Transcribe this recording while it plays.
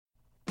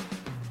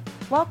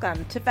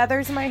Welcome to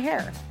Feathers in My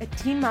Hair, a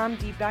Teen Mom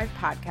Deep Dive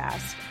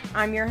podcast.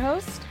 I'm your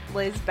host,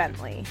 Liz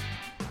Bentley.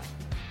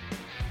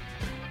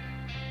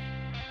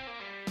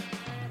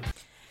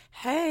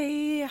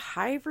 Hi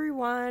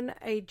everyone.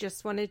 I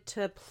just wanted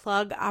to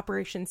plug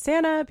Operation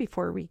Santa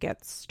before we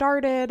get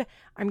started.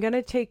 I'm going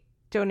to take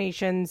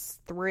donations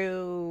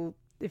through,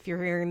 if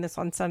you're hearing this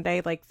on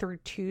Sunday, like through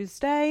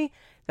Tuesday.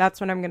 That's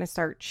when I'm going to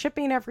start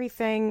shipping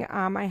everything.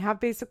 I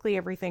have basically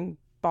everything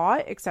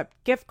bought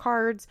except gift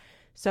cards.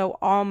 So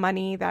all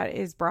money that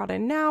is brought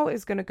in now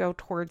is going to go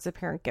towards the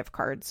parent gift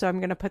card. So I'm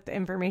going to put the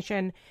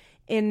information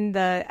in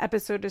the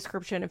episode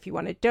description if you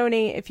want to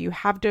donate. If you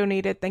have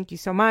donated, thank you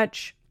so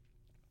much.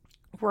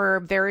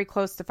 We're very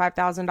close to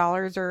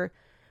 $5,000 or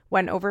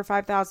went over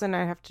 5,000.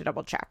 I have to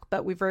double check,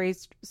 but we've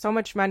raised so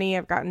much money.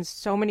 I've gotten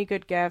so many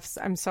good gifts.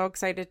 I'm so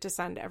excited to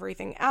send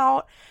everything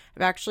out.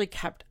 I've actually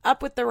kept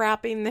up with the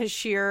wrapping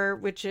this year,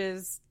 which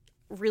is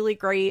really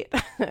great.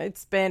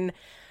 It's been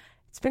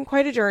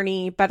quite a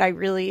journey, but I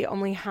really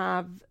only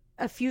have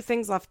a few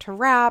things left to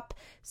wrap.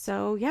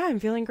 So yeah, I'm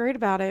feeling great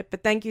about it.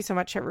 But thank you so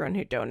much to everyone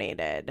who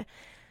donated.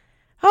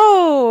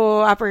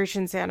 Oh,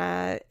 Operation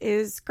Santa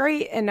is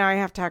great. And now I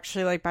have to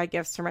actually buy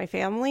gifts for my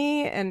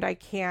family and I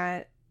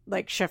can't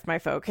shift my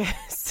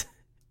focus.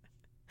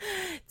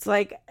 It's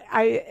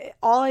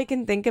all I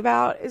can think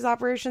about is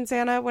Operation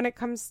Santa when it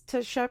comes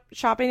to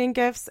shopping and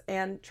gifts,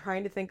 and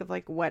trying to think of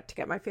what to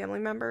get my family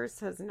members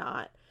has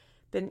not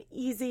been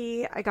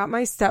easy. I got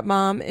my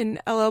stepmom an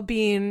LL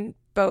Bean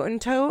boat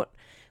and tote,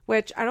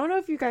 which I don't know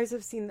if you guys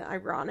have seen the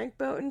ironic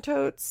boat and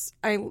totes.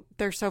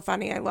 They're so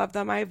funny. I love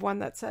them. I have one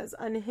that says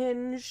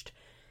unhinged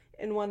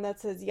and one that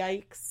says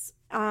yikes.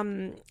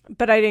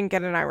 But I didn't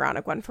get an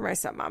ironic one for my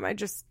stepmom. I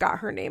just got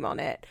her name on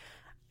it.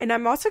 And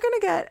I'm also going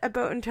to get a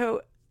boat and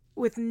tote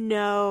with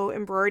no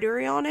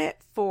embroidery on it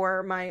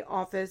for my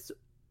office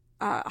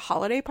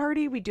holiday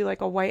party. We do a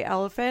white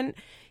elephant,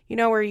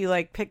 where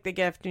you pick the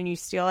gift and you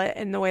steal it.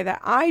 And the way that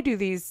I do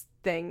these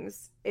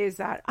things is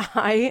that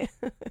I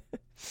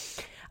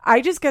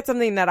just get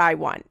something that I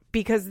want,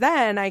 because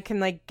then I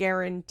can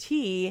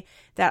guarantee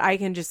that I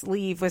can just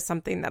leave with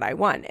something that I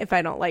want if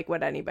I don't like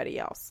what anybody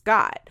else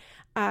got.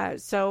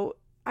 So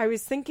I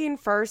was thinking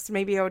first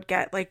maybe I would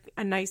get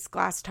a nice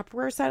glass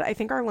Tupperware set. I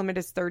think our limit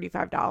is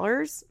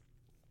 $35,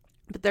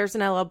 but there's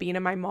an LL Bean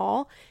in my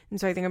mall.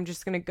 And so I think I'm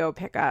just going to go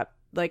pick up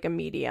a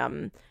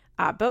medium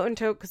boat and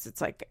tote, because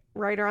it's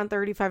right around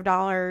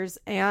 $35,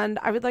 and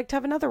I would like to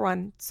have another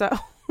one. So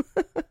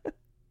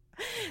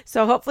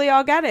hopefully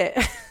I'll get it.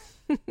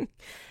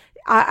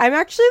 I'm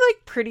actually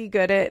pretty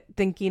good at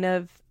thinking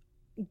of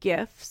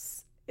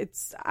gifts.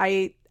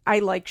 I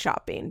like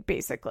shopping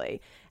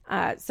basically.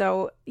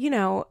 So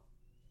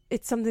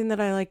it's something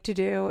that I like to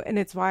do, and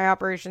it's why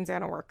Operation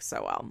Santa works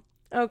so well.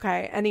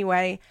 Okay.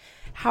 Anyway,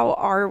 how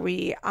are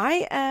we?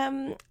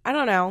 I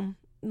don't know,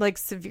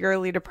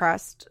 severely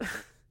depressed.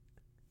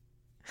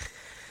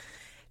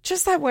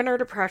 Just that winter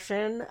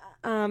depression.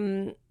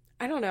 I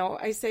don't know.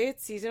 I say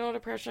it's seasonal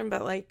depression,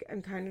 but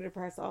I'm kind of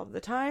depressed all the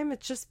time.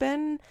 It's just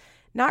been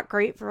not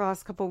great for the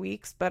last couple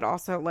weeks, but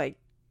also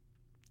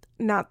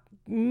not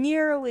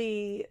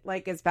nearly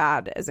as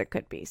bad as it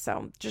could be.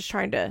 So just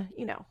trying to,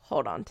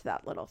 hold on to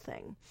that little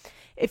thing.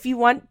 If you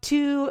want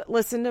to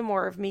listen to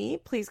more of me,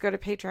 please go to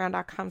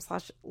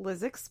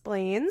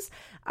patreon.com/LizExplains.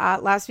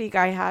 This week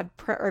I had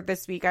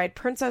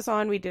Princess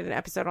on. We did an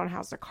episode on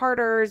House of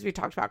Carters. We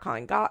talked about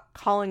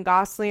Colin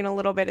Gosling a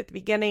little bit at the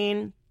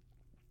beginning.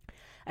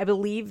 I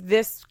believe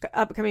this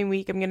upcoming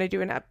week I'm going to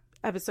do an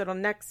episode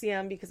on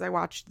NXIVM, because I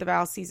watched The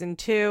Vow Season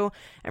 2.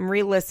 I'm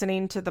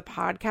re-listening to the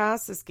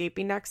podcast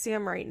Escaping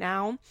NXIVM right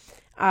now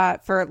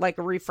for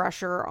a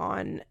refresher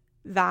on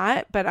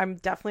that. But I'm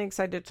definitely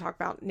excited to talk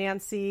about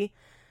Nancy.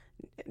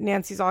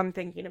 Nancy's all I'm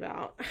thinking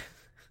about.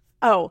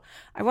 Oh,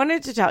 I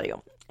wanted to tell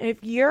you,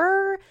 if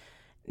you're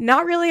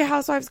not really a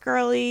Housewives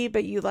girly,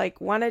 but you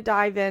want to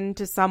dive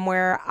into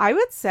somewhere, I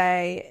would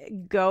say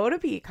go to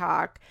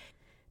Peacock.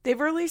 They've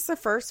released the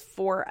first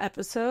 4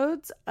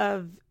 episodes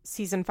of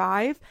season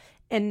 5,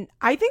 and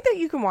I think that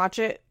you can watch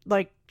it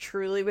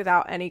truly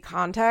without any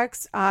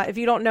context. If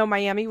you don't know,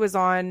 Miami was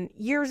on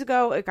years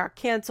ago. It got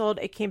canceled.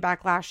 It came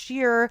back last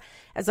year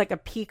as a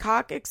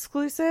Peacock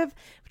exclusive,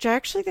 which I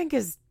actually think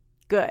is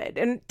good.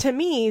 And to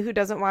me, who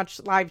doesn't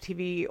watch live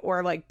TV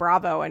or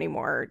Bravo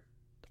anymore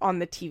on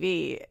the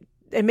TV,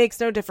 it makes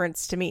no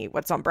difference to me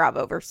what's on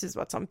Bravo versus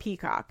what's on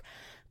Peacock.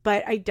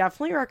 But I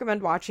definitely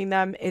recommend watching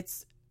them.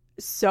 It's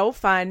so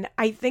fun.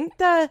 I think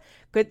the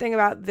good thing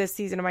about this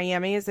season of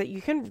Miami is that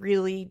you can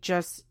really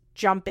just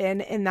jump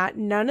in that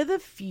none of the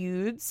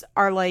feuds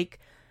are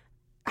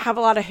have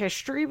a lot of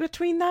history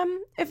between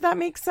them, if that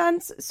makes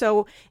sense.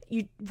 So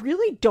you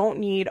really don't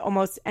need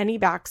almost any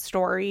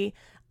backstory.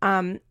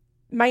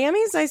 Miami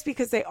is nice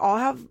because they all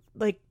have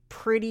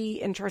pretty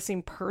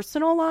interesting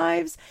personal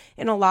lives,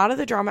 and a lot of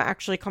the drama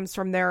actually comes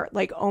from their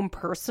own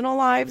personal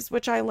lives,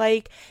 which I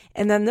like.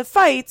 And then the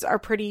fights are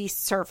pretty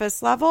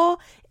surface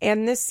level.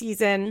 And this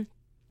season,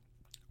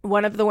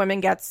 one of the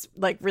women gets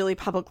really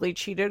publicly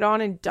cheated on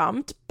and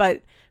dumped,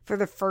 but for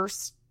the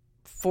first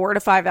 4 to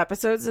 5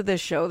 episodes of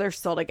this show, they're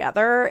still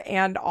together,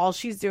 and all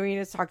she's doing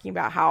is talking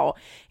about how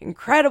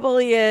incredible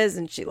he is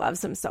and she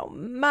loves him so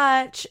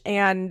much.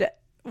 And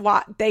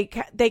what they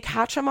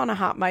catch him on a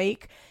hot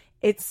mic.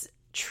 It's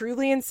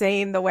truly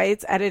insane. The way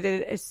it's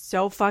edited is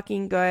so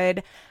fucking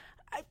good.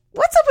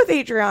 What's up with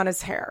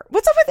Adriana's hair?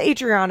 What's up with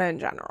Adriana in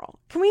general?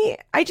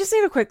 I just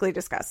need to quickly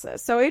discuss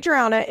this. So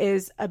Adriana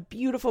is a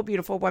beautiful,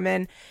 beautiful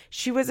woman.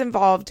 She was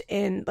involved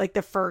in like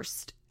the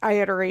first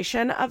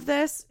iteration of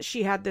this.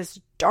 She had this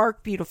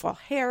dark, beautiful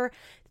hair.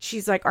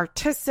 She's like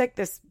artistic,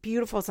 this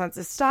beautiful sense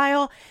of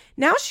style.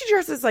 Now she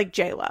dresses like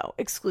J-Lo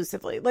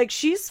exclusively. Like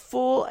she's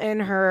full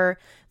in her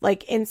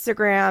like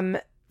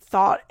Instagram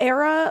thought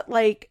era.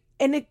 Like,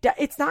 and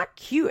it's not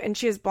cute. And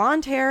she has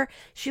blonde hair.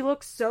 She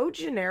looks so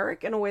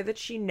generic in a way that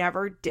she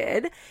never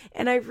did.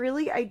 And I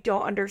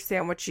don't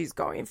understand what she's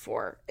going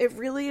for. It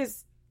really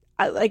is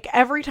like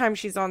every time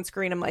she's on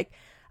screen, I'm like,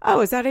 oh,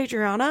 is that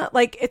Adriana?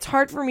 Like, it's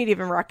hard for me to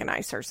even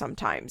recognize her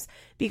sometimes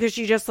because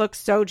she just looks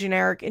so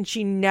generic and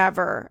she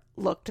never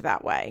looked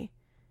that way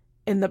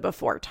in the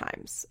before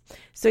times.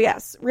 So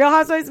yes, Real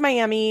Housewives of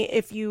Miami.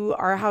 If you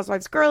are a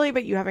Housewives girly,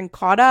 but you haven't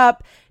caught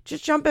up,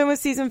 just jump in with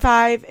season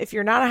 5. If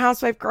you're not a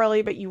Housewife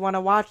girly, but you want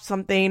to watch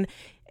something,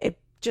 it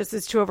just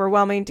is too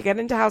overwhelming to get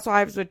into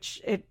Housewives,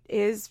 which it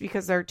is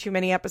because there are too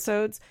many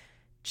episodes,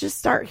 just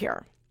start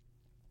here.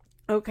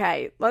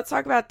 Okay, let's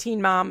talk about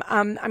Teen Mom.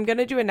 I'm going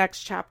to do a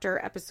next chapter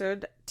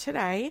episode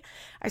today.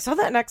 I saw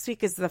that next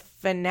week is the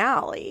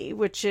finale,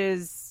 which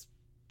is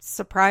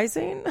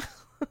surprising.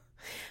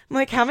 I'm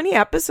like, how many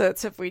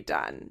episodes have we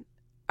done?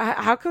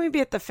 How can we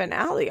be at the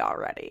finale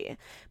already?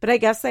 But I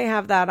guess they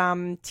have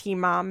that Teen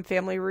Mom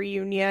family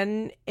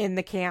reunion in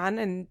the can,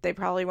 and they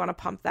probably want to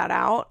pump that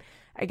out.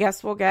 I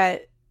guess we'll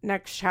get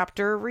next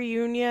chapter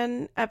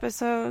reunion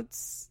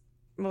episodes.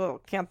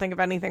 Well, can't think of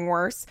anything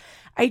worse.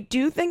 I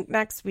do think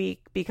next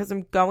week, because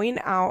I'm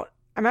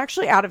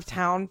actually out of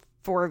town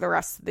for the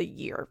rest of the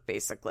year,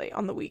 basically,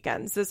 on the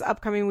weekends. This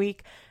upcoming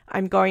week,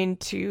 I'm going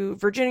to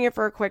Virginia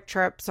for a quick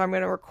trip, so I'm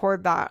going to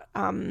record that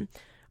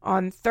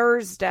on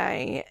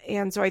Thursday.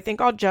 And so I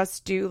think I'll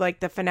just do like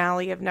the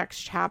finale of next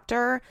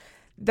chapter.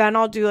 Then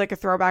I'll do like a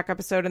throwback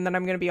episode, and then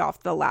I'm going to be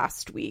off the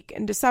last week.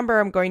 In December,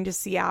 I'm going to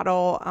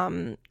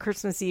Seattle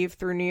Christmas Eve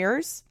through New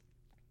Year's.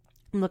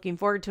 I'm looking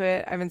forward to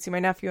it. I haven't seen my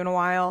nephew in a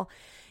while.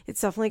 It's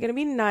definitely going to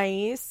be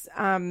nice.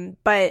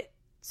 But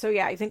so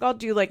yeah, I think I'll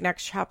do like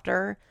next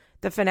chapter,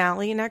 the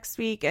finale next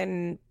week,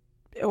 and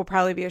it will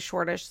probably be a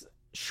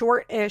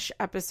short-ish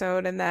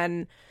episode, and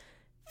then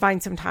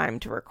find some time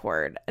to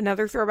record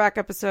another throwback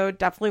episode.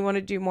 Definitely want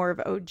to do more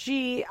of OG.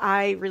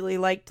 I really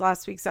liked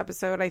last week's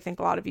episode. I think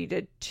a lot of you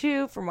did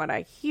too, from what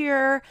I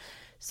hear.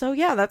 So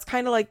yeah, that's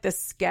kind of like the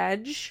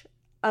sketch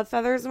of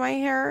Feathers in My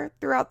Hair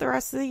throughout the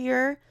rest of the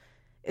year.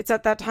 It's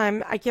at that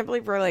time. I can't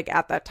believe we're like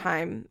at that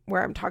time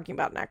where I'm talking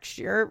about next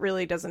year. It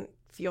really doesn't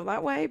feel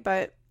that way,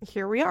 but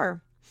here we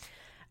are.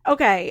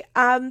 Okay,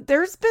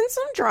 there's been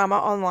some drama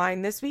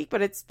online this week,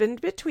 but it's been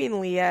between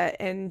Leah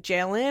and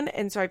Jalen,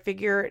 and so I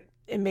figure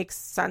it makes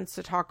sense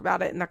to talk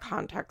about it in the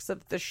context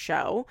of the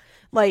show,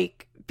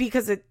 like,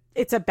 because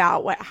it's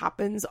about what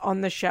happens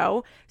on the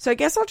show. So I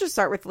guess I'll just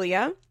start with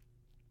Leah.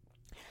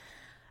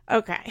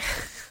 Okay.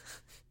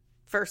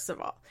 First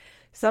of all,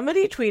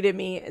 somebody tweeted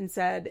me and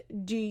said,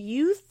 do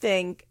you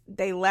think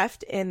they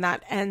left in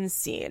that end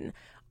scene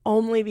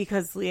only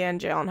because Leah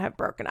and Jalen have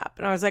broken up?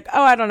 And I was like,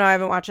 oh, I don't know. I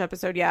haven't watched the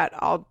episode yet.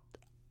 I'll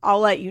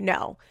let you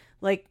know.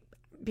 Like,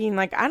 being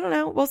like, I don't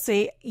know. We'll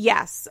see.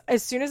 Yes.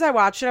 As soon as I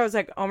watched it, I was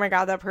like, oh my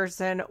God, that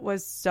person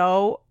was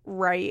so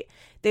right.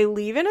 They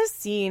leave in a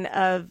scene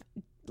of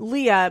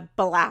Leah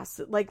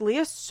blasted. Like,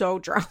 Leah's so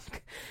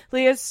drunk.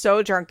 Leah's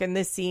so drunk in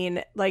this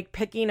scene, like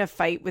picking a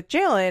fight with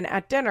Jalen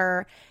at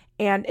dinner.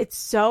 And it's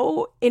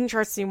so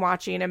interesting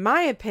watching, in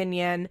my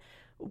opinion,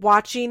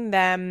 watching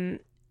them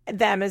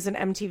as an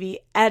MTV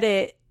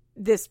edit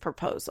this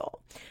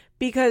proposal.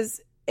 Because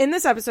in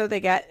this episode, they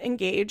get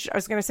engaged. I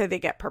was going to say they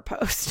get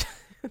proposed.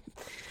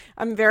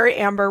 I'm very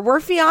Amber. We're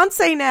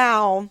fiancé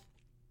now.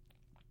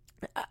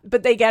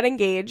 But they get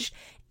engaged.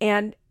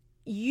 And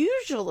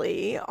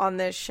usually on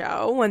this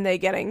show, when they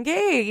get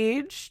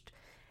engaged,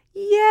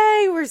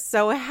 yay, we're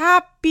so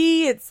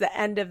happy. It's the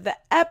end of the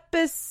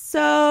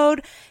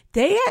episode.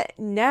 They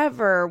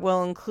never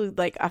will include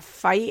like a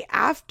fight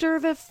after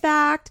the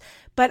fact.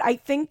 But I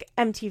think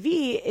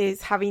MTV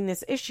is having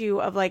this issue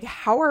of like,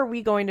 how are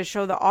we going to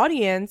show the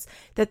audience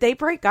that they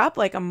break up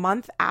like a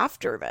month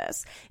after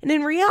this? And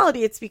in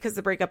reality, it's because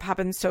the breakup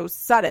happened so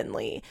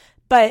suddenly.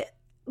 But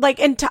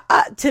like, and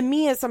to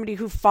me, as somebody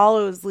who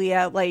follows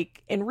Leah,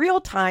 like in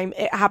real time,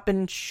 it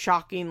happened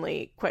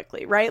shockingly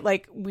quickly, right?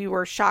 Like, we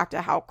were shocked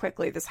at how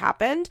quickly this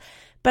happened.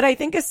 But I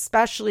think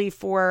especially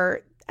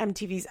for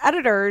MTV's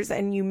editors,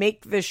 and you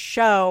make this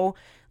show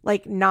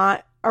like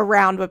not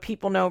around what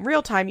people know in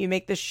real time, you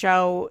make the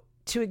show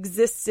to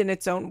exist in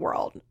its own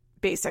world,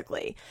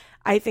 basically.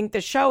 I think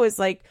the show is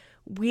like,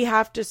 we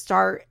have to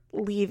start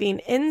leaving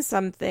in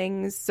some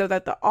things so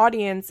that the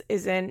audience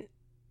isn't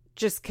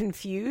just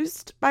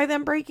confused by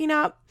them breaking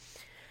up.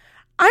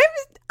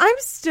 I'm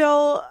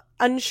still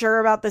unsure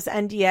about this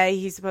NDA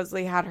he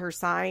supposedly had her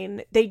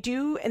sign. They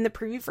do, in the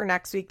preview for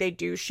next week, they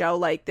do show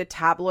like the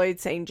tabloid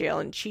saying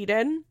Jalen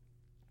cheated.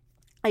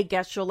 I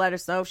guess she'll let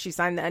us know if she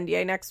signed the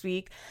NDA next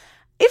week.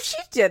 If she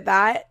did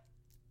that,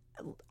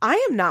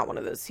 I am not one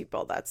of those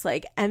people that's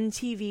like,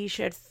 MTV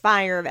should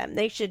fire them.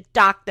 They should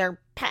dock their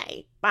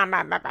pay.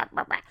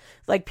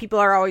 Like, people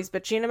are always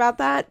bitching about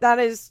that. That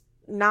is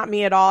not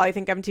me at all. I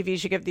think MTV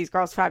should give these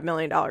girls $5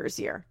 million a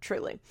year,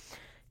 truly.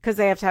 Because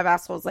they have to have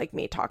assholes like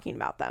me talking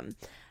about them.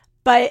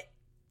 But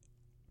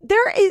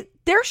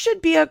there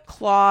should be a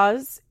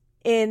clause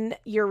in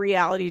your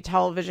reality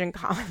television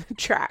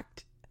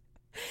contract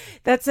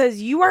that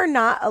says you are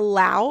not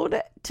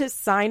allowed to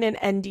sign an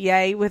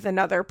NDA with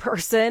another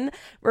person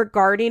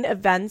regarding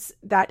events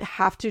that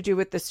have to do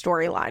with the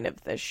storyline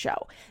of this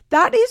show.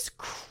 That is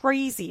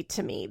crazy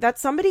to me, that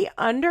somebody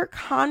under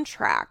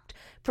contract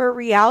for a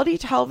reality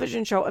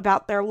television show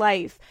about their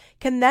life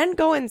can then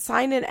go and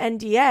sign an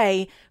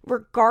NDA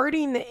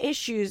regarding the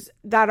issues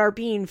that are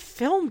being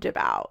filmed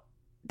about.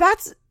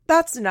 That's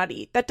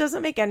nutty. That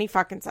doesn't make any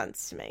fucking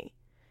sense to me.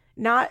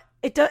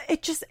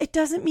 It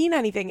doesn't mean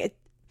anything.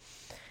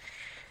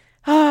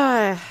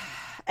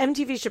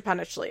 MTV should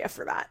punish Leah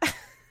for that.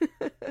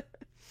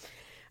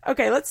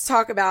 Okay, let's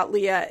talk about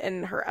Leah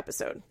in her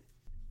episode.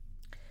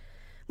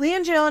 Leah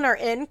and Jalen are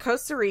in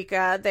Costa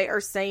Rica. They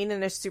are staying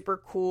in a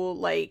super cool,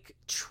 like,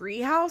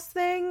 treehouse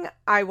thing.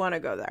 I want to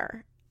go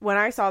there. When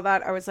I saw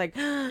that, I was like,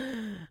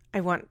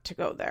 I want to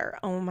go there.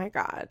 Oh my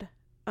God.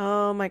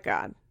 Oh my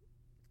God.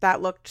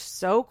 That looked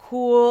so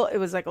cool. It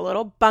was like a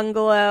little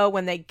bungalow.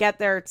 When they get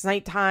there, it's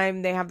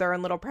nighttime. They have their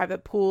own little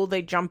private pool.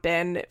 They jump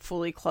in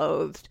fully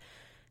clothed.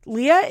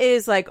 Leah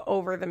is like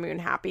over the moon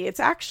happy. It's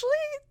actually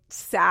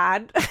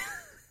sad.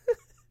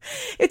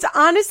 It's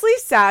honestly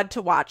sad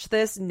to watch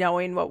this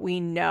knowing what we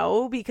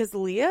know, because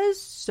Leah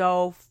is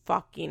so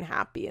fucking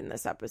happy in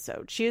this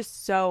episode. She is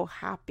so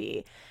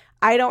happy.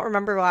 I don't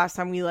remember the last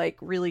time we like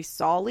really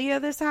saw Leah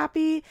this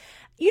happy.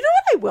 You know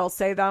what I will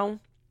say though?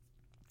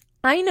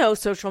 I know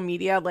social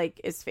media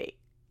like is fake.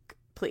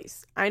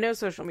 Please. I know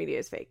social media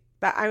is fake.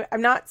 But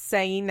I'm not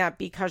saying that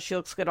because she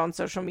looks good on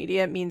social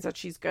media, it means that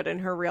she's good in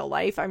her real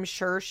life. I'm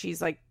sure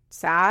she's like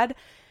sad.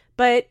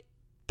 But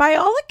by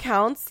all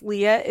accounts,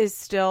 Leah is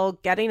still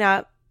getting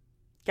up,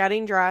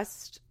 getting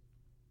dressed,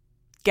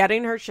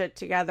 getting her shit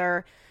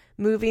together,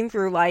 moving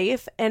through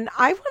life. And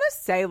I want to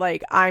say,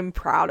 like, I'm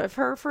proud of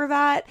her for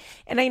that.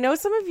 And I know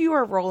some of you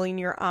are rolling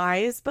your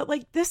eyes, but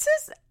like, this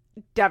is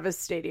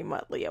devastating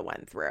what Leah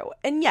went through.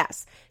 And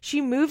yes,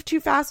 she moved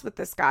too fast with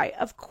this guy.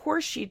 Of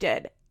course she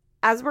did.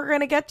 As we're going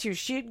to get to,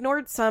 she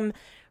ignored some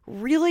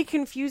really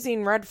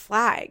confusing red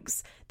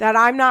flags that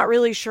I'm not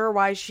really sure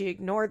why she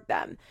ignored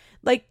them.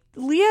 Like,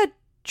 Leah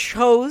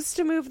chose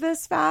to move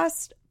this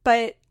fast,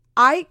 but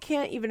I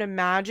can't even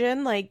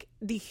imagine like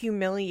the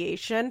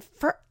humiliation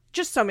for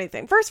just so many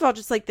things. First of all,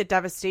 just like the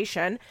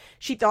devastation.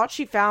 She thought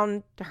she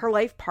found her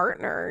life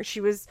partner.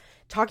 She was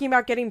talking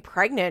about getting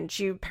pregnant.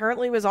 She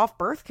apparently was off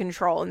birth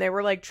control and they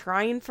were like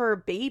trying for a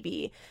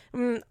baby.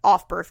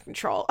 Off birth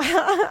control.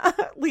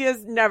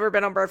 Leah's never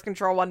been on birth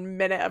control 1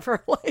 minute of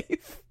her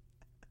life.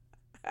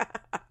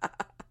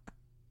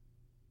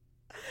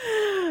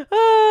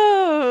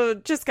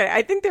 Oh, just kidding.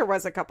 I think there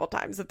was a couple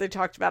times that they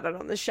talked about it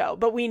on the show,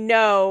 but we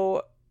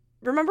know,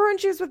 remember when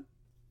she was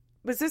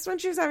this when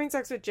she was having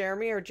sex with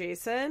Jeremy or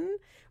Jason?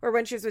 Or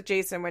when she was with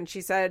Jason, when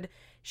she said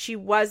she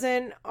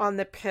wasn't on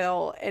the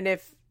pill and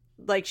if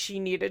like she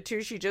needed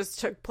to, she just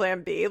took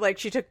plan B. Like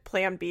she took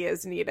plan B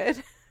as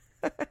needed.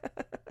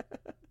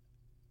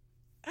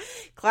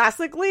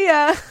 Classic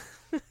Leah.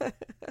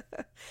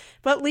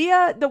 But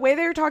Leah, the way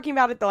they were talking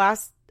about it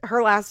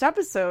her last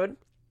episode,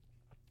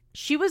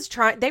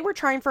 they were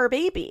trying for a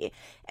baby.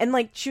 And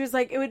like, she was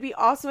like, it would be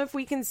awesome if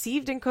we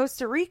conceived in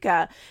Costa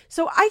Rica.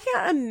 So I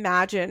can't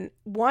imagine,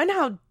 one,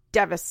 how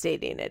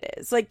devastating it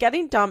is. Like,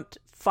 getting dumped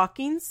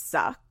fucking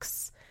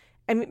sucks.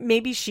 I mean,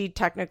 maybe she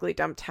technically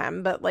dumped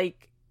him, but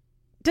like,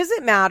 does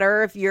it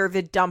matter if you're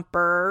the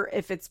dumper,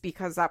 if it's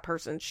because that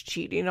person's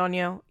cheating on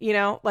you? You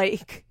know,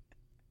 like,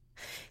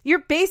 you're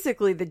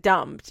basically the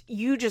dumped.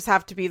 You just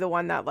have to be the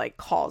one that like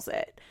calls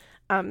it.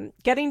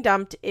 Getting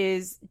dumped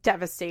is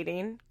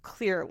devastating.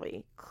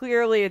 Clearly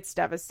it's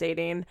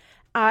devastating.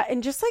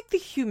 And just like the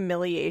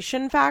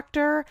humiliation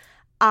factor,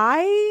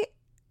 I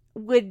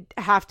would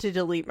have to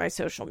delete my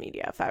social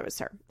media if I was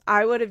her.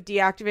 I would have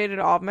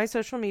deactivated all of my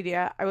social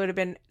media. I would have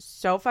been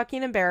so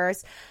fucking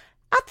embarrassed.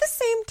 At the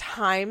same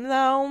time,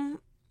 though,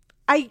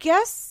 I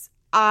guess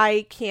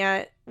I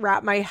can't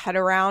wrap my head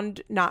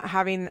around not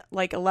having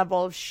like a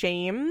level of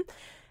shame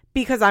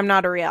because I'm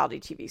not a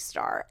reality TV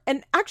star.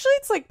 And actually,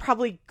 it's like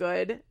probably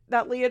good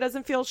that Leah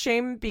doesn't feel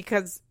shame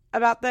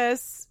about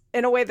this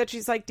in a way that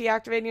she's like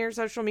deactivating her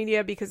social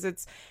media, because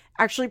it's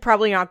actually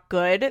probably not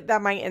good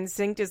that my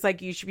instinct is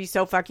like, you should be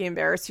so fucking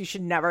embarrassed. You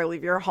should never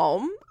leave your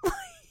home.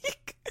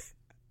 Like,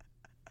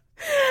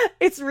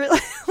 it's really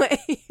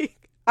like,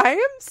 I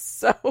am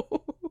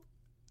so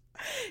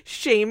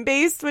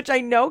shame-based, which I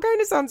know kind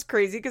of sounds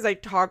crazy because I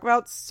talk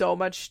about so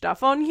much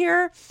stuff on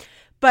here,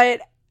 but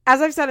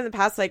as I've said in the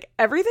past, like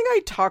everything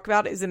I talk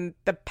about is in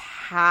the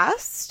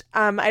past.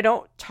 I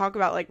don't talk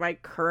about like my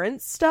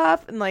current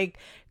stuff and like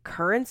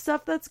current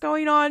stuff that's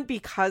going on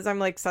because I'm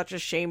like such a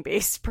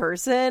shame-based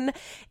person,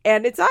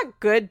 and it's not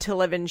good to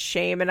live in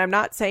shame. And I'm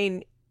not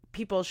saying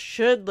people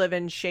should live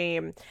in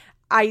shame.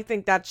 I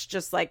think that's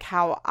just like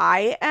how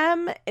I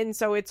am. And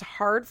so it's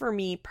hard for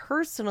me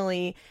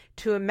personally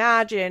to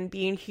imagine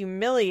being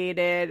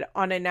humiliated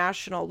on a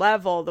national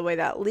level the way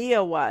that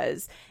Leah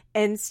was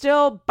and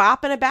still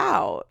bopping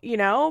about, you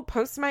know,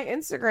 post my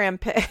Instagram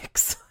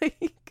pics.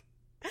 Like,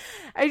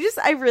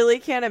 I really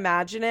can't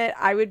imagine it.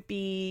 I would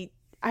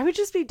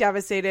just be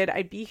devastated.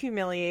 I'd be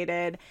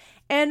humiliated.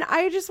 And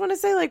I just want to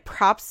say, like,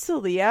 props to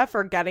Leah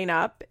for getting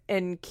up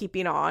and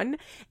keeping on.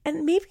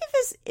 And maybe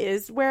this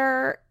is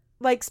where,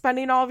 like,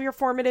 spending all of your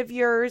formative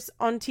years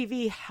on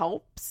TV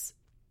helps.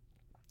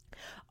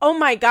 Oh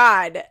my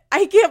God.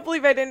 I can't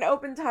believe I didn't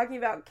open talking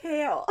about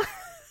Kale.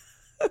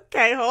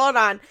 Okay, hold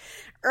on.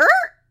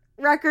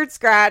 Record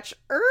scratch.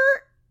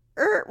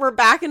 We're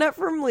backing up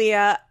from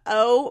Leah.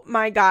 Oh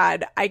my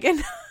God. I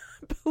cannot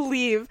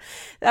believe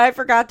that I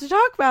forgot to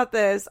talk about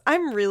this.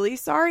 I'm really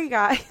sorry,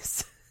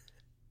 guys.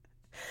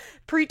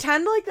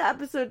 Pretend like the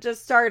episode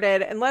just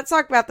started and let's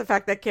talk about the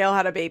fact that Kale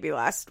had a baby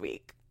last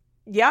week.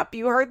 Yep,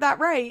 you heard that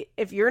right.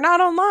 If you're not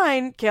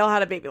online, Kale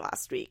had a baby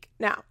last week.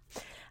 Now,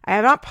 I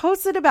have not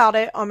posted about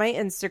it on my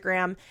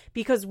Instagram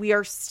because we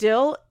are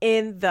still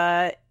in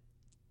the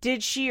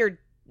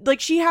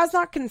she has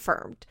not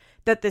confirmed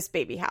that this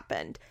baby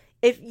happened.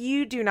 If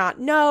you do not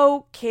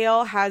know,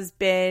 Kale has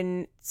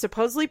been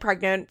supposedly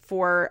pregnant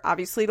for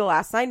obviously the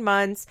last 9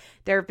 months.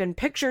 There have been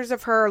pictures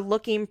of her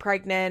looking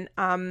pregnant.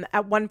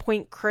 At one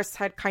point, Chris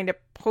had kind of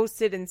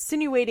posted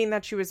insinuating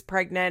that she was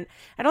pregnant.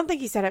 I don't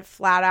think he said it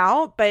flat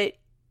out, but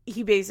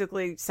he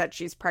basically said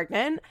she's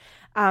pregnant.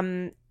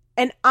 And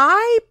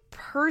I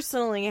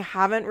personally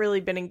haven't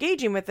really been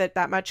engaging with it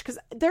that much because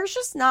there's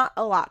just not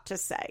a lot to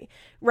say,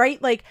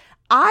 right? Like,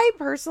 I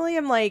personally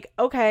am like,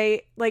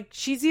 okay, like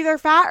she's either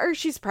fat or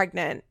she's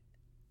pregnant.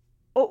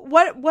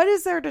 What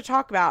is there to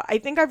talk about? I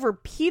think I've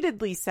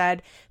repeatedly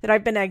said that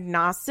I've been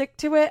agnostic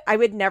to it. I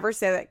would never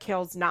say that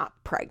Kale's not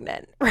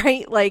pregnant,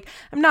 right? Like,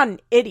 I'm not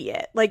an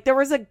idiot. Like, there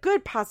was a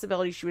good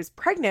possibility she was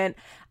pregnant.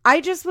 I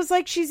just was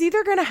like, she's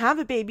either going to have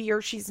a baby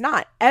or she's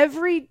not.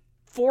 Every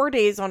 4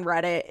 days on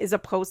Reddit is a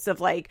post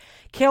of like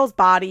Kale's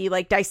body,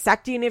 like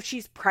dissecting if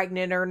she's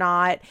pregnant or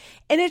not.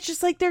 And it's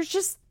just like,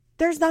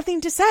 there's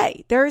nothing to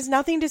say. There is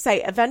nothing to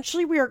say.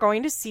 Eventually, we are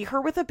going to see her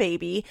with a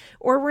baby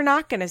or we're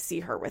not going to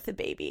see her with a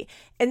baby.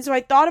 And so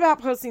I thought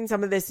about posting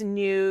some of this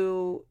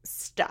new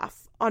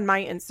stuff on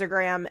my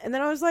Instagram. And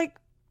then I was like,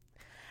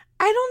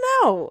 I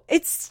don't know.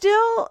 It's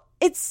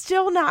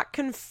still not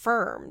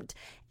confirmed.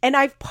 And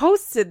I've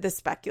posted the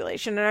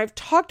speculation and I've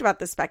talked about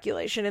the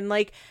speculation. And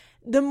like,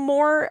 the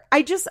more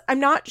I'm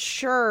not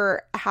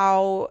sure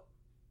how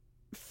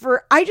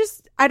I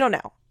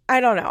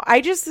don't know. I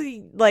just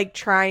like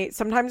try.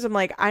 Sometimes I'm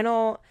like, I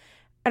don't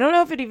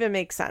know if it even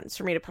makes sense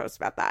for me to post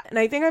about that. And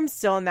I think I'm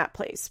still in that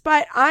place,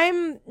 but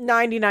I'm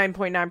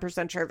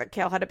 99.9% sure that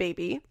Kale had a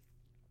baby.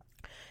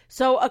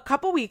 So a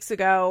couple weeks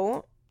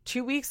ago,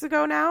 2 weeks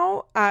ago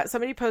now,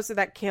 somebody posted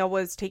that Kale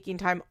was taking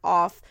time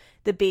off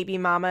the Baby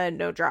Mama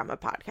No Drama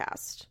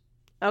podcast.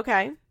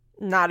 Okay.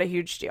 Not a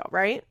huge deal,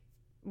 right?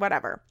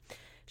 Whatever.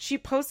 She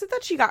posted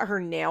that she got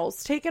her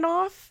nails taken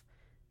off.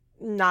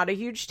 Not a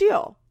huge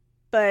deal,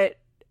 but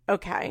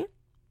okay.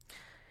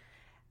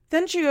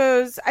 Then she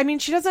goes, I mean,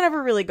 she doesn't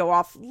ever really go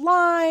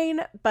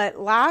offline, but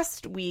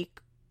last week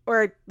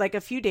or like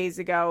a few days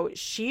ago,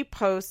 she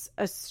posts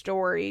a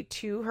story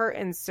to her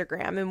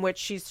Instagram in which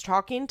she's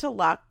talking to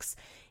Lux,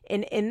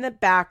 and in the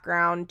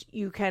background,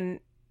 you can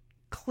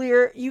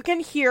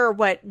hear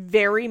what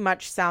very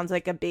much sounds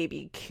like a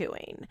baby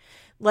cooing.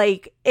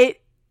 Like it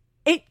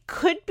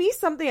could be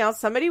something else.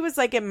 Somebody was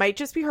like, it might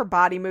just be her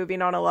body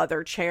moving on a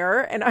leather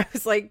chair. And I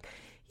was like,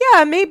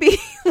 yeah, maybe.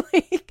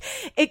 Like,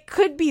 it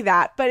could be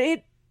that, but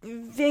it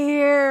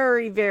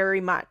very,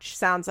 very much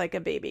sounds like a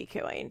baby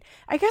cooing.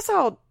 I guess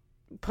I'll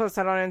post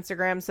that on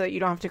Instagram so that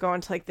you don't have to go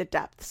into like the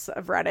depths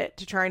of Reddit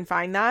to try and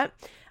find that.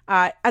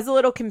 As a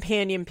little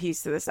companion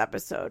piece to this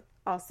episode,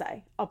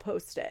 I'll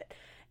post it.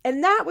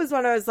 And that was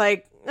when I was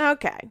like,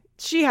 okay,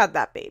 she had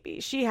that baby.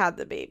 She had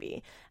the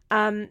baby.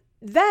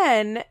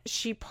 Then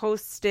she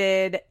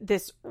posted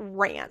this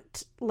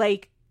rant,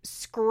 like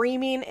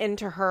screaming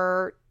into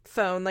her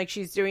phone like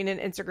she's doing an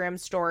Instagram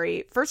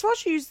story. First of all,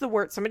 she used the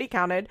word, somebody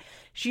counted,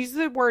 she used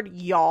the word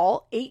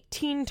y'all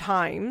 18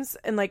 times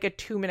in like a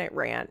 2-minute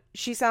rant.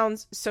 She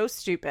sounds so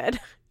stupid.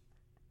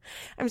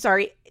 I'm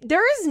sorry.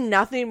 There is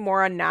nothing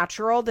more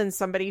unnatural than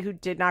somebody who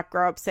did not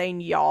grow up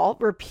saying y'all,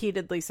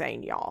 repeatedly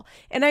saying y'all.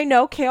 And I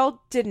know Kale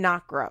did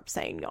not grow up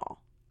saying y'all.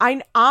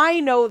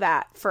 I know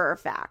that for a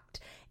fact.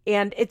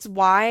 And it's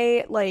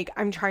why, like,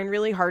 I'm trying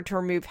really hard to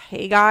remove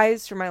hey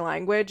guys from my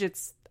language.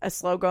 It's a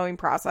slow going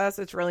process.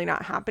 It's really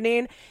not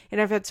happening. And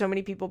I've had so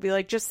many people be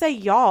like, just say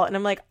y'all. And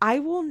I'm like, I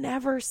will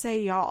never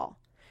say y'all.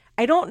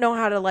 I don't know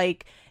how to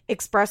like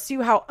express to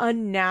you how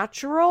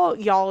unnatural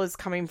y'all is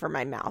coming from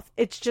my mouth.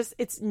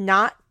 It's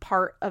not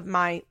part of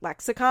my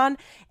lexicon,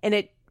 and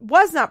it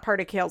was not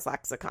part of Kail's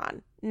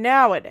lexicon.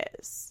 Now it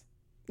is,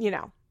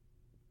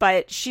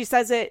 but she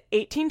says it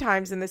 18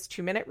 times in this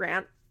 2-minute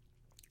rant.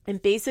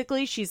 And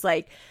basically she's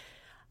like,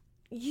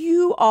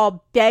 you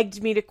all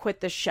begged me to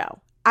quit the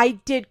show. I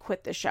did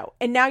quit the show.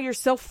 And now you're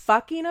so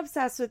fucking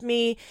obsessed with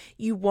me.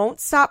 You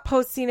won't stop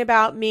posting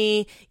about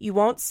me. You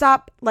won't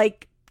stop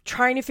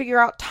trying to figure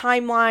out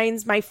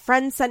timelines. My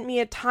friend sent me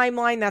a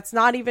timeline that's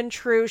not even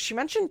true. She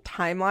mentioned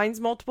timelines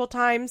multiple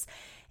times.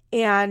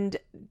 And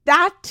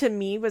that to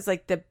me was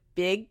the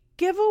big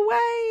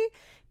giveaway,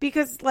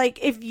 because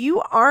if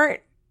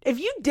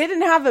you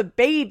didn't have a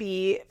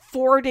baby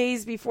 4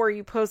 days before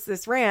you post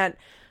this rant,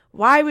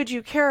 why would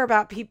you care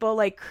about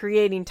people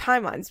creating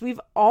timelines? We've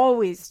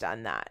always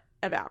done that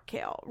about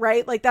Kail,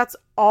 right? That's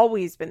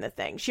always been the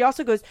thing. She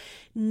also goes,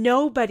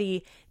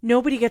 nobody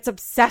gets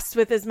obsessed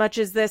with as much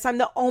as this. I'm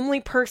the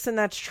only person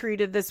that's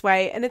treated this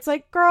way. And it's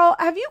girl,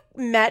 have you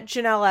met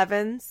Janelle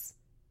Evans?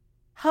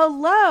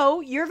 Hello,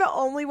 you're the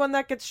only one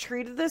that gets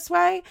treated this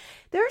way.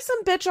 There's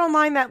some bitch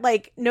online that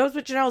knows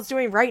what Janelle's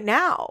doing right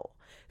now,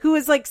 who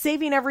is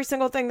saving every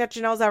single thing that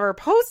Janelle's ever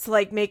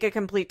posted to make a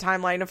complete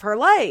timeline of her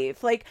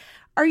life.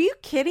 Are you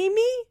kidding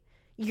me?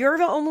 You're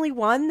the only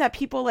one that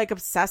people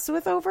obsess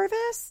with over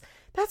this?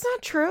 That's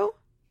not true.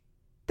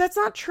 That's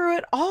not true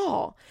at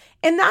all.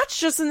 And that's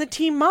just in the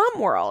teen mom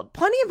world.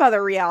 Plenty of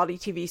other reality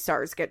TV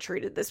stars get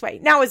treated this way.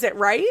 Now, is it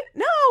right?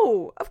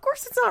 No, of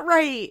course it's not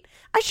right.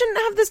 I shouldn't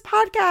have this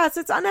podcast.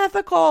 It's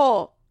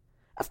unethical.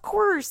 Of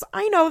course,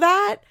 I know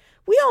that.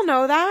 We all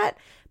know that.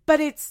 But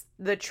it's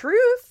the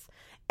truth.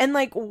 And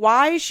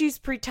why she's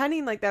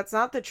pretending that's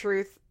not the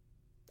truth,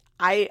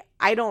 I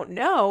don't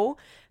know.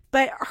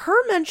 But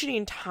her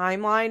mentioning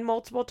timeline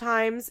multiple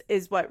times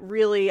is what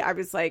really, I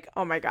was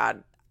oh my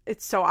God,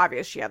 it's so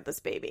obvious she had this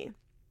baby.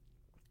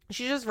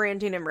 She's just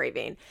ranting and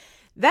raving.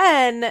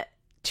 Then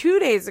 2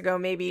 days ago,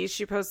 maybe,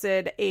 she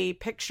posted a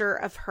picture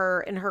of her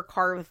in her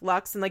car with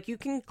Lux. And you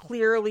can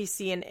clearly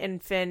see an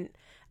infant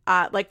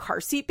car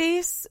seat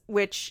base,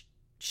 which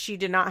she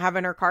did not have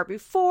in her car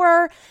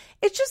before.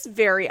 It's just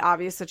very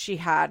obvious that she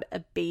had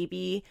a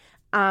baby.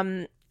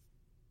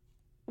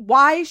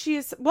 Why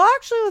she's... Well,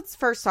 actually, let's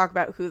first talk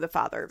about who the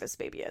father of this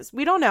baby is.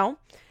 We don't know.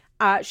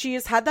 She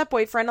has had that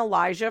boyfriend,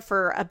 Elijah,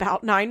 for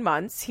about 9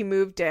 months. He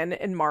moved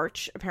in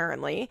March,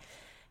 apparently.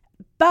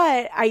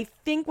 But I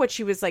think what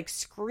she was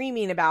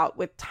screaming about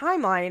with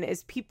timeline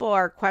is people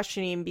are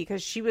questioning,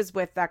 because she was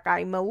with that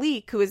guy,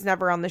 Malik, who was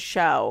never on the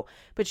show.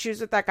 But she was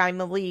with that guy,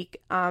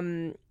 Malik,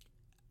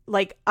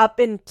 up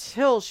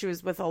until she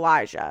was with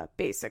Elijah,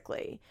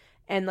 basically.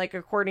 And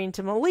according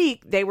to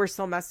Malik, they were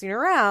still messing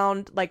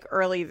around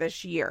early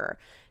this year.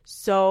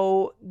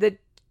 So the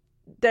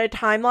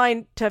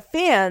timeline to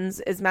fans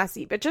is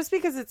messy. But just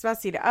because it's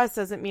messy to us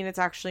doesn't mean it's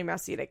actually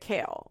messy to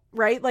Kail,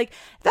 right?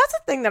 That's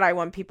a thing that I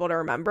want people to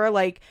remember.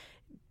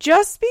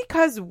 Just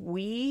because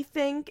we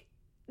think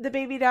the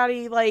baby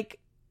daddy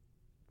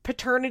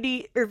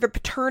paternity or the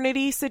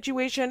paternity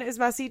situation is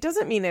messy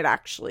doesn't mean it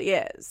actually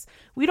is.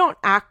 We don't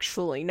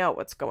actually know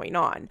what's going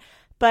on.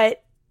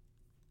 But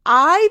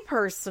I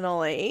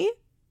personally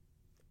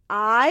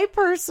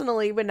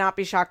would not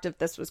be shocked if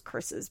this was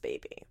Chris's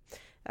baby.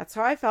 That's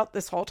how I felt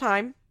this whole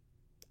time.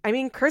 I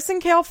mean, Chris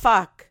and Kail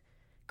fuck.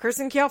 Chris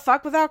and Kail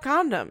fuck without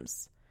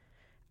condoms.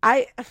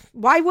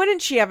 Why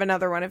wouldn't she have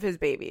another one of his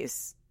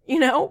babies?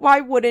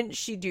 Why wouldn't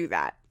she do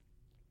that?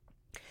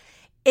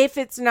 If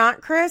it's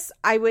not Chris,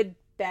 I would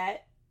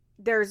bet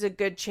there's a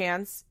good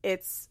chance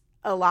it's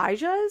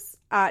Elijah's,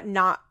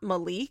 not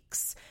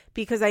Malik's,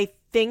 because I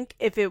think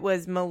if it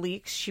was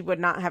Malik's, she would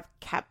not have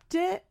kept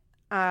it,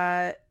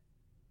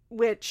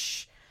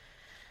 which,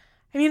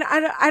 I mean,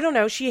 I don't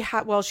know. She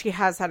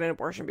has had an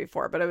abortion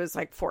before, but it was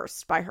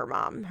forced by her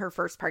mom, her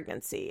first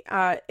pregnancy.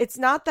 It's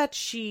not that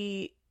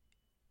she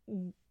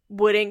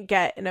wouldn't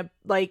get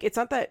it's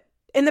not that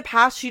in the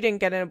past she didn't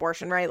get an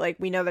abortion, right?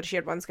 We know that she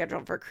had one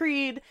scheduled for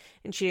Creed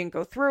and she didn't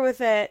go through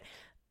with it.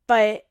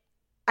 But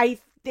I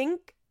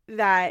think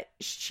that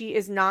she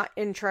is not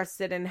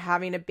interested in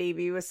having a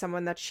baby with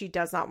someone that she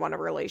does not want a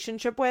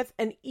relationship with.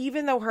 And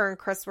even though her and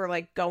Chris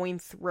were going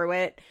through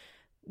it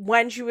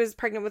when she was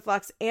pregnant with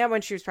Lux and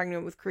when she was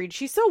pregnant with Creed,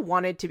 she still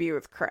wanted to be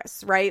with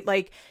Chris,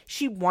 right?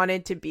 She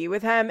wanted to be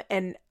with him,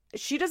 and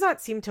she does not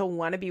seem to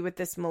want to be with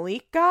this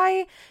Malik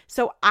guy.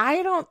 So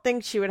I don't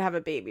think she would have a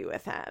baby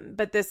with him.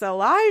 But this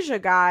Elijah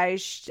guy,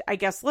 I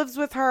guess, lives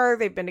with her.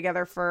 They've been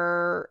together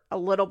for a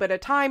little bit of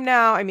time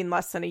now. I mean,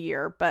 less than a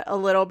year, but a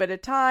little bit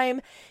of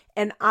time.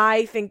 And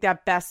I think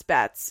that best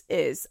bets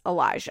is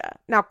Elijah.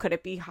 Now, could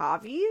it be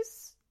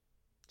Javi's?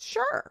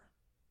 Sure.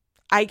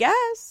 I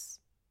guess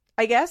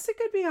it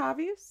could be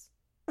Javi's.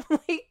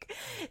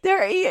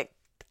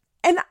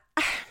 And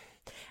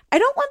I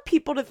don't want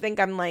people to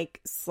think I'm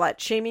slut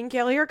shaming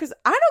Kail here, because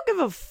I don't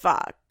give a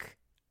fuck.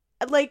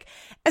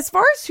 As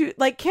far as who,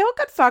 Kail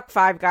could fuck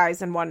 5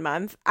 guys in 1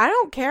 month. I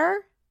don't care.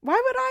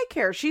 Why would I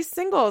care? She's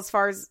single as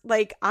far as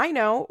I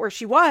know, or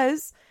she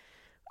was.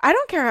 I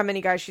don't care how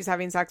many guys she's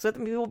having sex with.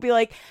 And people will be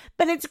like,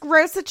 but it's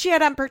gross that she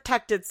had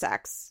unprotected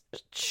sex.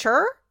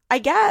 Sure, I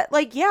get.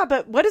 Like, yeah,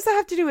 but what does that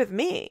have to do with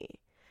me?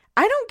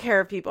 I don't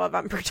care if people have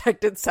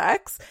unprotected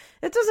sex.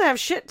 It doesn't have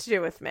shit to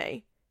do with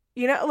me.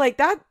 You know, like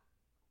that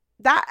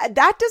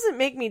doesn't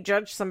make me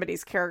judge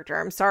somebody's character.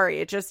 I'm sorry,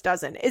 it just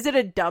doesn't. Is it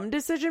a dumb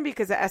decision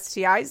because of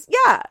STIs?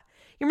 Yeah,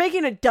 you're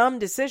making a dumb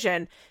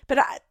decision. But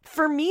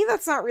for me,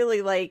 that's not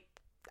really like,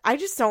 I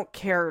just don't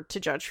care to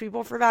judge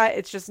people for that.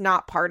 It's just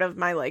not part of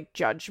my like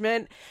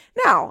judgment.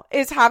 Now,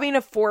 is having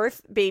a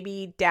fourth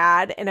baby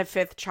dad and a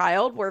fifth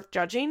child worth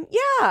judging?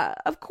 Yeah,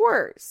 of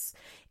course.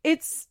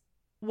 It's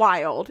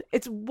wild.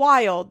 It's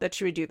wild that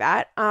she would do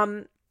that.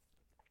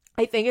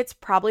 I think it's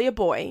probably a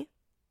boy,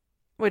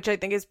 which I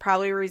think is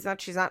probably a reason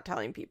that she's not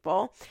telling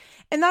people.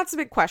 And that's a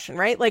big question,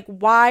 right? Like,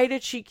 why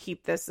did she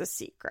keep this a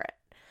secret?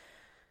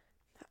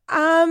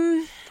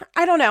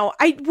 I don't know.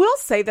 I will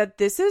say that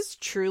this is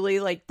truly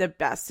like the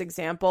best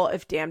example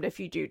of damned if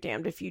you do,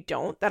 damned if you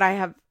don't that I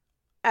have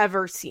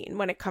ever seen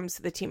when it comes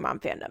to the Teen Mom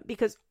fandom.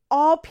 Because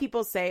all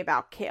people say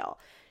about Kale,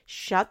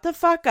 shut the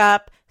fuck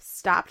up,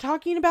 stop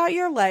talking about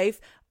your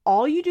life.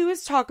 All you do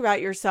is talk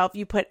about yourself.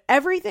 You put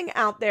everything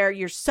out there.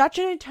 You're such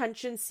an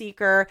attention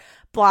seeker,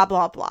 blah,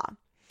 blah, blah.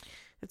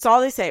 That's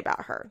all they say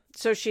about her.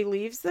 So she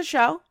leaves the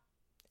show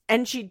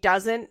and she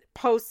doesn't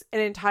post an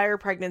entire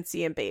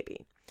pregnancy and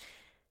baby.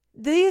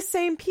 These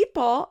same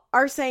people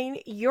are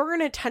saying you're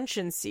an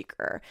attention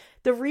seeker.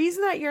 The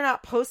reason that you're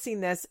not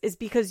posting this is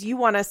because you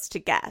want us to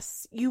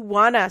guess. You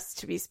want us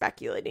to be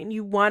speculating.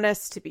 You want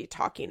us to be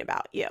talking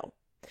about you.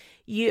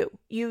 You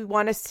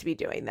want us to be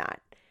doing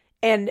that.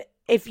 And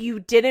if you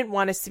didn't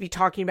want us to be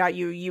talking about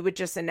you, you would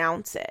just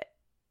announce it.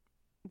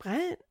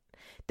 What?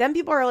 Then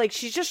people are like,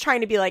 she's just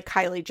trying to be like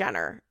Kylie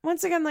Jenner.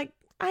 Once again, like,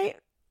 I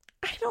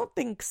don't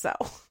think so.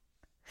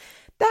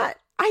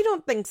 I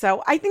don't think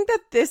so. I think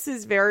that this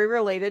is very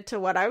related to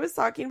what I was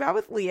talking about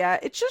with Leah.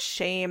 It's just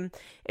shame.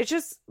 It's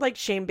just like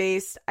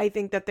shame-based. I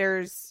think that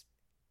there's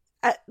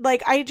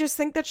I just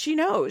think that she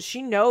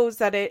knows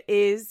that it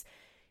is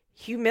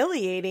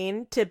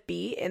humiliating to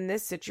be in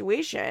this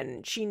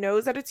situation. She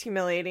knows that it's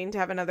humiliating to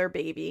have another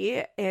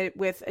baby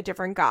with a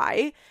different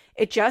guy.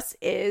 It just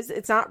is.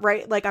 It's not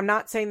right. Like, I'm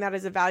not saying that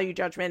as a value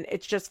judgment.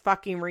 It's just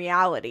fucking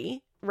reality,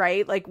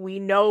 right? Like, we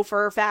know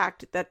for a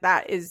fact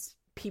that is,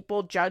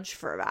 people judge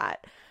for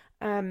that.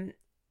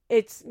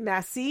 It's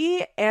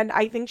messy, and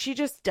I think she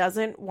just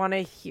doesn't want to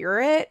hear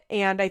it.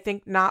 And I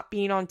think not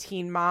being on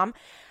Teen Mom,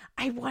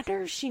 I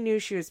wonder if she knew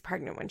she was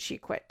pregnant when she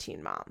quit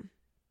Teen Mom.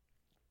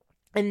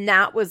 And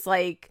that was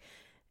like,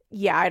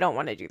 yeah, I don't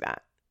want to do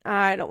that.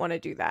 I don't want to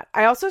do that.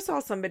 I also saw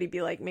somebody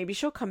be like, maybe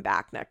she'll come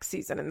back next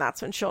season and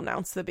that's when she'll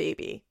announce the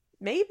baby.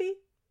 Maybe.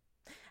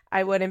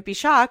 I wouldn't be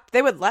shocked.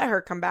 They would let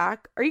her come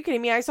back. Are you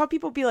kidding me? I saw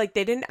people be like,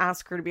 they didn't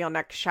ask her to be on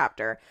next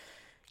chapter.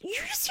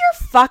 Use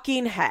your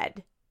fucking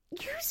head.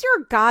 Use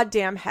your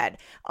goddamn head.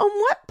 On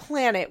what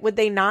planet would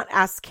they not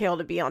ask Kale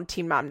to be on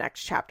Teen Mom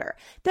next chapter?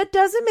 That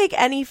doesn't make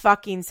any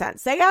fucking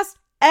sense. They asked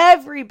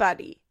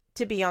everybody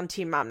to be on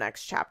Teen Mom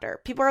next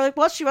chapter. People are like,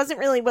 well, she wasn't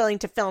really willing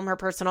to film her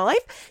personal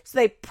life, so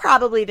they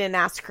probably didn't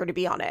ask her to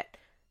be on it.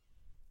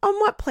 On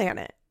what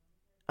planet?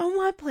 On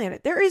what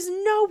planet? There is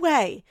no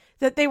way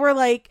that they were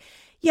like,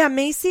 yeah,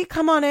 Macy,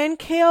 come on in.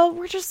 Kale,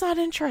 we're just not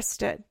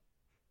interested.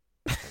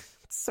 It's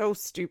so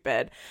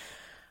stupid.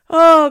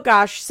 Oh,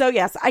 gosh. So,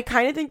 yes, I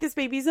kind of think this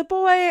baby's a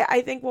boy.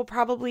 I think we'll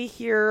probably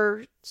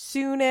hear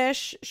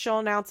soonish. She'll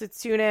announce it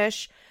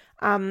soonish.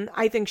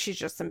 I think she's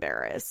just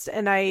embarrassed.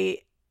 And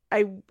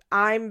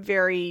I'm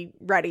very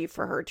ready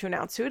for her to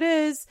announce who it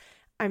is.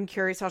 I'm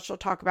curious how she'll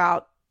talk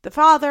about the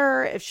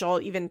father, if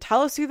she'll even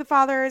tell us who the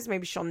father is.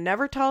 Maybe she'll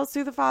never tell us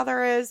who the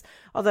father is.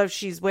 Although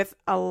she's with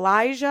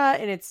Elijah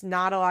and it's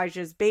not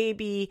Elijah's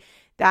baby,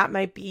 that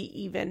might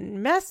be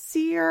even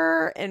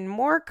messier and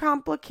more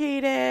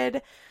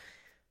complicated.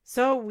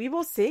 So we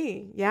will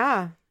see.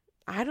 Yeah.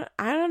 I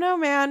don't know,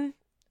 man.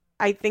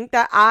 I think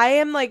that I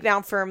am like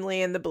now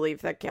firmly in the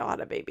belief that Kale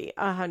had a baby.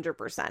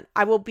 100%.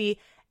 I will be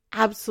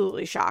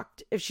absolutely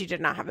shocked if she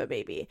did not have a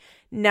baby.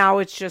 Now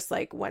it's just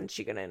like, when's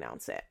she going to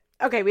announce it?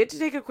 Okay, we have to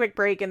take a quick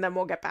break and then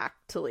we'll get back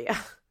to Leah.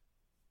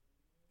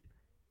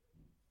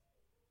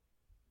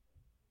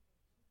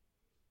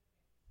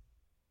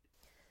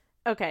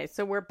 Okay,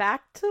 so we're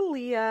back to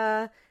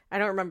Leah. I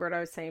don't remember what I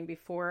was saying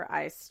before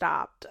I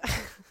stopped.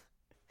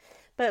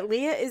 But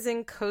Leah is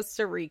in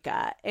Costa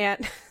Rica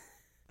and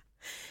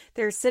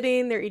they're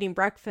eating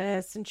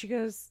breakfast, and she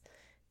goes,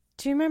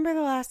 do you remember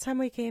the last time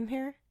we came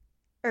here?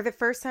 Or the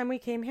first time we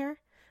came here?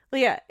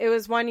 Leah, it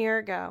was 1 year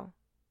ago.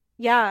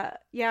 Yeah,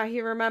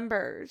 he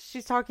remembers.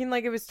 She's talking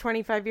like it was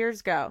 25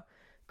 years ago.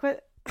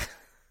 Quit.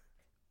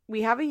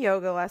 We have a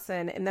yoga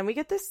lesson, and then we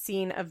get this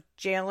scene of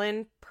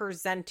Jalen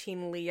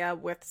presenting Leah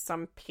with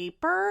some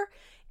paper,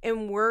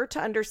 and we're to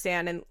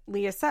understand, and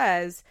Leah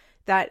says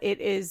that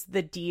it is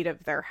the deed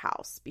of their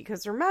house.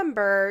 Because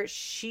remember,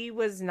 she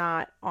was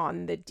not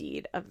on the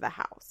deed of the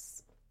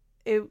house.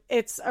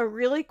 It's a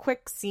really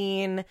quick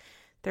scene.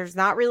 There's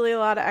not really a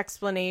lot of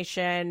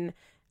explanation.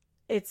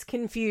 it's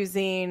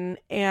confusing,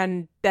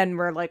 and then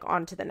we're like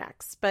on to the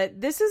next.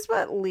 But this is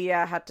what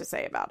Leah had to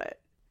say about it.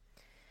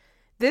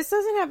 This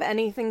doesn't have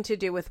anything to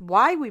do with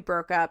why we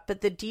broke up,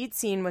 but the deed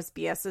scene was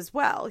BS as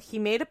well. He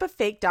made up a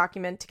fake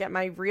document to get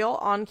my real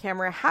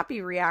on-camera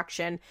happy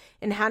reaction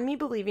and had me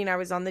believing I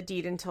was on the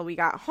deed until we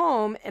got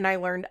home and I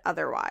learned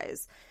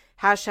otherwise.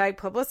 Hashtag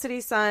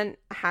publicity stunt.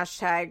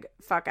 Hashtag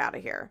fuck out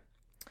of here.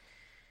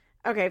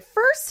 Okay,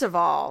 first of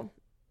all,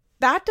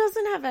 that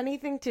doesn't have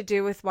anything to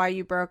do with why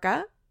you broke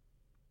up.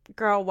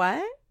 Girl,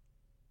 what?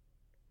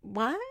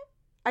 What?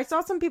 I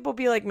saw some people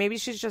be like, maybe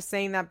she's just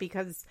saying that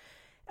because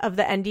of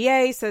the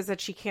NDA, says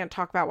that she can't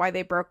talk about why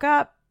they broke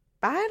up.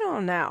 I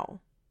don't know.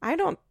 I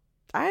don't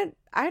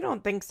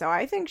think so.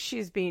 I think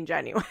she's being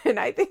genuine.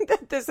 I think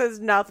that this has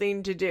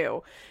nothing to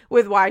do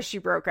with why she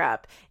broke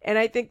up. And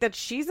I think that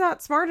she's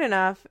not smart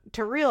enough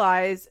to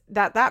realize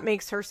that that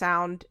makes her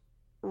sound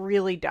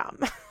really dumb.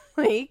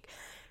 Like,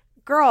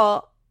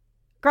 girl,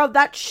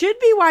 that should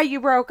be why you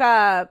broke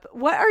up.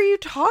 What are you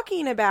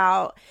talking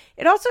about?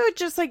 It also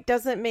just like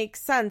doesn't make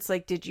sense.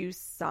 Like, did you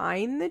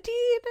sign the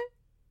deed?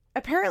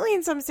 Apparently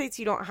in some states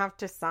you don't have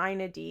to sign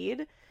a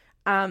deed.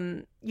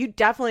 You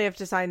definitely have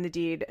to sign the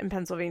deed in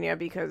Pennsylvania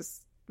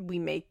because we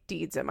make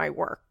deeds at my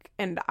work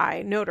and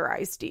I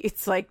notarize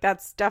deeds. Like,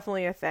 that's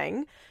definitely a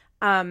thing.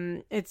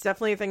 It's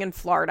definitely a thing in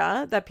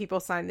Florida that people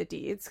sign the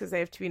deeds because they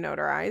have to be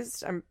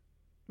notarized.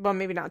 Well,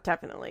 maybe not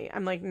definitely.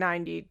 I'm like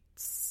 92%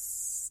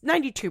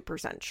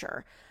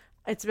 sure.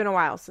 It's been a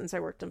while since I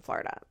worked in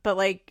Florida. But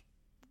like,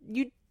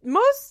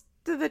 most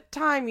of the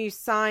time you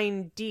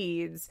sign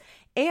deeds,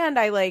 and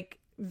I like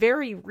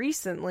very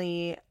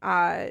recently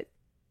notarized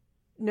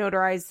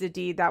a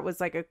deed that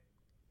was like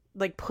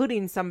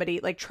putting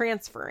somebody, like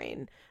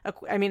transferring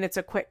it's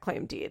a quit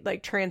claim deed,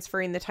 like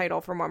transferring the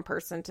title from one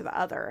person to the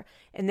other,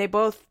 and they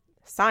both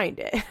signed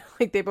it.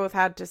 Like, they both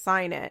had to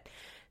sign it.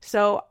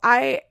 So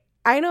I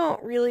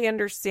don't really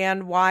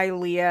understand why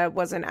Leah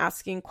wasn't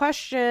asking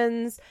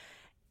questions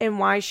and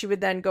why she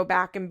would then go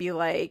back and be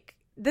like,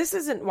 this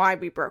isn't why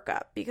we broke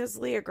up, because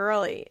Leah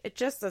girly, it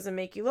just doesn't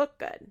make you look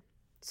good.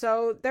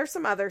 So there's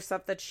some other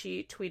stuff that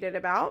she tweeted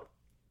about,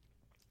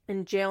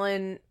 and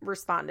Jalen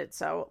responded.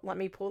 So let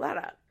me pull that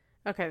up.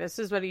 Okay, this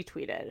is what he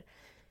tweeted.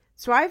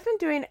 So I've been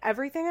doing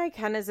everything I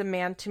can as a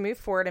man to move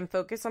forward and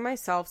focus on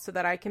myself so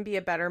that I can be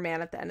a better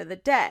man at the end of the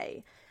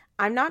day.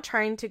 I'm not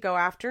trying to go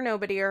after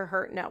nobody or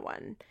hurt no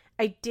one.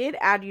 I did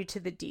add you to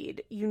the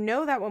deed. You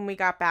know that when we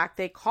got back,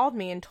 they called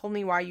me and told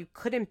me why you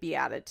couldn't be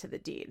added to the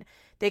deed.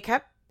 They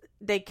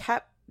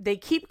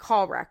keep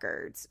call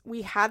records.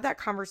 We had that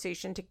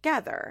conversation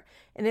together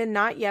and it had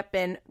not yet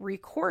been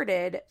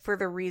recorded for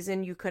the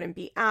reason you couldn't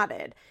be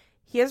added.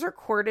 He has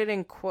recorded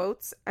in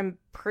quotes. I'm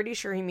pretty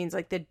sure he means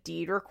like the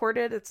deed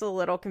recorded. It's a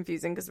little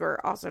confusing because we're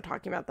also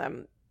talking about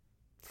them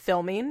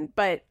filming,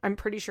 but I'm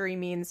pretty sure he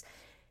means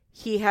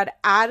he had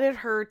added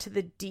her to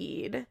the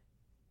deed,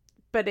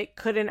 but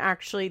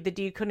the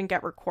deed couldn't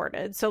get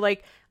recorded. So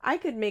like, I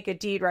could make a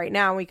deed right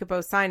now, we could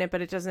both sign it,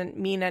 but it doesn't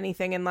mean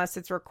anything unless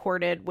it's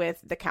recorded with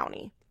the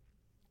county.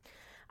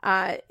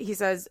 He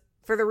says,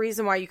 for the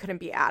reason why you couldn't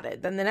be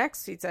added. Then the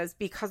next tweet says,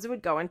 because it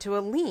would go into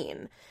a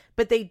lien.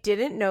 But they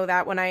didn't know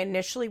that when I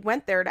initially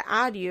went there to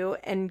add you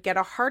and get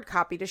a hard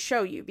copy to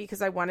show you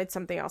because I wanted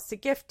something else to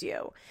gift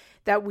you.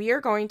 That we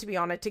are going to be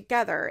on it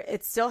together.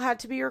 It still had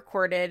to be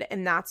recorded,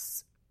 and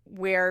that's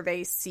where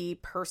they see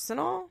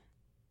personal.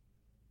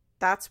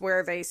 That's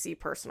where they see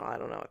personal. I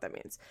don't know what that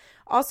means.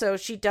 Also,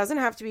 she doesn't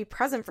have to be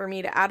present for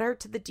me to add her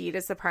to the deed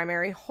as the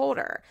primary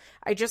holder.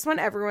 I just want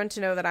everyone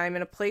to know that I'm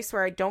in a place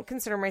where I don't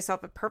consider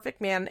myself a perfect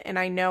man, and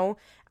I know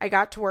I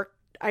got work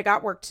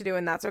to do,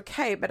 and that's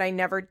okay, but I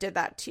never did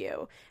that to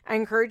you. I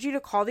encourage you to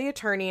call the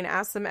attorney and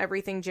ask them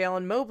everything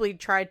Jalen Mobley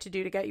tried to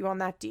do to get you on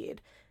that deed.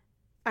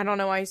 I don't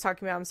know why he's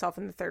talking about himself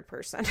in the third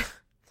person.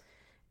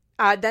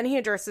 Then he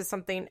addresses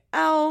something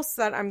else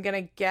that I'm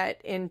going to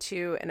get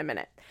into in a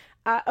minute.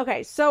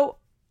 Okay, so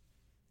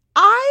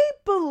I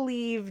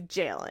believe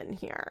Jalen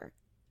here.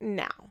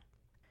 Now,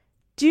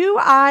 do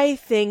I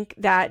think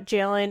that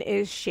Jalen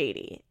is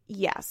shady?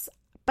 Yes.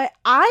 But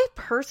I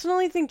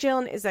personally think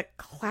Jalen is a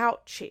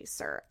clout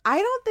chaser. I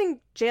don't think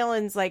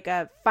Jalen's like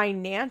a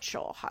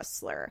financial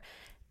hustler.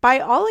 By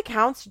all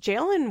accounts,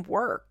 Jalen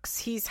works.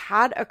 He's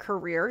had a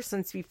career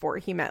since before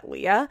he met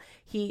Leah.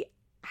 He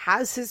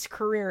has his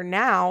career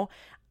now.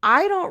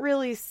 I don't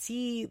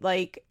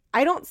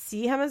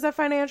see him as a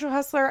financial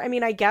hustler. I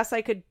mean, I guess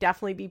I could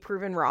definitely be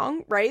proven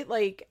wrong, right?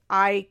 Like,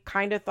 I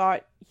kind of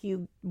thought he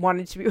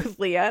wanted to be with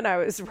Leah, and I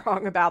was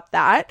wrong about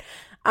that.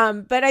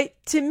 But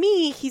to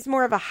me, he's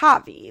more of a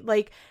Javi.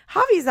 Like,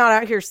 Javi's not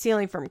out here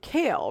stealing from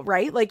Kale,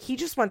 right? Like, he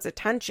just wants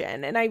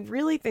attention. And I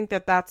really think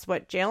that that's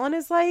what Jalen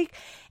is like.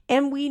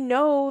 And we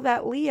know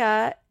that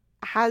Leah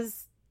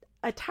has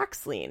a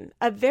tax lien,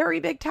 a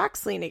very big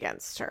tax lien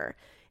against her.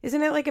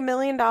 Isn't it like $1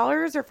 million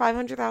or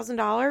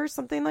 $500,000,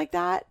 something like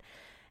that?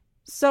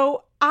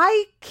 So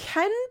I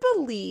can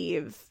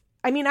believe,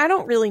 I mean, I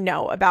don't really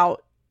know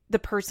about the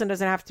person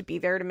doesn't have to be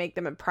there to make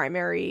them a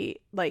primary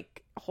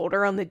like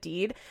holder on the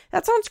deed.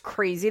 That sounds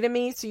crazy to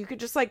me. So you could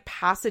just like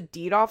pass a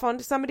deed off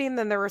onto somebody and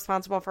then they're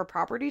responsible for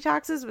property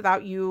taxes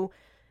without you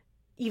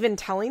even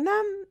telling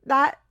them.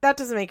 That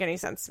doesn't make any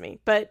sense to me,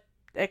 but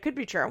it could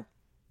be true.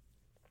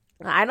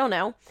 I don't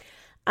know.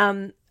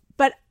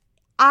 But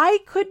I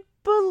could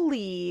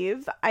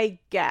believe, I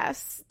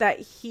guess, that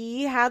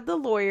he had the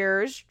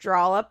lawyers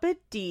draw up a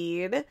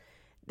deed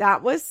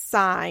that was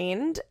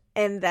signed,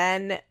 and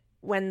then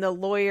when the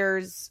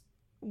lawyers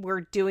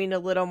were doing a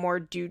little more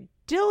due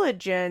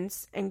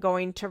diligence and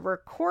going to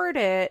record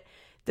it,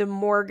 the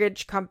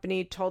mortgage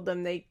company told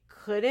them they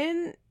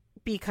couldn't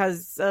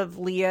because of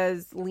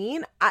Leah's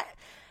lien.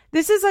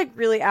 This is like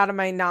really out of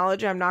my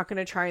knowledge. I'm not going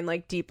to try and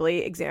like deeply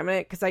examine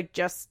it because I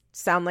just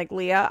sound like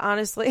Leah,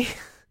 honestly.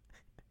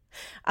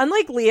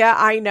 Unlike Leah,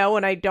 I know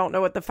and I don't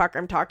know what the fuck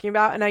I'm talking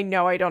about. And I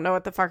know I don't know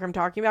what the fuck I'm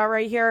talking about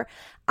right here.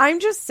 I'm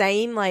just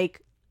saying,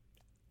 like,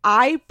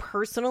 I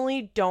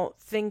personally don't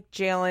think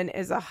Jalen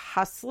is a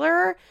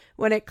hustler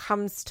when it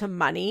comes to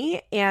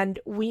money. And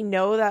we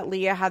know that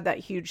Leah had that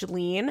huge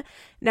lien.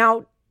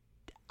 Now,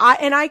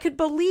 I could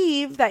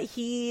believe that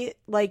he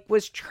like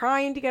was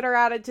trying to get her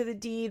added to the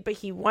deed, but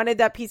he wanted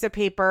that piece of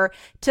paper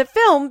to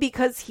film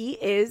because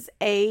he is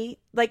a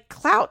like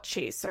clout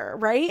chaser,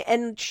 right?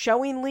 And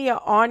showing Leah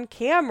on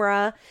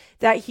camera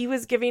that he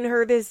was giving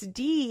her this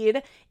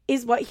deed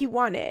is what he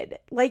wanted.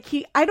 Like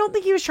I don't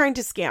think he was trying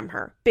to scam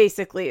her,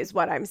 basically is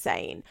what I'm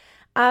saying.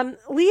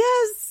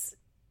 Leah's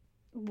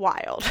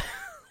wild.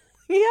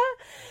 Leah,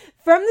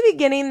 from the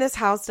beginning, this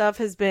house stuff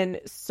has been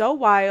so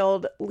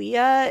wild.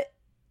 Leah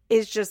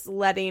is just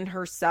letting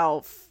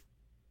herself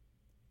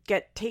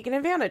get taken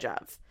advantage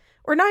of.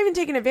 Or not even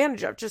taken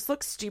advantage of, just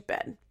looks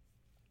stupid.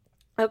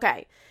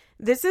 Okay,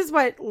 this is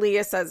what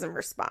Leah says in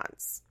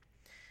response.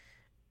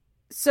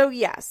 So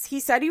yes, he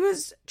said he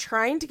was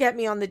trying to get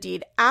me on the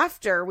deed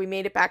after we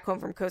made it back home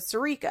from Costa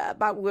Rica.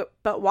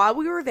 But while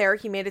we were there,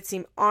 he made it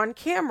seem on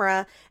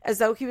camera as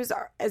though it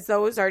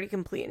was already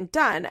complete and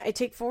done. I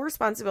take full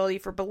responsibility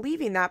for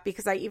believing that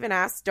because I even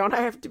asked, don't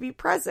I have to be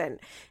present?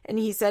 And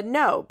he said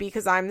no,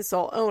 because I'm the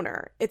sole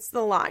owner. It's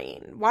the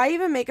lying. Why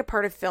even make a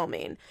part of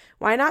filming?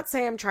 Why not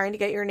say I'm trying to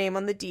get your name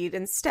on the deed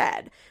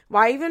instead?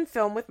 Why even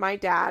film with my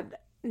dad?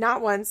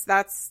 Not once.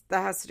 That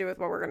has to do with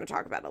what we're going to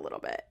talk about a little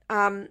bit.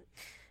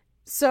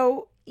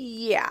 So,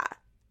 yeah,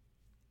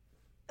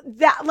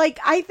 that, like,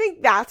 I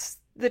think that's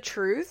the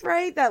truth,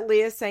 right? That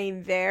Leah's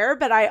saying there,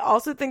 but I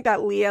also think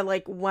that Leah,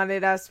 like,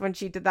 wanted us, when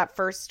she did that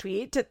first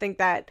tweet, to think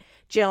that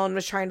Jalen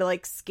was trying to,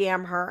 like,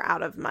 scam her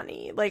out of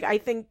money. Like, I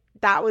think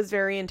that was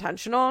very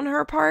intentional on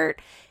her part,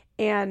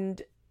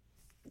 and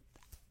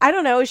I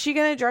don't know, is she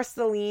going to address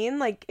the lien?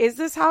 Like, is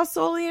this house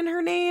solely in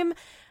her name?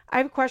 I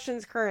have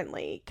questions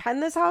currently. Can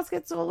this house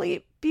get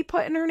solely be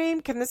put in her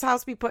name? Can this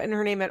house be put in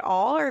her name at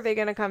all, or are they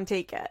going to come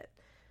take it?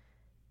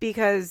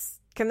 Because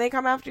can they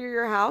come after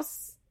your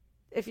house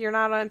if you're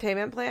not on a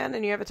payment plan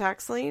and you have a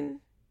tax lien?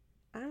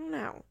 I don't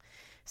know.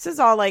 This is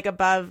all like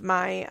above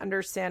my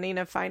understanding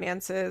of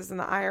finances and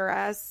the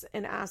IRS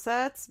and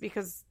assets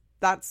because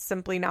that's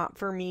simply not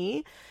for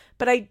me.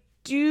 But I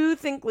do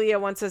think Leah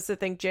wants us to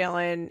think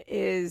Jalen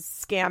is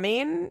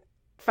scamming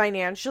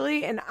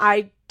financially. And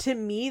to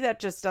me, that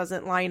just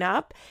doesn't line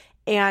up.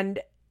 And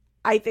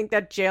I think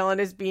that Jalen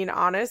is being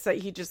honest, that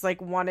he just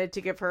like wanted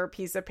to give her a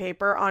piece of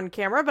paper on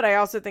camera. But I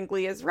also think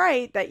Leah's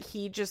right that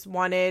he just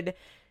wanted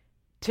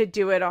to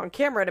do it on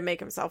camera to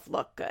make himself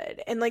look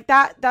good. And like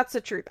that's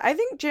the truth. I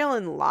think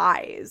Jalen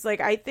lies.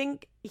 Like, I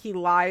think he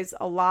lies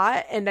a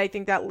lot. And I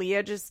think that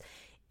Leah just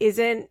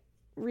isn't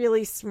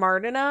really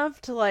smart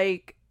enough to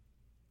like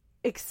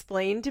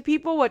explain to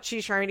people what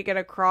she's trying to get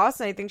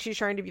across. And I think she's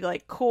trying to be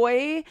like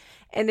coy,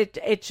 and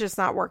it's just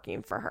not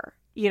working for her.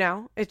 You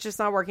know, it's just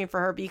not working for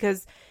her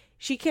because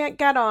she can't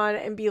get on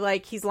and be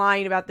like, he's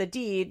lying about the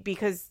deed,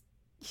 because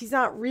he's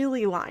not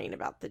really lying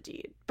about the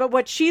deed. But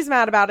what she's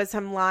mad about is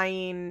him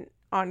lying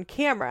on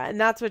camera. And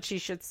that's what she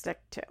should stick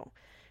to,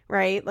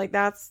 right? Like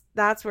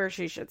that's where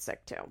she should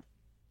stick to.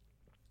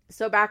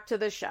 So back to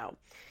the show.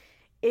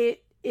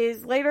 It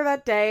is later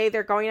that day.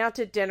 They're going out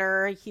to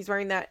dinner. He's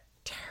wearing that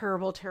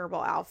terrible,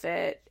 terrible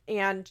outfit.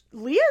 And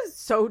Leah's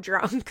so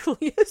drunk.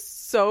 Leah's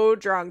so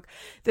drunk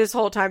this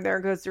whole time they're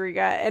in Costa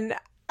Rica. And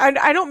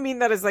I don't mean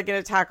that as like an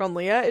attack on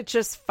Leah. It's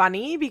just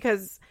funny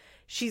because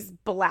she's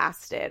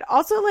blasted.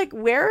 Also, like,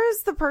 where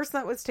is the person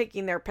that was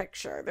taking their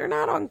picture? They're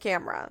not on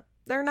camera.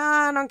 They're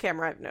not on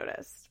camera, I've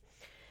noticed.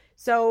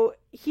 So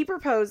he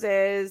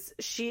proposes.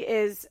 She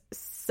is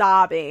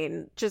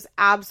sobbing, just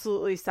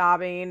absolutely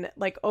sobbing,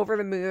 like over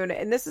the moon.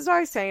 And this is why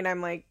I'm saying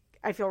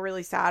I feel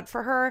really sad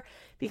for her,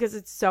 because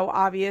it's so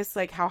obvious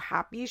like how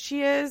happy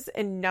she is,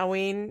 and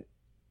knowing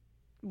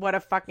what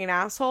a fucking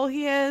asshole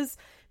he is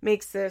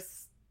makes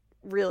this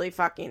really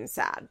fucking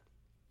sad.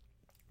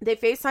 They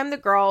FaceTime the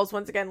girls.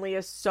 Once again,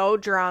 Leah's so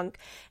drunk,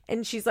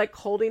 and she's like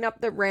holding up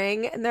the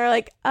ring, and they're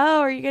like, oh,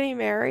 are you getting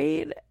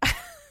married?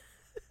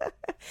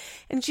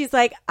 And she's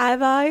like,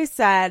 I've always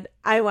said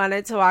I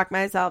wanted to walk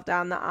myself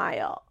down the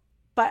aisle.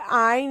 but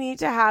I need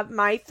to have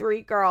my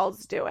 3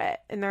 girls do it.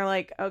 And they're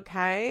like,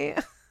 okay.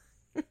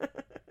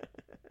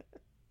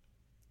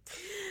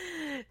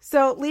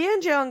 So Leah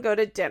and Jalen go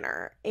to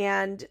dinner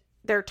and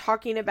they're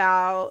talking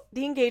about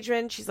the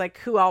engagement. She's like,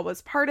 who all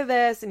was part of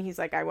this? And he's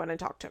like, I want to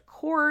talk to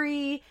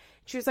Corey.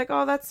 She was like,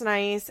 oh, that's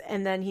nice.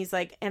 And then he's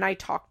like, and I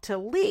talked to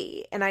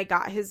Lee and I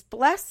got his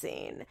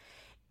blessing.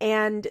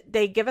 And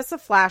they give us a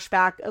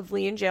flashback of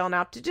Lee and Jalen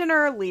out to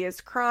dinner. Lee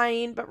is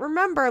crying. But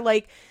remember,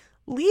 like,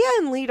 Leah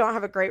and Lee don't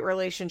have a great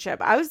relationship.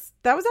 That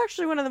was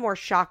actually one of the more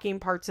shocking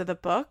parts of the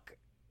book.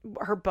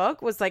 Her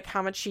book was like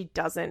how much she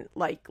doesn't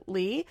like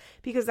Lee,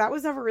 because that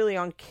was never really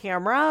on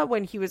camera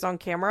when he was on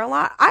camera a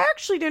lot. I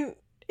actually didn't.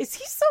 Is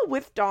he still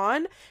with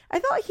Dawn? I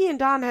thought he and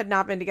Dawn had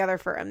not been together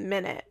for a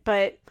minute,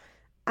 but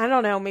I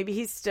don't know. Maybe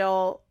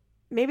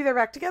they're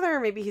back together, or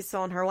maybe he's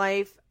still in her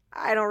life.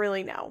 I don't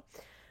really know.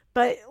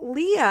 But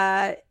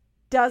Leah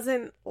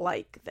doesn't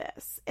like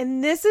this.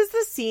 And this is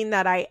the scene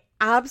that I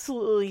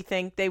absolutely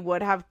think they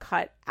would have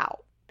cut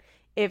out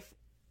if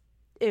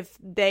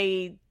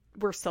they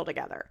were still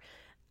together.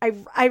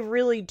 I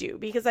really do,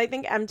 because I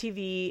think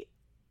MTV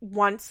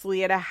wants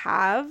Leah to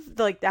have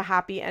the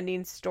happy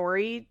ending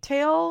story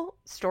tale.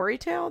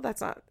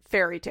 That's not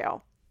fairy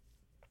tale.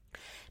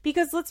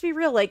 Because let's be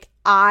real, like,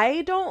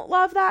 I don't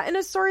love that in a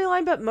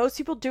storyline, but most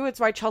people do.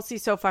 It's why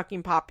Chelsea's so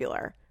fucking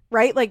popular,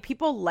 right? Like,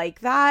 people like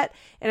that.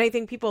 And I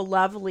think people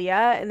love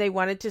Leah and they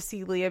wanted to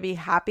see Leah be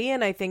happy.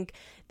 And I think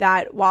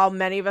that while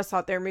many of us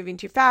thought they were moving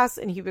too fast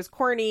and he was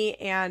corny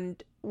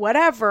and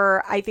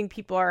whatever, I think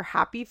people are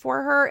happy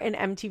for her, and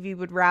MTV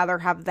would rather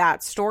have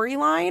that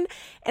storyline.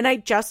 And I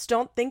just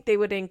don't think they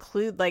would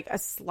include like a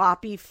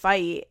sloppy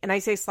fight. And I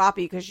say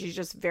sloppy because she's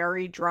just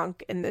very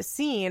drunk in the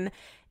scene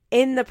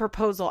in the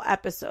proposal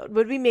episode.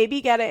 Would we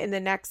maybe get it in the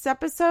next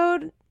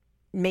episode?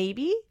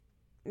 Maybe.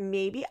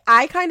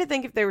 I kind of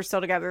think if they were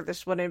still together,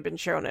 this wouldn't have been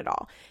shown at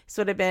all. This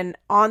would have been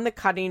on the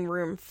cutting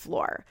room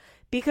floor,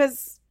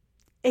 because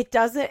it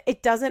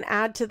doesn't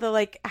add to the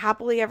like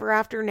happily ever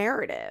after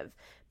narrative.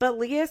 But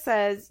Leah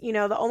says, you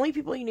know, the only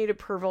people you need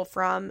approval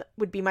from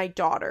would be my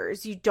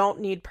daughters. You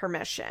don't need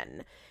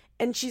permission.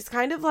 And she's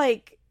kind of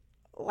like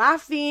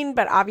laughing,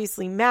 but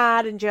obviously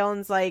mad. And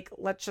Jalen's like,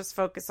 let's just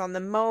focus on the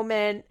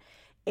moment.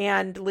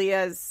 And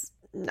Leah's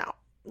not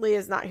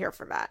here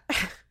for that.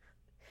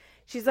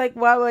 She's like,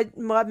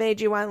 what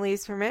made you want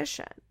Lee's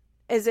permission?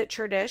 Is it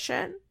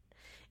tradition?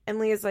 And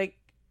Leah's like,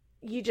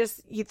 you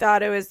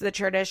thought it was the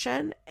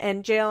tradition?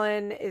 And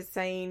Jalen is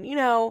saying, you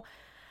know,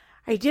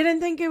 I didn't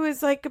think it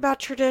was like about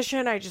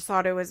tradition. I just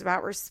thought it was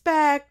about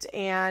respect.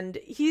 And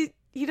he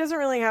doesn't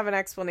really have an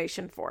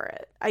explanation for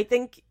it. I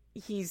think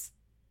he's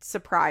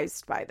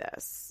surprised by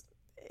this.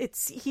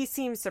 He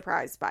seems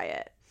surprised by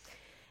it.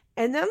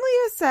 And then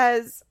Leah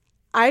says,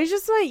 I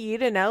just want you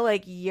to know,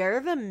 like,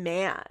 you're the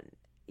man.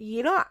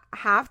 You don't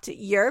have to.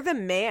 You're the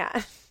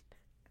man.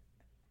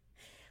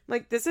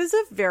 Like, this is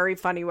a very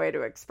funny way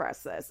to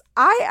express this.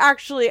 I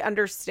actually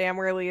understand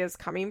where Leah's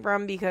coming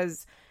from,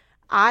 because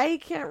I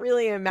can't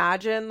really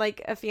imagine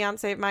like a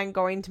fiance of mine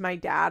going to my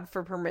dad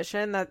for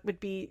permission. That would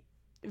be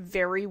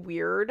very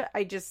weird.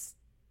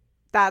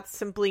 That's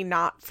simply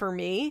not for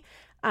me.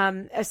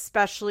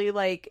 Especially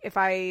like if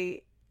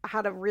I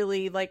had a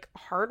really like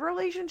hard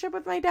relationship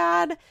with my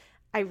dad,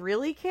 I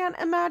really can't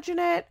imagine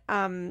it.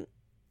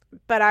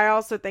 But I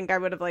also think I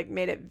would have like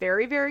made it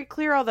very, very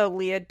clear. Although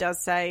Leah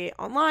does say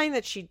online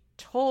that she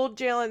told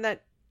Jalen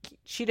that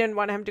she didn't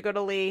want him to go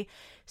to Lee.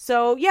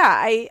 So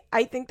yeah,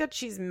 I think that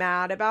she's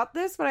mad about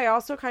this, but I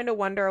also kind of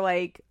wonder,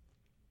 like,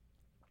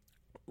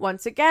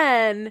 once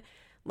again,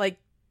 like,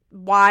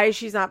 why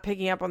she's not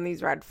picking up on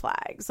these red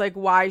flags, like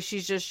why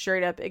she's just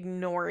straight up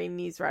ignoring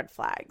these red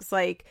flags.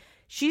 Like,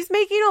 she's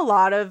making a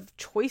lot of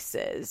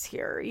choices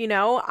here, you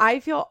know? I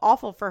feel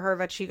awful for her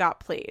that she got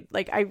played.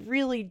 Like, I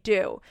really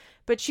do.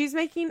 But she's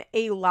making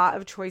a lot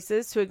of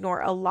choices to ignore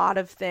a lot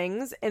of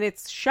things, and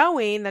it's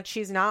showing that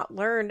she's not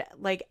learned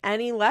like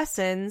any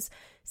lessons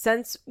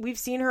since we've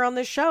seen her on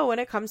the show when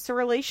it comes to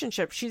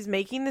relationships. She's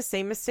making the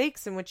same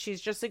mistakes in which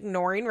she's just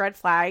ignoring red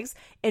flags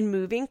and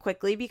moving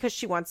quickly because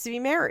she wants to be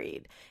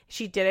married.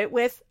 She did it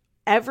with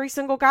every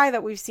single guy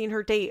that we've seen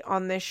her date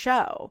on this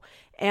show.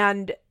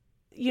 And,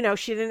 you know,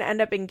 she didn't end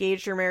up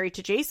engaged or married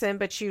to Jason,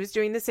 but she was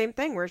doing the same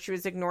thing where she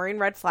was ignoring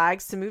red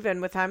flags to move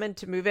in with him and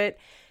to move it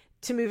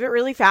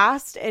really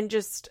fast and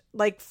just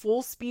like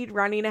full speed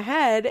running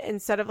ahead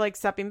instead of like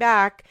stepping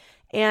back.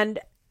 And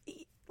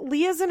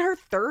Leah's in her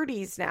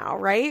 30s now,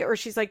 right? Or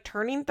she's like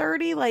turning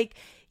 30. Like,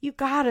 you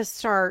gotta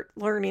start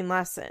learning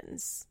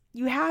lessons.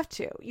 You have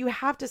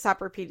to stop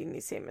repeating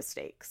these same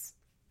mistakes.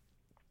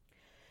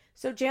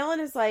 So Jalen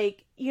is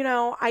like, you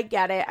know, I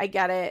get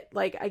it.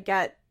 Like, I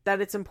get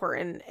that it's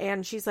important.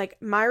 And she's like,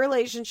 my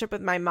relationship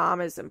with my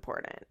mom is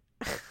important.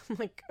 I'm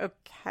like,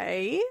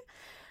 okay.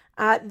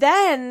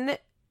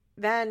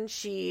 Then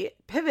she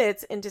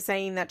pivots into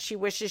saying that she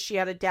wishes she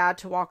had a dad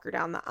to walk her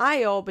down the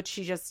aisle, but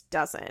she just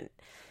doesn't.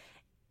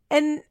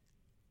 And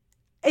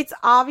it's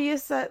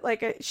obvious that,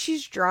 like,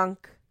 she's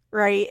drunk.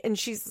 right? And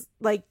she's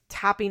like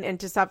tapping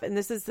into stuff. And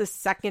this is the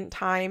second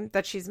time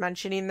that she's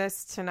mentioning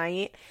this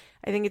tonight.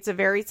 I think it's a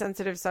very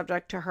sensitive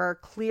subject to her.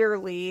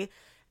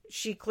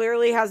 She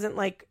clearly hasn't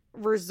like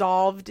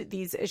resolved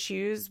these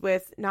issues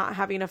with not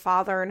having a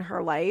father in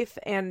her life.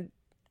 And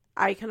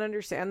I can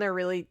understand they're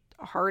really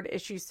hard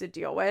issues to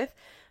deal with,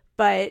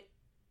 but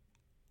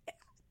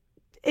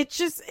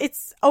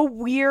it's a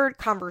weird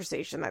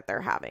conversation that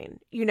they're having,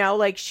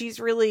 like she's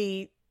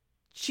really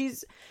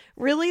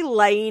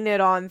laying it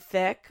on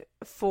thick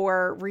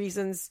for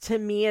reasons to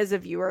me as a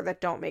viewer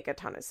that don't make a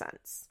ton of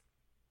sense.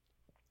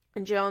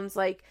 And Joan's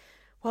like,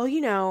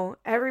 well,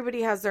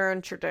 everybody has their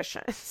own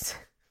traditions.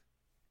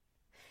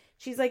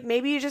 She's like,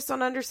 maybe you just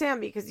don't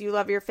understand because you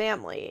love your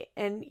family.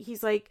 And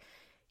he's like,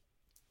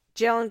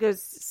 Jalen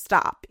goes,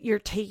 stop. You're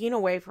taking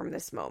away from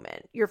this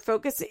moment. You're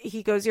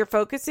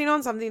focusing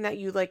on something that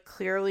you like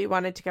clearly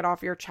wanted to get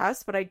off your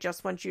chest, but I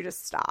just want you to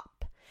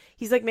stop.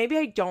 He's like, maybe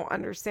I don't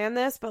understand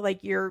this, but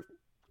like you're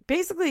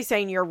basically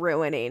saying you're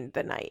ruining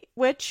the night,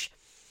 which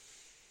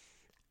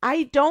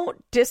I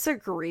don't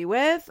disagree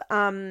with.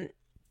 I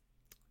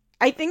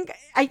think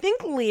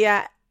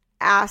Leah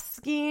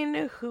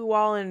asking who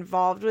all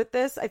involved with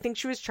this, I think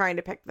she was trying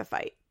to pick the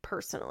fight,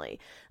 personally.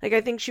 Like,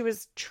 I think she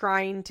was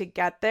trying to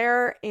get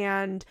there.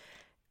 And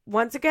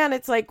once again,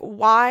 it's like,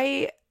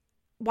 why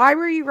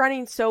were you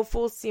running so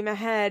full steam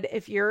ahead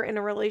if you're in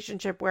a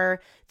relationship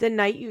where the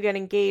night you get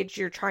engaged,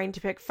 you're trying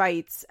to pick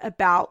fights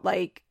about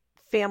like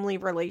family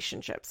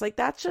relationships? Like,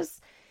 that's just,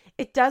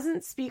 it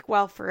doesn't speak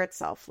well for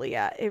itself,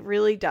 Leah. It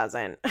really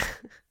doesn't.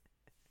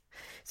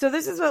 So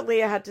this is what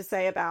Leah had to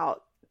say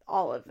about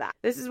all of that.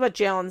 This is what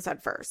Jalen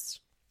said first.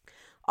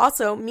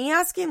 Also, me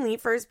asking Lee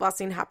for his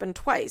blessing happened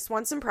twice,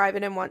 once in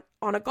private and one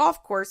on a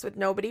golf course with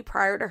nobody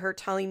prior to her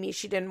telling me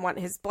she didn't want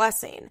his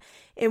blessing,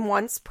 and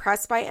once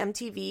pressed by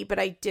MTV, but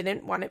I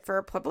didn't want it for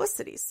a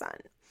publicity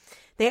stunt.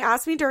 They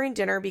asked me during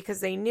dinner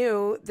because they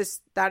knew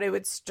that it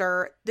would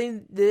stir.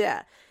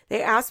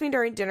 They asked me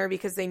during dinner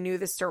because they knew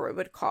the stir it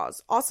would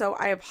cause. Also,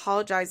 I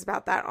apologized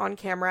about that on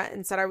camera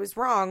and said I was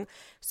wrong.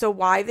 So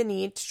why the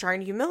need to try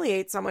and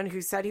humiliate someone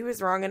who said he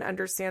was wrong and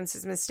understands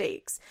his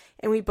mistakes?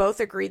 And we both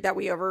agreed that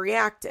we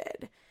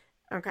overreacted.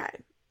 Okay.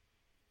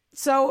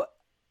 So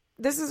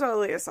this is what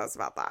Leah says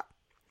about that.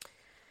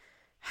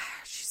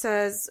 She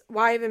says,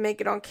 why even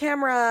make it on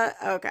camera?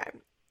 Okay.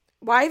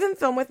 Why even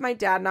film with my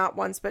dad not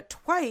once but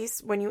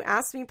twice when you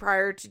asked me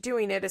prior to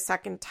doing it a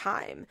second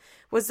time?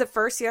 Was the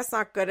first yes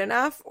not good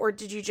enough, or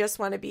did you just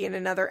want to be in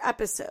another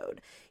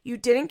episode? You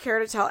didn't care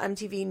to tell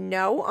MTV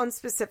no on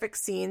specific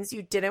scenes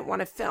you didn't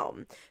want to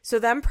film. So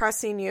them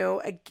pressing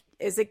you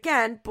is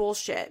again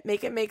bullshit.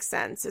 Make it make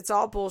sense. It's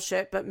all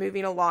bullshit, but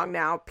moving along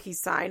now. Peace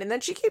sign. And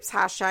then she keeps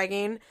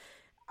hashtagging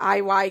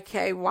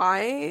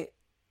IYKYK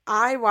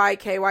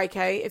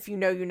if you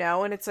know, you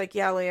know. And it's like,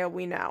 yeah, Leah,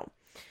 we know.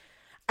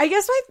 I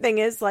guess my thing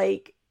is,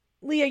 like,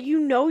 Leah,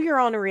 you're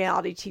on a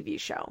reality TV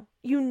show.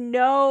 You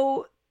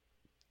know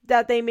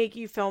that they make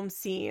you film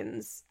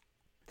scenes.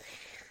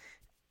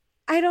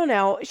 I don't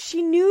know.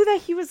 She knew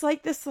that he was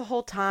like this the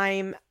whole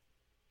time.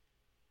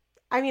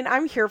 I mean,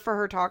 I'm here for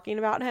her talking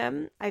about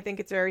him. I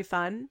think it's very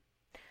fun.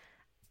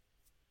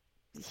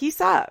 He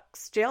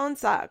sucks. Jalen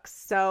sucks.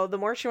 So the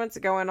more she wants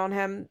to go in on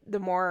him, the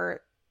more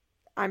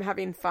I'm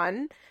having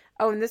fun.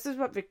 Oh, and this is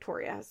what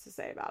Victoria has to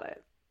say about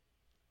it.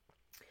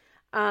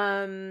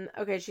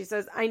 Okay, she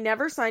says, I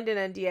never signed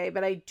an NDA,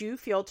 but I do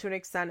feel to an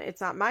extent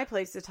it's not my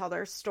place to tell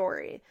their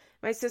story.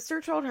 My sister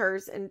told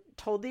hers and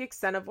told the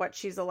extent of what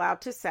she's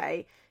allowed to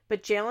say,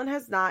 but Jalen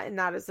has not, and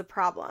that is the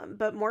problem.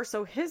 But more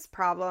so his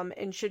problem,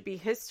 and should be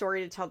his story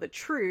to tell the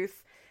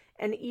truth.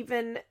 And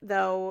even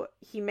though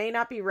he may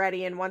not be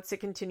ready and wants to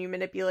continue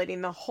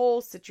manipulating the whole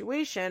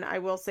situation, I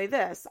will say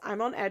this,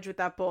 I'm on edge with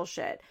that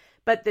bullshit.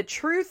 But the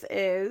truth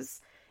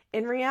is,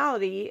 in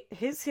reality,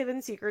 his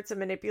hidden secrets of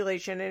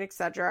manipulation and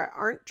etc.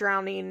 aren't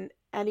drowning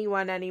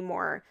anyone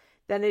anymore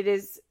than it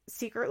is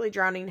secretly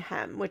drowning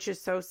him, which is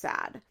so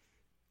sad.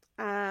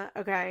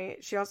 Okay.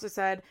 She also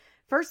said,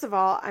 first of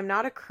all, I'm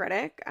not a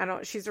critic.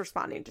 She's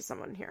responding to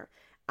someone here.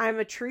 I'm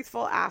a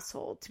truthful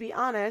asshole. To be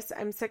honest,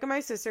 I'm sick of my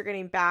sister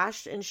getting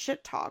bashed and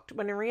shit talked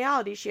when in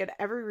reality she had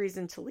every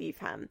reason to leave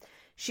him.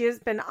 She has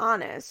been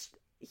honest.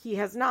 He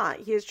has not.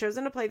 He has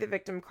chosen to play the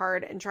victim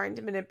card and trying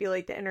to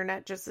manipulate the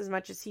internet just as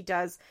much as he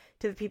does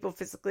to the people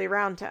physically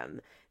around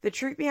him. The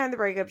truth behind the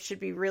breakup should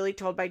be really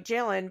told by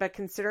Jalen, but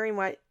considering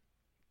what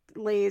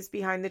lays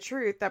behind the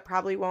truth, that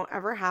probably won't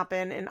ever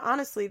happen. And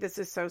honestly, this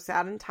is so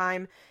sad in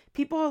time.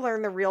 People will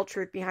learn the real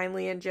truth behind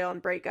Leah and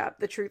Jalen breakup.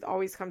 The truth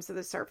always comes to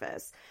the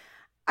surface.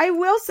 I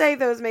will say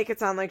those make it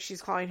sound like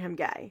she's calling him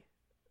gay.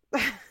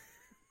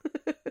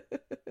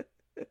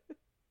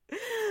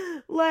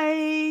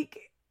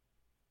 Like,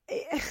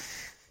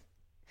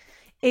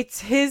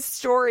 it's his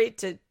story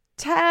to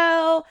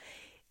tell.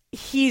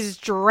 He's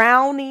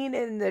drowning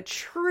in the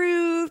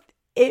truth.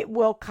 It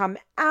will come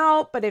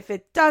out, but if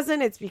it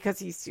doesn't, it's because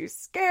he's too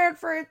scared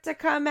for it to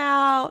come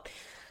out.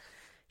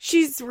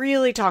 She's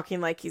really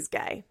talking like he's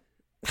gay.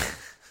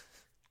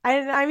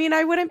 I mean,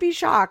 I wouldn't be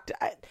shocked.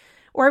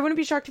 Or I wouldn't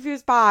be shocked if he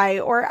was bi.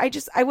 Or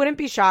I wouldn't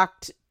be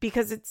shocked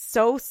because it's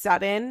so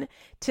sudden.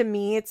 To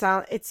me,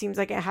 it seems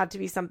like it had to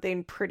be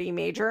something pretty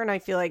major. And I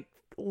feel like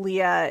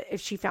Leah,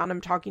 if she found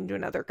him talking to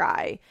another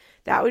guy,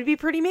 that would be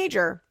pretty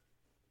major.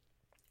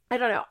 I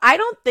don't know. I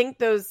don't think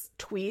those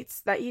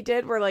tweets that he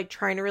did were like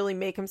trying to really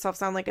make himself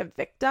sound like a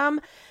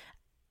victim.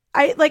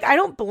 I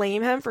don't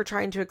blame him for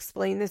trying to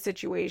explain the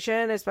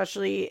situation,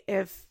 especially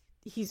if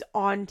he's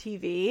on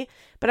TV.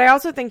 But I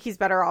also think he's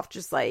better off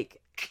just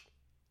like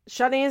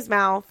shutting his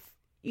mouth.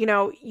 You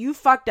know, you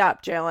fucked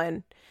up,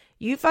 Jalen.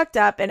 You fucked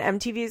up, and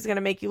MTV is going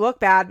to make you look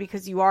bad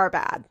because you are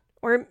bad.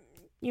 Or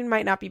you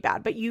might not be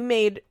bad, but you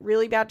made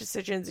really bad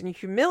decisions and you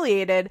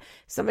humiliated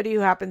somebody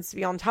who happens to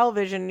be on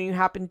television and you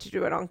happen to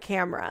do it on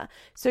camera.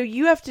 So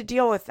you have to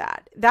deal with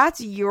that. That's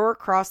your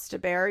cross to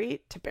bear.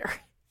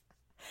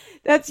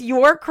 That's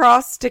your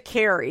cross to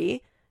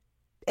carry.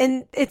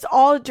 And it's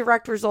all a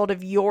direct result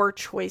of your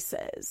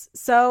choices.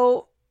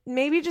 So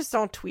maybe just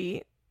don't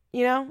tweet,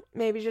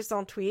 maybe just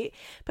don't tweet.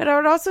 But I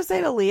would also say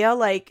to Leah,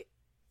 like,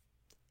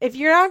 if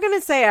you're not going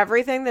to say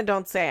everything, then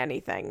don't say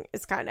anything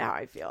is kind of how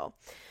I feel.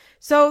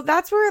 So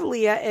that's where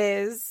Leah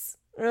is.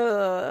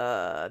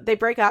 They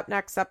break up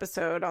next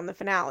episode on the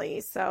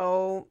finale.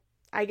 So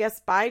I guess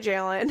bye,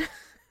 Jalen.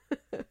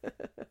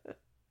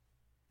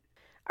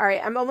 All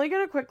right, I'm only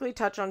going to quickly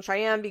touch on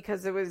Cheyenne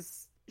because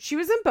she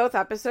was in both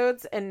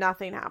episodes and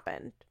nothing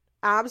happened.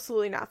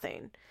 Absolutely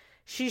nothing.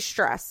 She's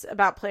stressed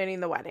about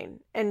planning the wedding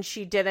and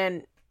she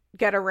didn't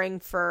get a ring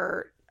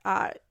for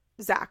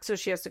Zach, so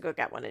she has to go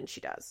get one and she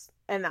does.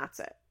 And that's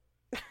it.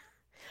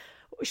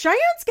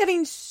 Cheyenne's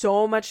getting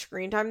so much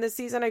screen time this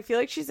season. I feel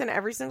like she's in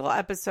every single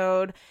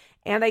episode.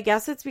 And I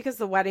guess it's because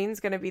the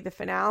wedding's going to be the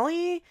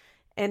finale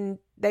and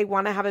they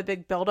want to have a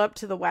big build up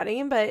to the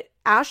wedding. But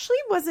Ashley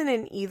wasn't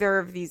in either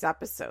of these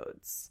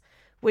episodes,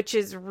 which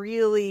is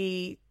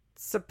really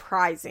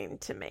surprising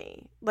to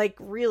me. Like,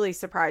 really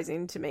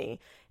surprising to me.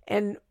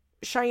 And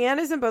Cheyenne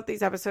is in both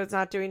these episodes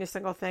not doing a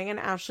single thing. And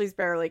Ashley's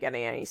barely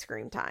getting any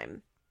screen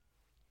time.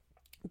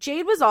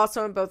 Jade was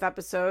also in both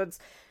episodes.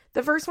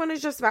 The first one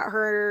is just about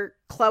her,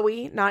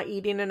 Chloe, not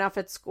eating enough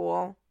at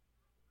school.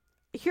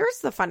 Here's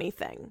the funny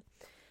thing.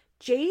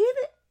 Jade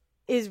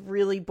is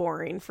really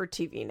boring for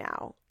TV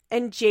now.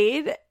 And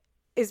Jade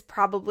is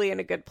probably in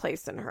a good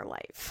place in her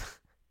life.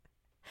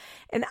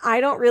 And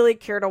I don't really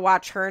care to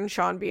watch her and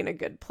Sean be in a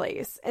good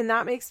place. And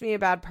that makes me a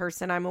bad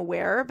person, I'm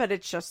aware, but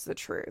it's just the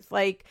truth.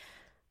 Like,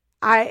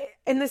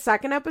 in the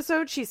second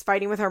episode, she's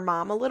fighting with her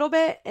mom a little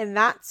bit, and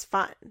that's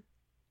fun.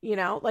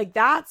 Like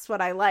that's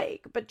what I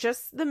like. But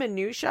just the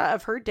minutia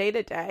of her day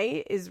to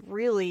day is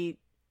really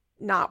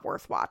not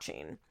worth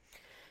watching.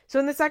 So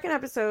in the second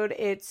episode,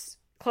 it's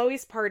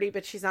Chloe's party,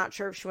 but she's not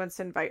sure if she wants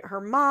to invite her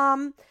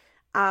mom.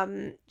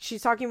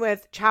 She's talking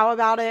with Chow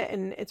about it,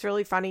 and it's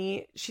really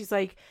funny. She's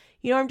like,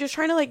 I'm just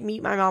trying to like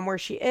meet my mom where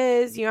she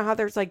is. You know how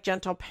there's like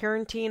gentle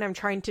parenting? I'm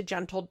trying to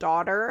gentle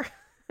daughter.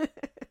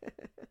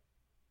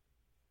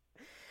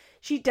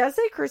 She does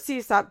say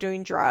Chrissy stopped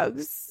doing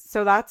drugs,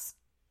 so that's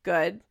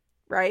good.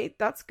 Right?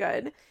 That's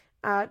good.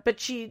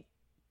 But she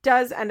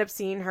does end up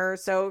seeing her.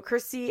 So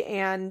Chrissy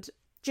and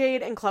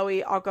Jade and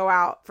Chloe all go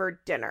out for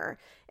dinner.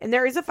 And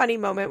there is a funny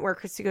moment where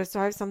Chrissy goes,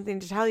 so I have something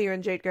to tell you.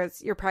 And Jade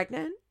goes, you're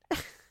pregnant?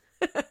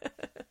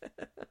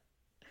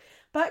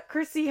 But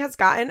Chrissy has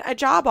gotten a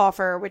job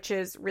offer, which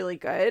is really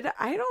good.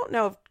 I don't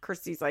know if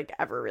Chrissy's like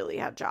ever really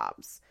had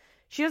jobs.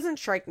 She doesn't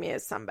strike me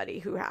as somebody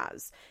who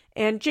has.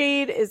 And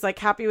Jade is like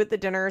happy with the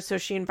dinner, so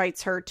she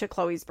invites her to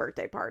Chloe's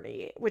birthday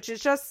party, which is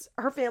just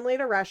her family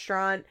at a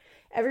restaurant.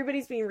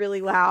 Everybody's being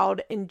really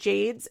loud, and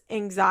Jade's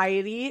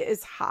anxiety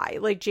is high.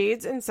 Like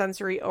Jade's in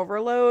sensory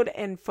overload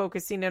and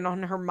focusing in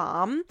on her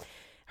mom.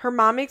 Her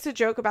mom makes a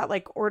joke about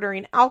like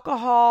ordering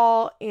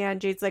alcohol,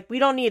 and Jade's like, we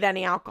don't need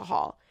any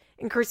alcohol.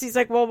 And Kirsty's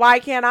like, well, why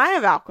can't I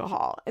have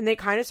alcohol? And they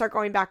kind of start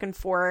going back and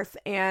forth,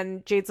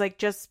 and Jade's like,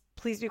 just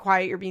please be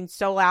quiet. You're being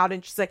so loud.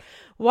 And she's like,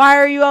 why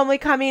are you only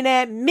coming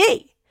at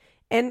me?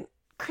 And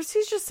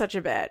Chrissy's just such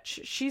a bitch.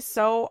 She's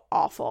so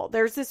awful.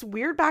 There's this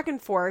weird back and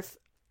forth.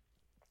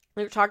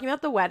 They're talking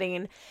about the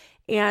wedding,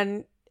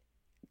 and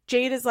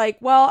Jade is like,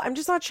 well, I'm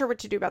just not sure what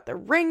to do about the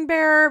ring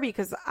bearer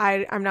because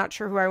I'm not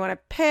sure who I want to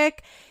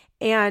pick.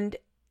 And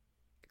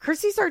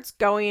Chrissy starts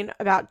going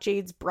about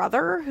Jade's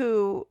brother,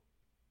 who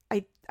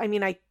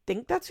I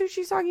think that's who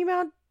she's talking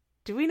about.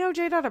 Do we know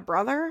Jade had a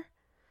brother?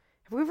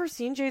 Have we ever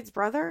seen Jade's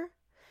brother?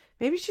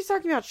 Maybe she's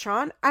talking about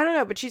Sean. I don't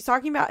know, but she's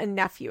talking about a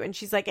nephew, and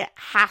she's like, it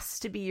has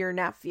to be your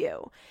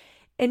nephew.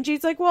 And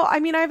Jade's like, well, I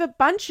have a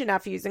bunch of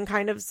nephews, and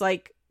kind of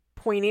like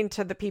pointing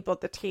to the people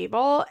at the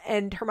table.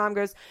 And her mom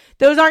goes,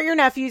 those aren't your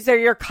nephews, they're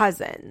your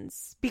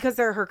cousins, because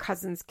they're her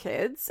cousin's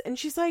kids. And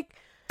she's like,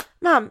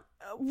 Mom,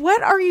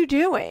 what are you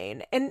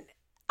doing? And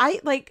I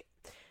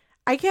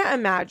can't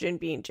imagine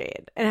being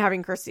Jade and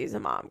having Chrissy as a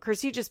mom.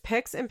 Chrissy just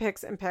picks and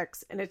picks and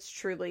picks, and it's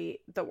truly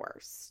the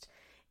worst.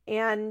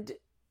 And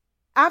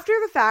after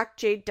the fact,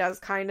 Jade does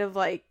kind of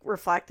like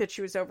reflect that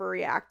she was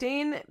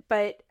overreacting,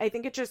 but I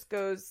think it just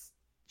goes,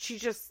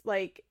 she's just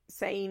like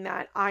saying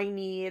that I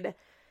need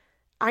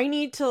I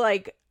need to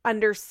like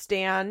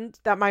understand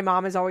that my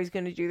mom is always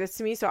going to do this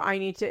to me. So I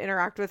need to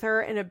interact with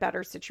her in a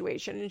better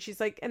situation. And she's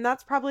like, and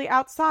that's probably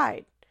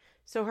outside.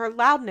 So her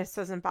loudness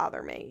doesn't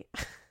bother me.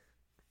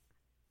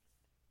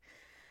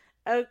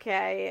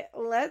 Okay,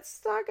 let's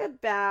talk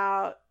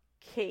about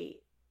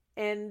Kate.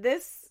 And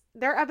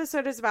their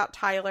episode is about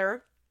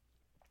Tyler.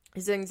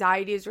 His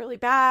anxiety is really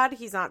bad.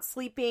 He's not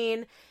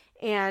sleeping.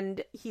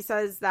 And he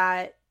says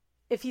that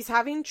if he's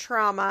having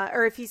trauma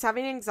or if he's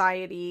having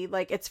anxiety,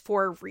 like it's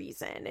for a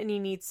reason and he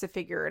needs to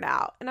figure it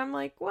out. And I'm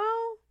like,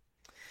 well,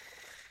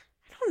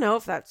 I don't know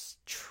if that's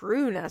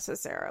true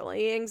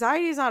necessarily.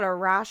 Anxiety is not a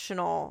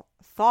rational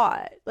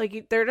thought.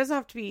 Like there doesn't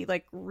have to be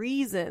like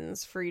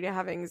reasons for you to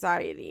have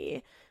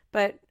anxiety,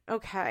 but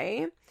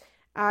okay.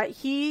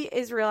 He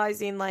is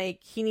realizing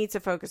like he needs to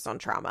focus on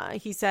trauma.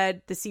 He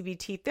said the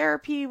CBT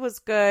therapy was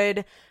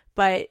good,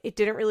 but it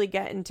didn't really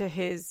get into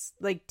his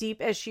like deep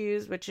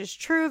issues, which is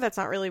true. That's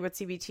not really what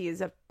CBT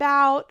is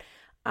about.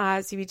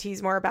 CBT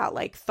is more about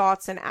like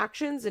thoughts and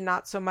actions and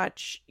not so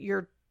much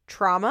your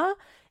trauma.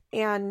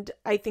 And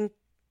I think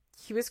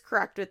he was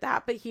correct with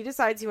that, but he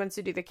decides he wants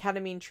to do the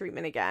ketamine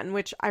treatment again,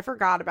 which I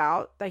forgot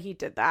about that he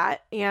did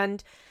that.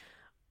 And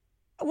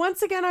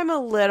once again, I'm a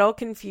little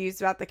confused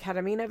about the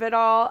ketamine of it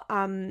all.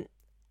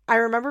 I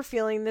remember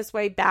feeling this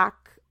way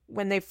back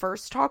when they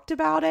first talked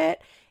about it.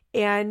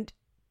 And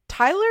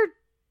Tyler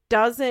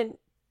doesn't,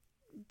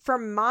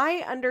 from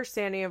my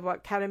understanding of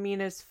what ketamine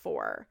is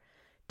for,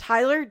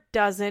 Tyler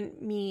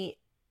doesn't meet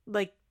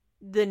like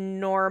the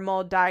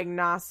normal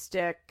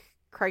diagnostic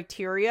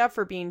criteria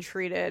for being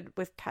treated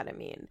with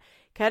ketamine.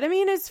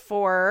 Ketamine is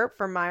for,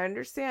 from my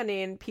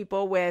understanding,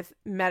 people with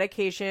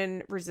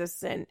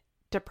medication-resistant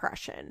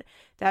depression.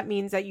 That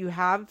means that you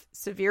have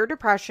severe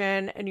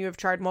depression and you have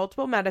tried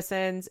multiple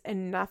medicines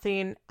and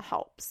nothing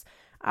helps.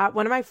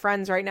 One of my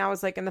friends right now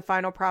is like in the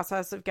final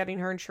process of getting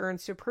her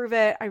insurance to approve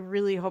it. I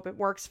really hope it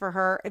works for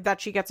her, that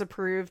she gets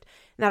approved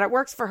and that it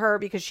works for her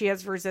because she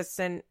has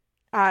treatment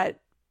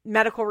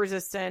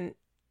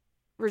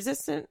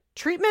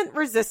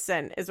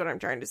resistant is what I'm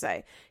trying to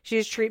say. She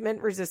has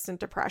treatment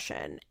resistant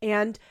depression.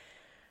 And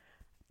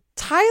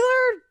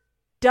Tyler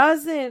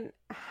doesn't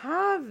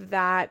have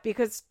that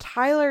because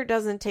Tyler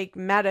doesn't take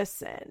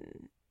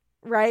medicine,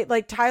 right?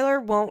 Like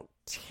Tyler won't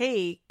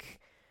take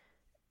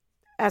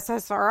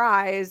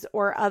SSRIs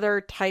or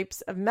other types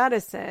of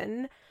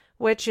medicine,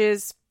 which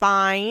is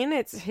fine.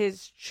 It's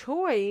his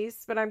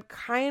choice, but I'm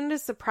kind of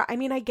surprised. I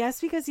mean, I guess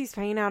because he's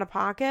paying out of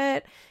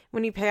pocket.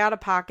 When you pay out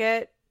of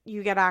pocket,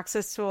 you get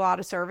access to a lot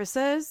of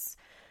services.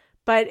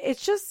 But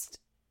it's just,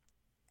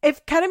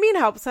 if ketamine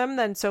helps him,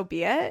 then so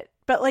be it.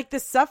 But like the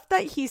stuff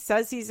that he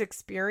says he's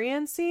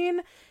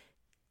experiencing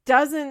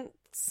doesn't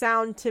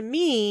sound to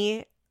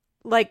me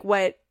like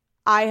what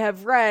I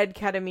have read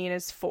ketamine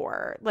is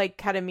for, like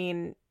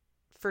ketamine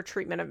for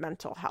treatment of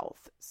mental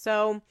health.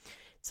 So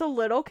it's a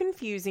little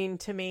confusing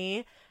to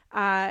me.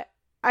 I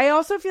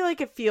also feel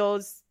like it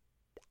feels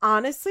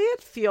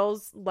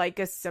like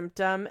a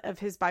symptom of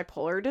his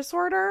bipolar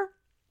disorder.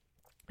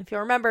 If you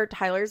remember,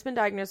 Tyler's been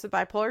diagnosed with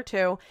bipolar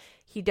 2.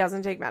 He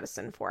doesn't take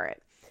medicine for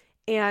it.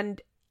 And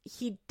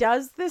he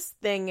does this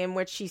thing in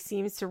which he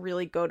seems to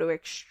really go to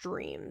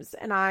extremes.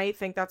 And I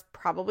think that's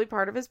probably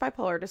part of his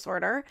bipolar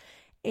disorder.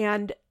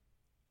 And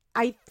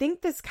I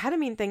think this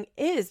ketamine thing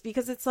is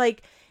because it's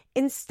like,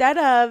 instead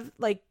of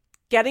like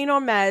getting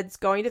on meds,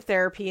 going to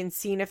therapy and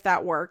seeing if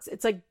that works,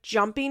 it's like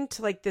jumping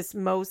to like this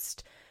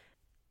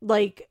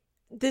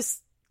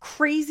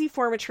crazy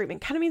form of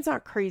treatment. Ketamine's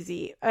not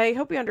crazy. I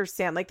hope you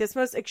understand. Like this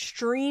most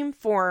extreme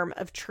form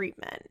of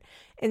treatment.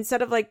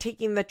 Instead of like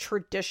taking the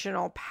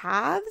traditional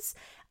paths,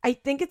 I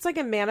think it's like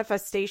a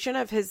manifestation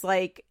of his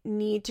like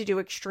need to do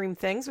extreme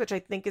things, which I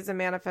think is a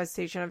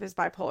manifestation of his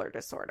bipolar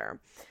disorder.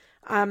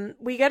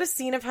 We get a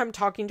scene of him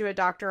talking to a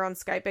doctor on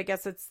Skype. I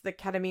guess it's the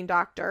ketamine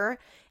doctor.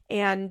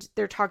 And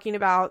they're talking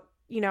about,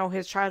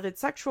 his childhood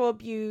sexual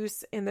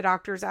abuse. And the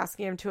doctor's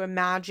asking him to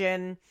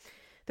imagine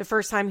the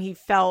first time he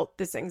felt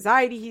this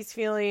anxiety he's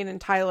feeling.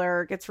 And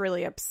Tyler gets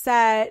really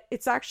upset.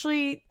 It's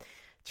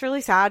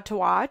really sad to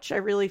watch. I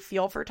really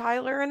feel for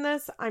Tyler in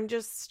this.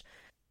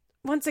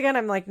 Once again,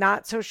 I'm like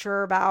not so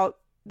sure about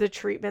the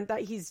treatment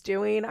that he's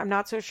doing. I'm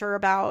not so sure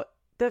about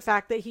the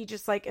fact that he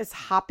just like is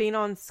hopping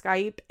on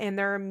Skype and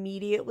they're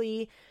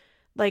immediately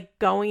like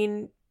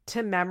going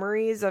to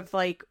memories of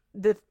like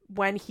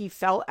when he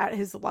felt at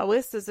his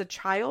lowest as a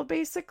child,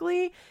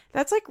 basically.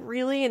 That's like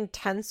really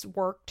intense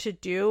work to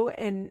do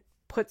and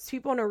puts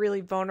people in a really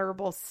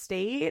vulnerable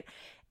state.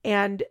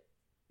 And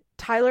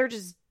Tyler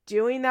just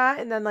doing that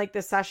and then like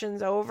the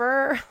session's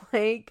over.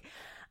 Like,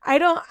 I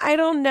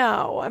don't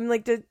know. I'm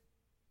like,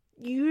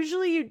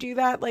 usually you do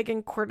that like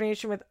in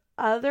coordination with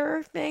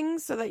other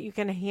things so that you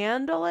can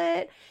handle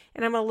it.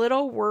 And I'm a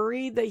little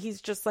worried that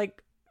he's just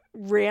like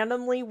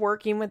randomly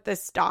working with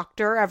this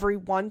doctor every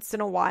once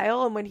in a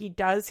while. And when he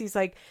does, he's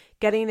like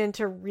getting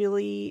into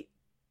really,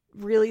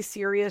 really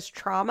serious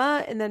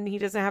trauma. And then he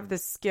doesn't have the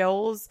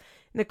skills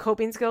and the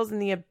coping skills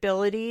and the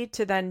ability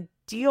to then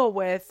deal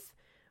with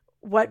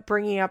what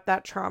bringing up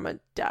that trauma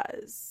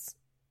does.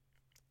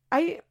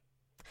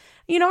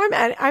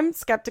 I'm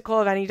skeptical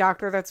of any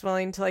doctor that's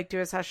willing to like do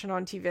a session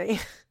on TV.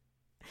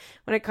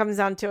 When it comes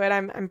down to it,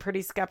 I'm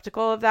pretty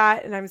skeptical of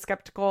that. And I'm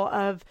skeptical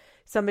of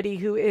somebody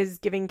who is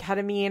giving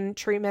ketamine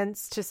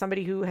treatments to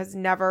somebody who has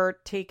never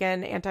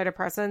taken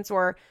antidepressants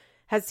or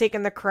has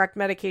taken the correct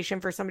medication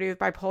for somebody with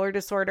bipolar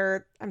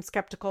disorder. I'm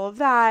skeptical of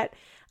that.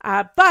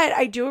 But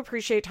I do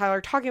appreciate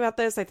Tyler talking about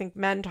this. I think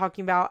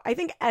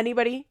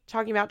anybody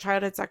talking about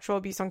childhood sexual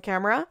abuse on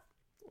camera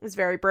is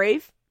very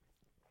brave.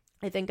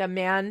 I think a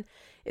man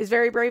is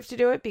very brave to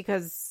do it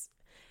because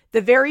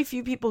the very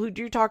few people who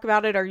do talk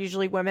about it are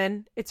usually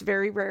women. It's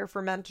very rare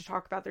for men to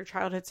talk about their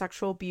childhood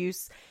sexual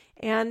abuse.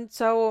 And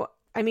so,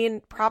 I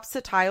mean, props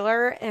to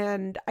Tyler.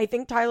 And I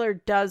think Tyler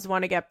does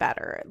want to get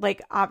better.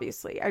 Like,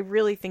 obviously, I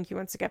really think he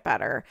wants to get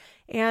better.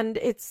 And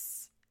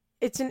it's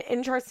an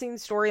interesting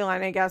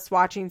storyline, I guess,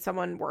 watching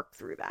someone work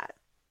through that.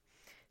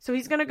 So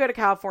he's going to go to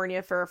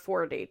California for a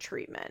 4-day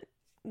treatment,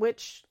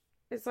 which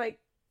is like,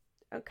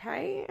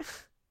 okay.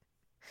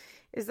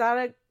 Is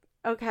that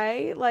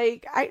okay?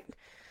 Like,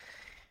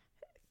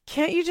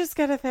 can't you just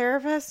get a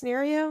therapist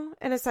near you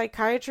and a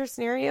psychiatrist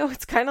near you?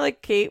 It's kind of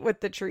like Kate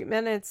with the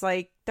treatment. It's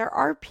like, there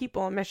are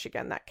people in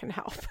Michigan that can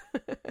help.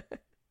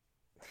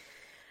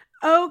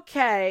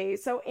 Okay,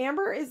 so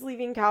Amber is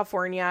leaving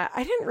California.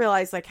 I didn't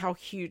realize like how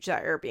huge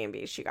that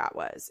Airbnb she got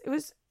was. It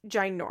was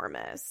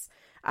ginormous.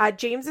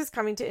 James is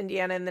coming to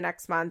Indiana in the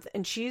next month,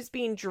 and she's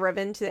being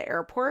driven to the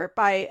airport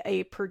by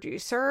a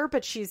producer,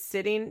 but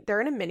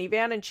they're in a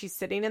minivan, and she's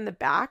sitting in the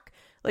back,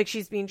 like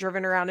she's being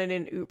driven around in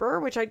an Uber,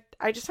 which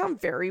I just found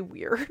very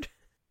weird.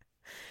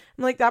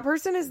 I'm like, that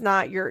person is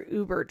not your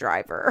Uber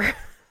driver.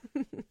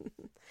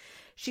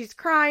 She's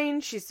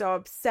crying. She's so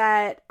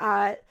upset.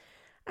 I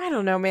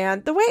don't know,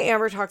 man. The way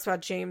Amber talks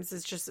about James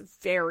is just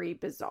very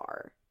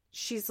bizarre.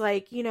 She's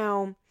like,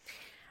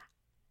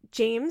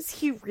 James,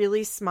 he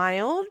really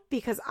smiled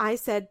because I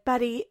said,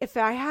 buddy, if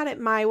I had it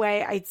my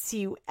way, I'd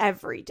see you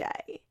every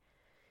day.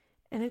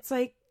 And it's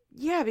like,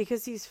 yeah,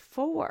 because he's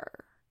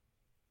 4.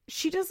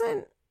 She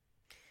doesn't,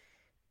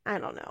 I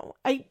don't know.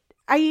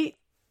 I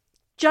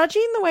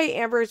judging the way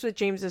Amber is with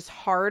James is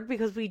hard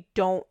because we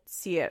don't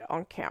see it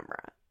on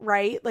camera,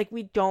 right? Like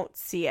we don't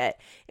see it.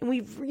 And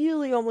we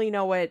really only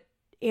know what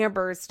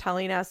Amber is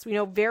telling us. We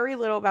know very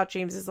little about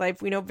James's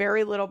life. We know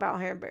very little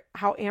about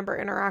how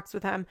Amber interacts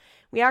with him.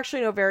 We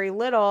actually know very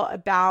little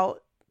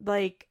about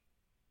like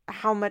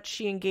how much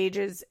she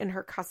engages in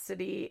her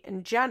custody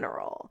in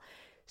general.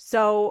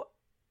 So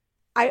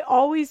I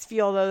always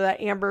feel though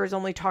that Amber is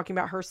only talking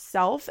about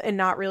herself and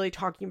not really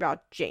talking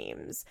about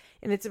James.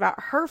 And it's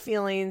about her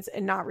feelings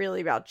and not really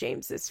about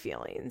James's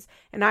feelings.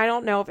 And I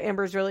don't know if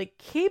Amber's really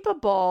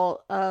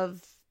capable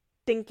of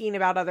thinking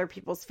about other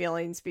people's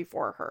feelings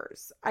before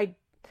hers.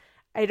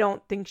 I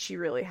don't think she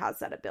really has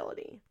that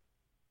ability.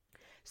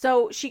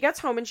 So she gets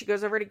home and she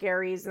goes over to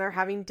Gary's and they're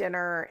having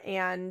dinner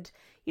and,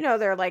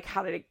 they're like,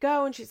 how did it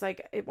go? And she's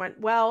like, it went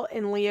well.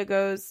 And Leah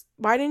goes,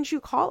 why didn't you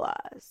call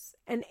us?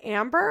 And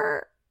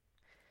Amber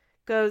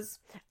goes,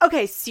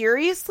 okay,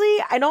 seriously?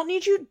 I don't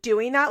need you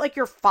doing that like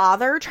your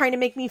father trying to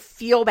make me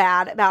feel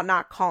bad about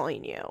not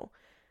calling you.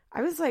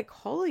 I was like,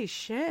 holy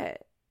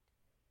shit.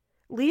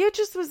 Leah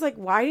just was like,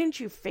 why didn't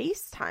you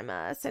FaceTime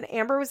us? And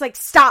Amber was like,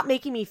 stop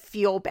making me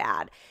feel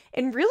bad.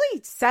 And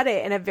really said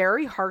it in a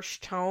very harsh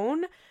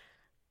tone.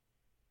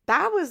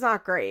 That was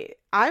not great.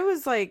 I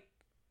was like,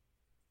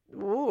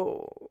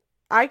 ooh.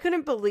 I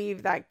couldn't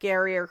believe that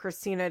Gary or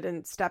Christina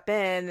didn't step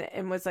in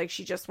and was like,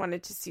 she just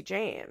wanted to see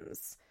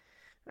James.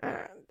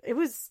 I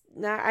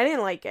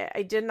didn't like it.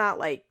 I did not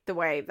like the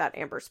way that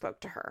Amber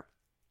spoke to her.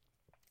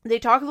 They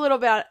talk a little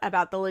bit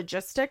about the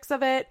logistics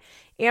of it.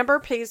 Amber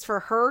pays for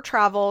her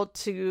travel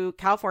to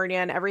California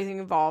and everything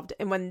involved.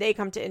 And when they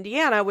come to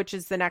Indiana, which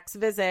is the next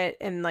visit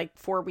in like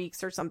 4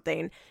 weeks or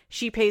something,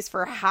 she pays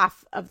for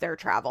half of their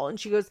travel. And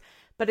she goes,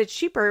 but it's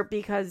cheaper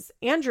because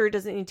Andrew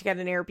doesn't need to get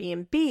an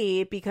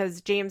Airbnb because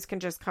James can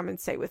just come and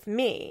stay with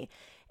me.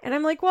 And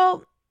I'm like,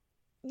 well,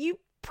 you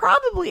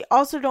probably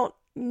also don't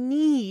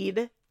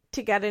need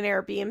to get an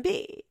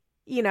Airbnb.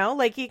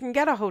 Like you can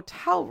get a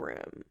hotel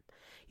room.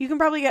 You can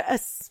probably get a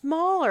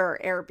smaller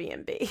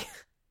Airbnb.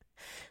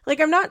 Like,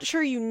 I'm not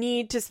sure you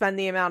need to spend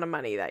the amount of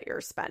money that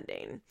you're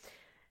spending.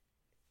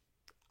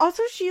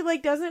 Also, she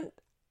like doesn't,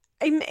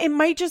 it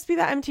might just be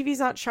that MTV's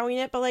not showing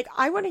it, but like,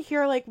 I want to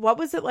hear like, what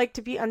was it like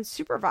to be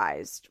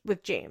unsupervised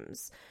with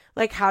James?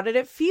 Like, how did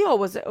it feel?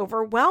 Was it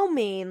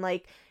overwhelming?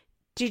 Like,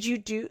 did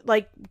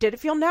it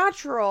feel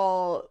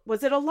natural?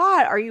 Was it a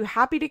lot? Are you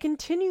happy to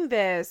continue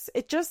this?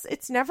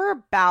 It's never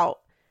about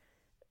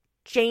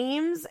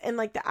James and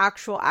like the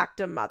actual act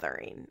of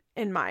mothering,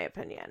 in my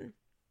opinion.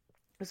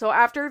 So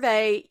after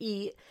they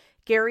eat,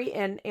 Gary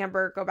and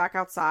Amber go back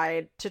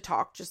outside to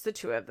talk, just the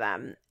two of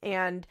them.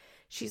 And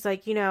she's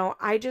like,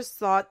 I just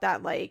thought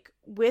that like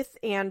with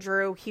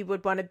Andrew, he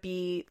would want to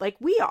be like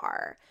we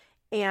are.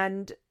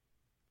 And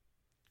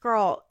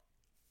girl,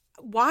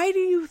 why do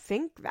you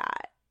think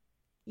that?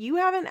 You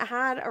haven't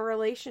had a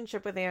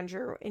relationship with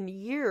Andrew in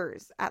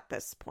years at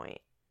this point.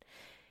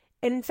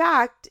 In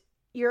fact,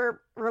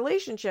 your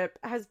relationship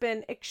has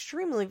been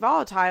extremely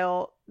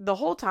volatile the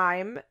whole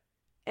time.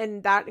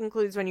 And that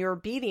includes when you were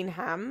beating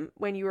him,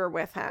 when you were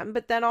with him,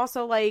 but then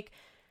also like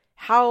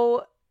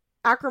how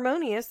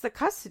acrimonious the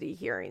custody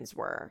hearings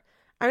were.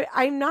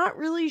 I'm not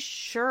really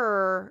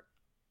sure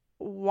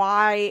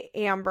why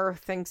Amber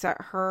thinks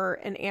that her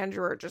and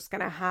Andrew are just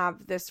going to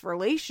have this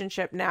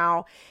relationship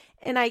now.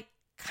 And I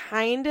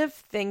kind of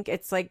think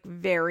it's like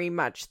very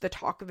much the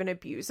talk of an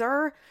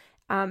abuser.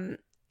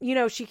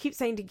 She keeps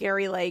saying to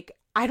Gary, like,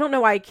 I don't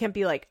know why it can't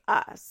be like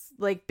us,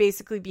 like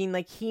basically being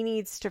like, he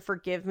needs to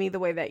forgive me the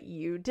way that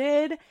you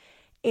did.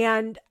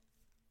 And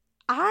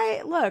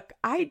I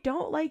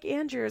don't like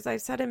Andrew, as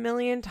I've said a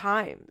million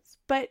times,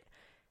 but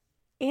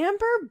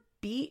Amber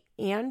beat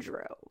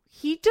Andrew.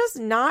 He does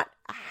not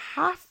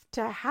have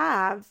to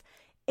have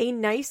a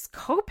nice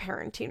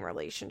co-parenting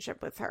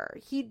relationship with her.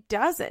 He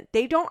doesn't.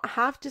 They don't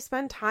have to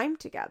spend time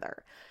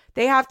together.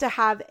 They have to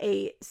have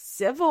a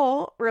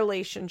civil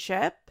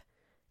relationship,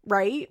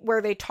 right?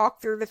 Where they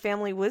talk through the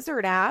Family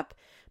Wizard app,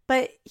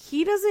 but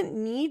he doesn't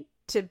need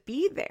to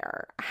be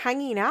there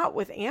hanging out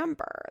with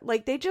Amber.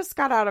 Like, they just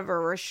got out of a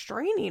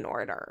restraining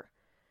order,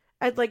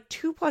 a like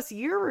 2+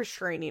 year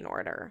restraining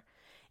order.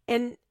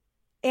 And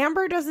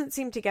Amber doesn't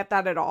seem to get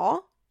that at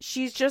all.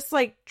 She's just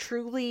like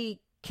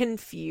truly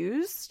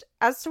confused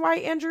as to why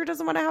Andrew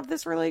doesn't want to have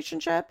this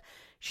relationship.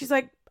 She's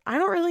like, I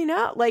don't really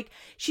know. Like,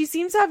 she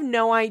seems to have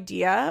no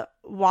idea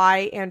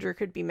why Andrew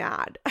could be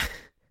mad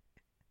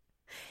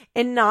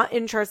and not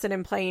interested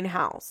in playing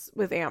house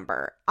with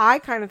Amber. I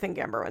kind of think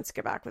Amber wants to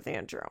get back with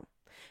Andrew.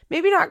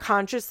 Maybe not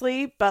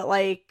consciously, but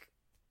like,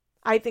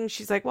 I think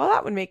she's like, well,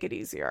 that would make it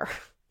easier.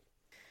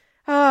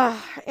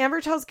 Amber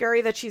tells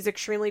Gary that she's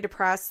extremely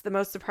depressed, the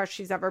most depressed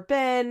she's ever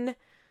been.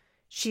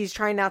 She's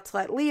trying not to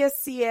let Leah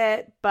see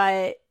it,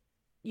 but,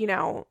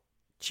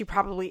 she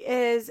probably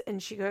is.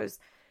 And she goes,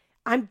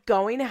 I'm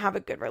going to have a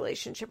good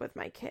relationship with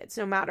my kids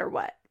no matter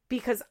what,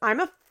 because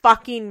I'm a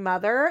fucking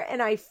mother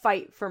and I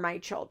fight for my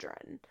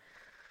children.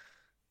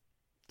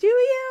 Do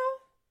you?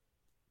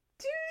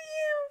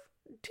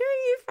 Do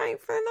you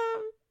fight for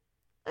them?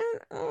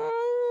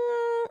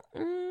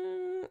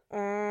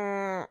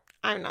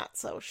 I'm not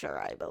so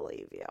sure I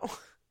believe you.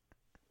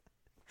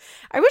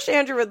 I wish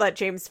Andrew would let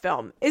James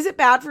film. Is it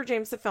bad for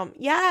James to film?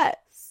 Yes.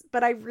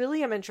 But I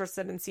really am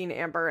interested in seeing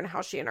Amber and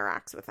how she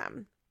interacts with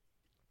him.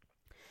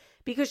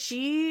 Because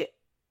she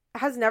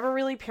has never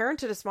really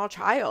parented a small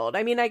child.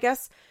 I mean, I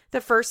guess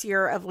the first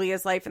year of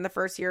Leah's life and the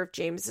first year of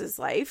James's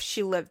life,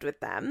 she lived with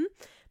them.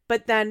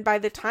 But then by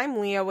the time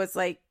Leah was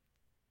like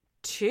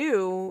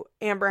 2,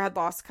 Amber had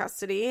lost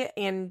custody,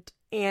 and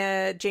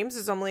James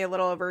was only a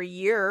little over a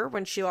year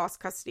when she lost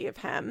custody of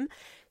him.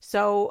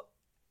 So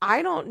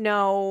I don't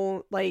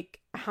know like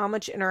how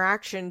much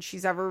interaction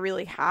she's ever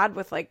really had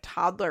with like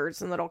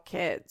toddlers and little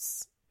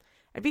kids.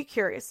 I'd be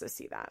curious to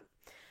see that.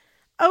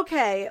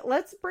 Okay,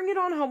 let's bring it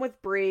on home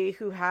with Bree,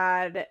 who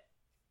had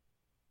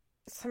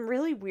some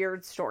really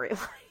weird storylines.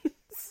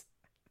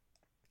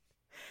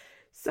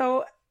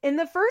 So in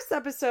the first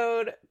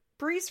episode,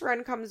 Bree's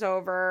friend comes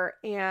over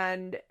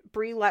and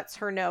Bree lets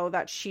her know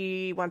that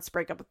she wants to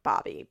break up with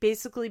Bobby.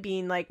 Basically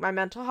being like, my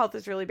mental health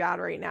is really bad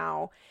right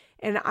now,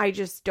 and I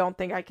just don't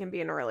think I can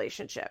be in a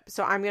relationship.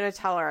 So I'm going to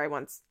tell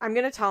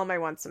him I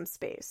want some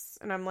space.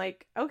 And I'm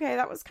like, okay,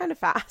 that was kind of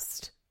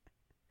fast.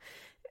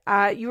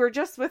 You were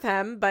just with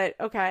him, but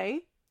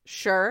okay,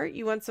 sure.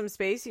 You want some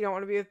space. You don't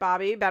want to be with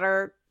Bobby.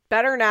 Better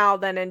now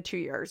than in 2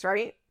 years,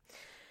 right?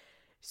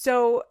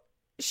 So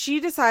she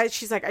decides,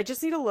 she's like, I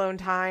just need alone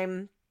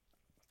time.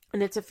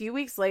 And it's a few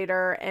weeks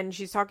later, and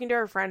she's talking to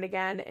her friend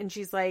again, and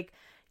she's like,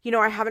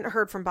 I haven't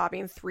heard from Bobby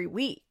in 3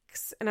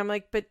 weeks. And I'm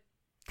like, but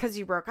because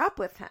you broke up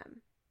with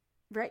him,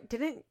 right?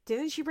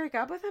 Didn't she break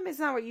up with him?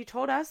 Isn't that what you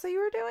told us that you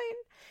were doing?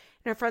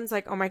 And her friend's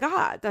like, oh my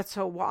God, that's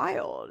so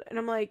wild. And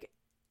I'm like,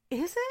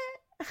 is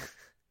it?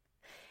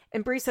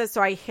 And Bree says,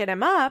 so I hit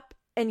him up,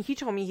 and he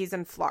told me he's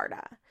in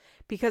Florida,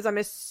 because I'm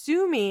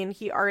assuming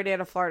he already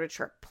had a Florida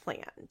trip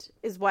planned,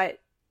 is what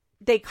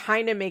they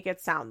kind of make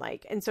it sound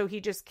like. And so he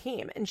just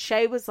came. And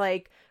Shay was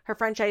like, her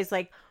friend Shay is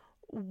like,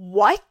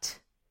 what?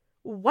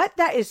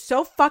 That is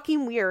so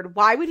fucking weird.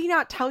 Why would he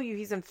not tell you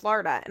he's in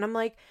Florida? And I'm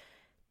like,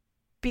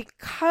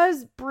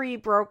 because Bree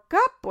broke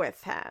up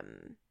with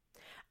him.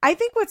 I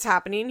think what's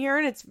happening here,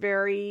 and it's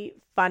very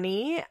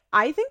funny,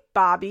 I think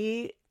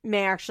Bobby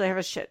may actually have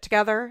his shit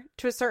together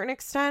to a certain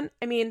extent.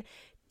 I mean,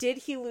 did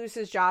he lose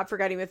his job for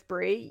getting with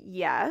Bree?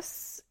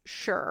 Yes,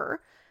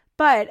 sure.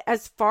 But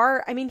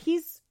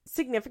he's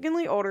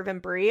significantly older than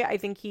Bree. I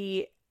think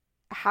he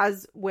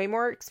has way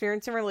more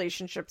experience in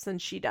relationships than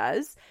she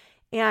does.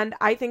 And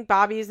I think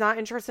Bobby is not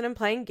interested in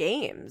playing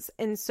games.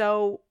 And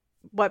so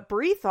what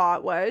Bree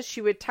thought was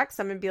she would text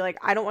him and be like,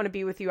 I don't want to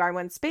be with you. I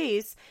want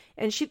space.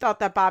 And she thought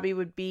that Bobby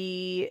would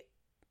be,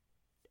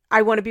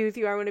 I want to be with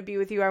you. I want to be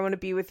with you. I want to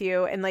be with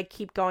you. And like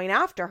keep going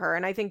after her.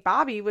 And I think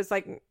Bobby was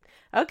like,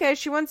 okay,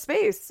 she wants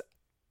space.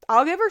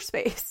 I'll give her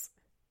space.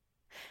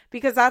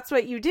 Because that's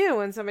what you do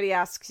when somebody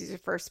asks you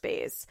for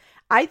space.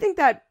 I think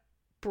that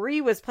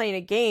Bree was playing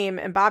a game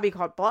and Bobby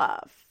called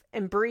bluff.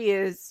 And Bree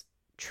is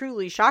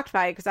truly shocked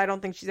by it because I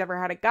don't think she's ever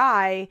had a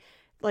guy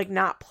like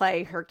not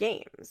play her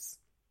games.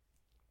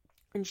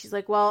 And she's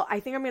like, well, I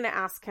think I'm going to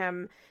ask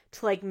him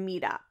to like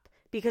meet up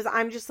because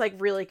I'm just like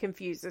really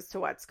confused as to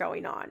what's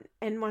going on.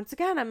 And once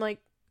again, I'm like,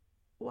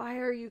 why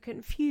are you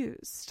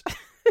confused?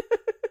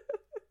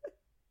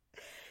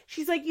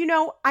 She's like,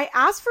 I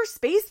asked for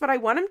space, but I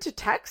want him to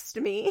text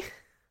me.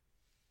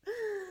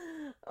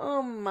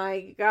 Oh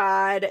my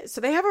God.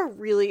 So they have a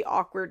really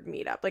awkward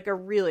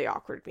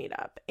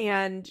meetup,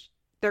 and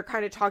they're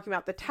kind of talking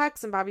about the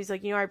text, and Bobby's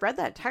like, I read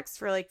that text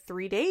for like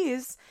 3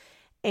 days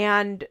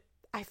and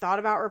I thought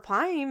about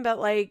replying, but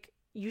like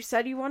you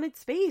said you wanted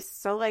space.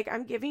 So like,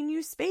 I'm giving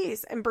you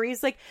space. And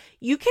Bree's like,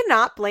 you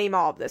cannot blame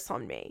all of this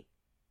on me.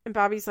 And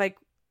Bobby's like,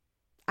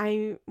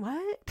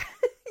 what?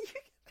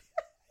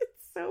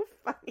 It's so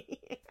funny.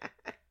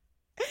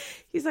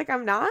 He's like,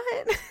 I'm not.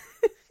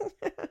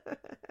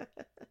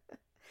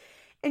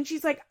 And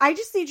she's like, I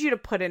just need you to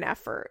put in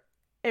effort.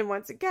 And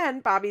once again,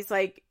 Bobby's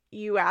like,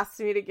 you asked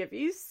me to give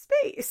you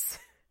space.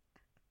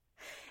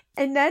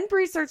 And then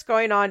Bree starts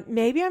going on,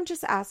 maybe I'm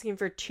just asking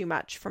for too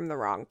much from the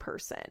wrong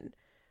person.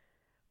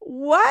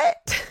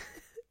 What?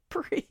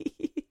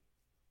 Bree.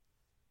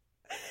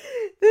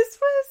 This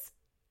was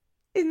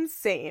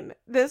insane.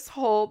 This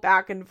whole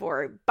back and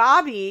forth.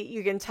 Bobby,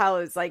 you can tell,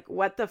 is like,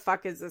 what the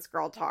fuck is this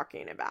girl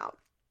talking about?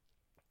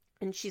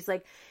 And she's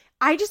like,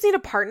 I just need a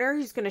partner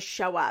who's going to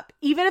show up.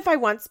 Even if I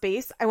want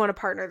space, I want a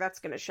partner that's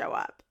going to show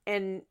up.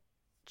 And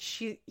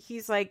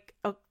he's like,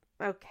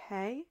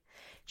 okay.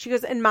 She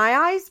goes, in my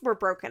eyes, we're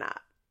broken up.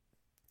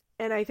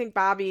 And I think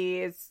Bobby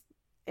is,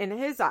 in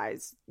his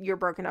eyes, you're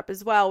broken up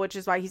as well, which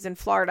is why he's in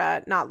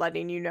Florida, not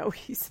letting you know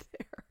he's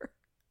there.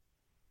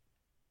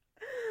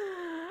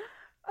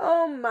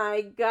 Oh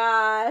my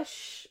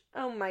gosh.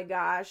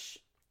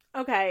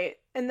 Okay.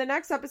 In the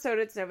next episode,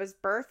 it's Nova's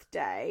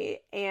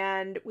birthday.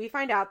 And we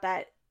find out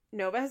that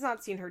Nova has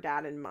not seen her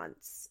dad in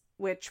months,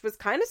 which was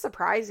kind of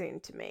surprising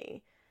to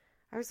me.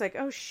 I was like,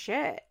 oh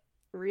shit,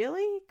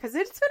 really? Because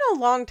it's been a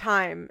long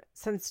time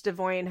since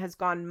Devoin has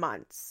gone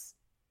months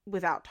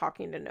without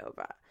talking to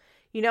Nova.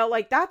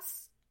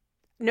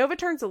 Nova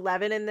turns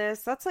 11 in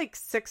this. That's like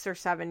 6 or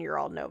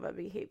 7-year-old Nova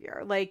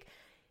behavior. Like,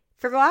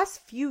 for the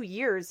last few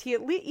years,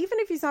 even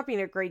if he's not being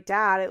a great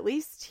dad, at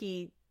least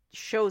he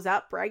shows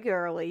up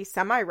regularly,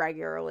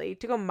 semi-regularly.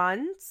 To go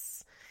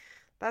months,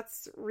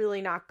 that's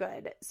really not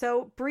good.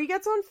 So Bree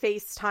gets on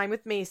FaceTime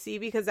with Macy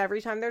because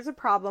every time there's a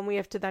problem, we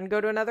have to then go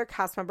to another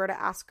cast member to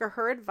ask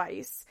her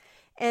advice.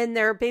 And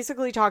they're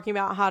basically talking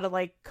about how to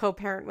like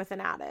co-parent with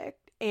an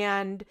addict.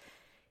 And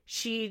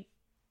he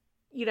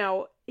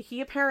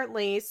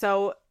apparently,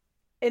 so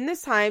in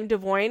this time,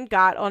 Devoin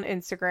got on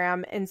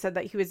Instagram and said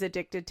that he was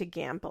addicted to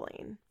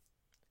gambling.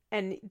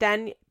 And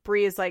then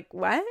Bree is like,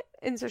 what?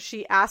 And so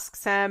she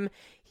asks him,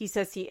 he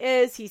says he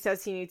is, he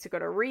says he needs to go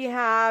to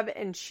rehab.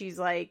 And she's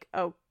like,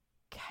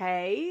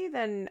 okay,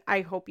 then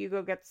I hope you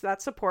go get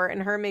that support.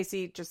 And her and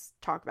Macy just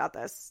talk about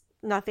this.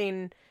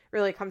 Nothing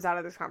really comes out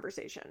of this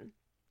conversation.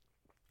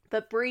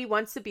 But Bree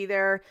wants to be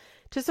there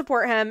to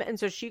support him. And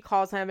so she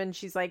calls him and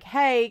she's like,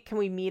 hey, can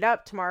we meet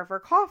up tomorrow for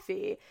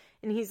coffee?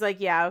 And he's like,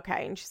 yeah,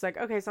 okay. And she's like,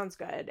 okay, sounds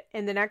good.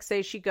 And the next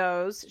day she's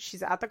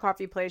at the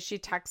coffee place. She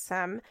texts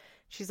him.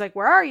 She's like,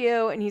 where are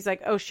you? And he's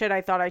like, oh shit,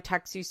 I thought I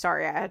texted you.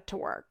 Sorry, I had to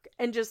work.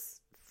 And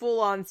just full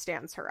on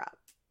stands her up,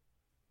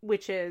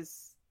 which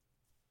is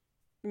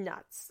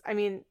nuts. I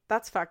mean,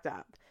 that's fucked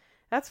up.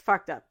 That's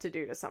fucked up to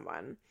do to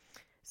someone.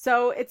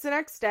 So it's the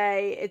next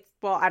day.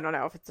 I don't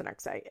know if it's the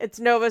next day. It's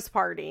Nova's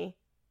party.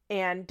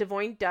 And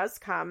Devoin does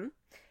come.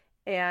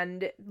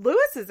 And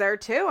Lewis is there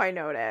too, I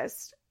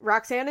noticed.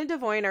 Roxanne and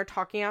Devoin are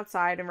talking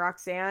outside. And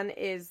Roxanne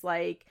is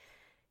like,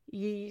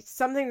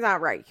 something's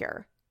not right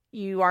here.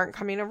 You aren't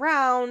coming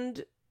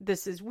around.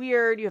 This is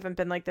weird. You haven't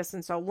been like this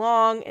in so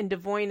long. And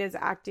Devoin is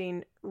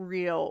acting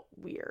real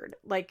weird.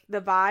 Like,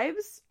 the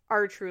vibes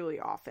are truly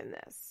off in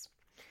this.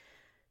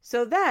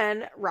 So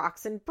then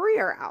Rox and Bree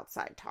are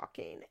outside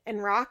talking. And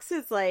Rox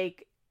is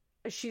like,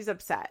 she's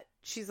upset.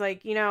 She's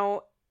like,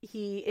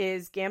 he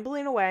is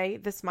gambling away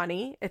this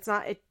money. It's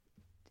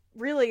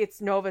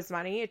Nova's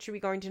money. It should be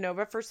going to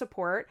Nova for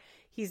support.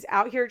 He's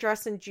out here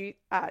dressed in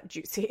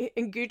juicy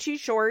in Gucci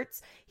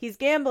shorts. He's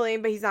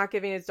gambling, but he's not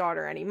giving his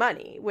daughter any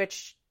money,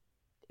 which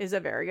is a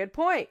very good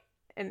point,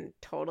 and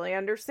totally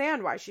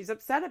understand why she's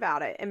upset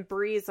about it. And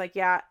Bree's like,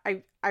 yeah,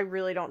 I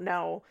really don't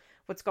know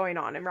what's going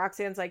on. And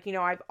Roxanne's like,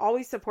 I've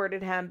always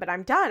supported him, but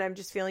I'm done. I'm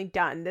just feeling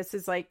done. This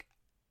is like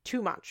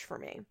too much for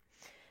me.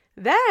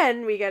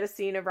 Then we get a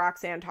scene of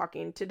Roxanne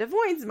talking to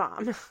Devoin's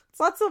mom. It's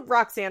lots of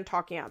Roxanne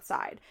talking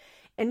outside.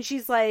 And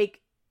she's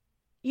like,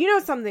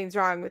 something's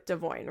wrong with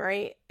Devoin,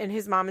 right? And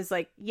his mom is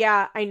like,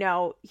 yeah, I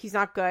know. He's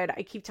not good.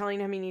 I keep telling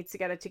him he needs to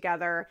get it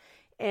together.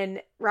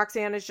 And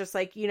Roxanne is just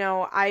like,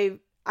 I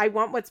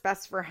want what's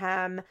best for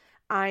him.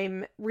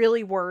 I'm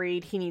really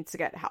worried he needs to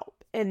get help.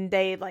 And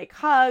they like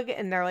hug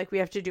and they're like, we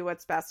have to do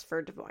what's best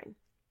for Devoin.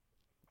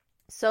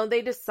 So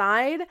they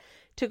decide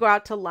to go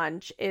out to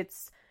lunch.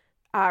 It's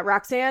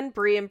Roxanne,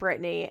 Bri, and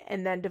Brittany,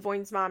 and then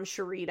Devoin's mom,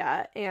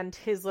 Sharita, and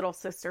his little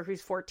sister,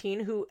 who's 14,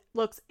 who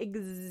looks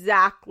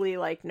exactly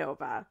like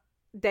Nova.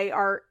 They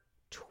are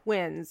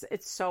twins.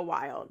 It's so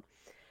wild.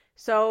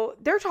 So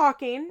they're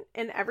talking,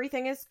 and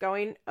everything is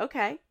going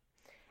okay.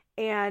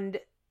 And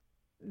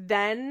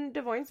then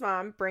Devoin's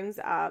mom brings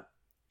up,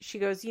 she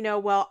goes,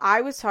 well,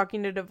 I was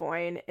talking to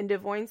Devoin, and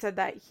Devoin said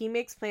that he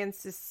makes plans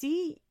to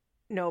see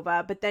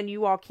Nova, but then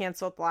you all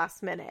canceled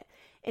last minute,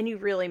 and you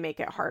really make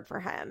it hard for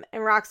him.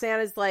 And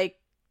Roxanne is like,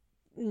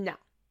 no,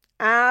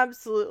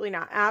 absolutely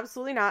not.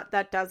 Absolutely not.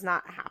 That does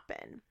not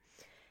happen.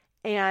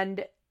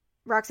 And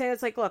Roxanne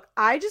is like, look,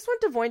 I just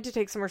want Devoin to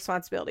take some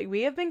responsibility.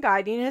 We have been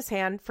guiding his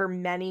hand for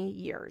many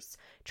years,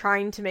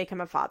 trying to make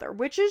him a father,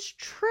 which is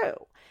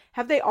true.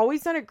 Have they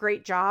always done a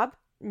great job?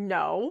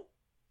 No,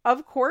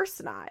 of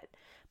course not.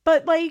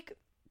 But like,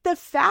 the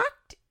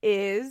fact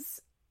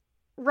is,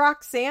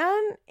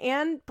 Roxanne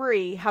and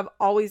Bri have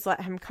always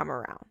let him come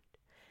around.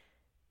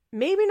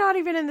 Maybe not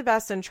even in the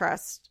best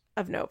interest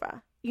of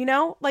Nova.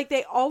 Like,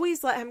 they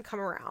always let him come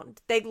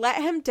around. They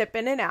let him dip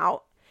in and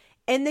out.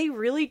 And they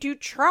really do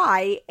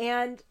try,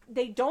 and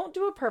they don't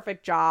do a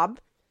perfect job.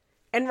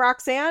 And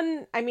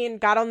Roxanne,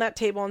 got on that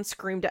table and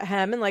screamed at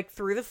him and, like,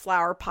 threw the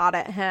flower pot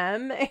at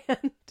him.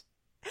 And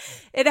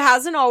it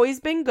hasn't always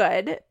been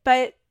good,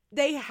 but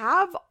they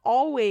have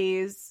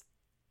always,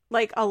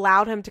 like,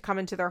 allowed him to come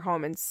into their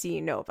home and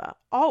see Nova.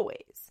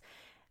 Always.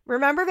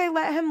 Remember, they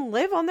let him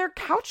live on their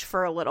couch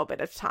for a little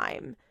bit of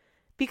time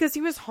because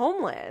he was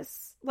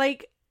homeless.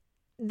 Like,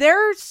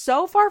 they're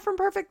so far from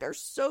perfect. They're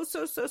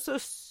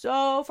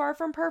so far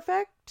from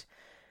perfect.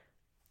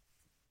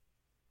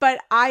 But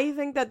I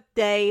think that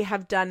they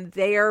have done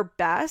their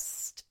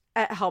best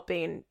at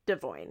helping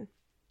Devoin.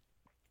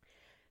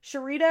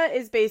 Sharita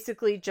is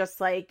basically just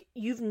like,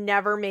 you've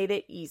never made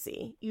it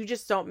easy. You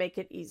just don't make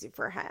it easy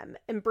for him.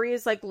 And Bri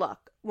is like,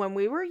 look, when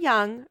we were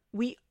young,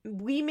 we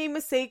made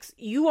mistakes.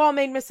 You all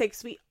made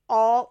mistakes. We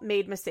all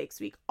made mistakes.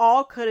 We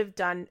all could have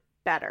done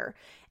better.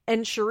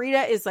 And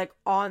Sharita is like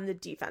on the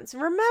defense.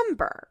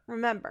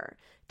 Remember,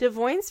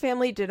 Devoin's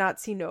family did not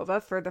see Nova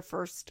for the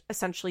first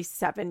essentially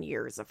 7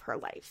 years of her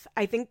life.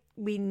 I think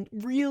we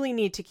really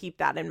need to keep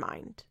that in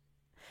mind.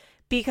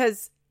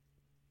 Because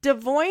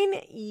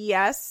Devoin,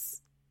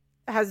 yes,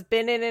 has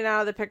been in and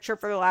out of the picture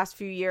for the last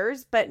few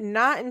years, but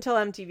not until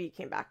MTV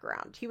came back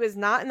around. He was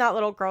not in that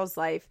little girl's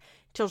life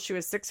till she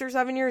was 6 or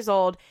 7 years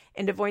old.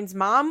 And Devoin's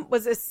mom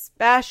was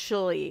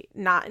especially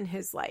not in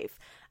his life.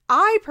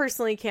 I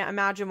personally can't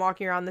imagine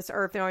walking around this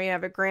earth knowing I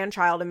have a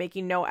grandchild and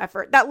making no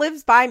effort that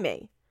lives by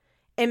me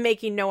and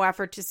making no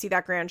effort to see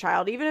that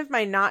grandchild. Even if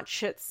my not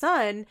shit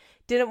son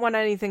didn't want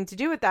anything to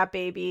do with that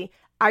baby,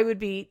 I would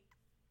be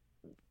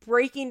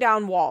breaking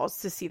down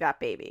walls to see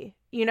that baby.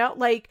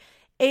 Like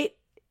it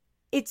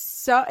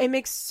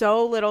makes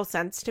so little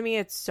sense to me.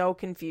 It's so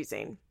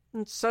confusing.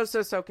 It's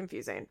so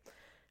confusing.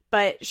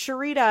 But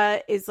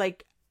Sharita is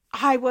like,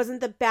 I wasn't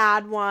the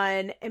bad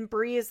one. And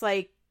Bri is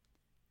like,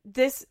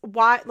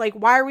 why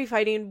are we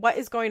fighting? What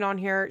is going on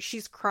here?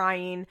 She's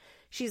crying.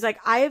 She's like,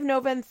 I have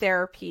Nova in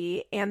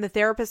therapy and the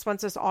therapist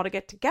wants us all to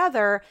get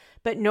together,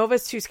 but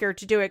Nova's too scared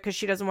to do it because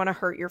she doesn't want to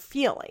hurt your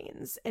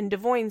feelings and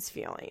Devoin's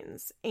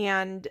feelings.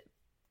 And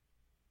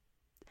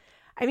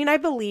I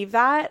believe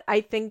that.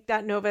 I think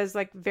that Nova is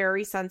like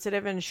very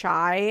sensitive and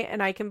shy,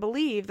 and I can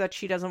believe that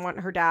she doesn't want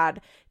her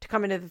dad to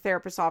come into the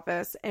therapist's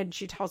office, and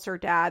she tells her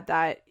dad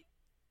that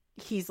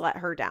he's let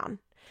her down.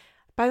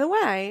 By the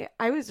way,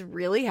 I was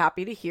really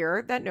happy to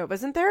hear that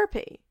Nova's in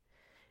therapy.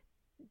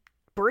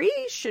 Bri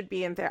should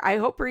be in therapy. I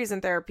hope Bri's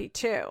in therapy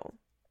too.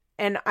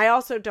 And I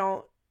also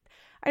don't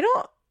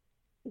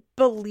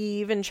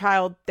believe in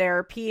child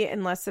therapy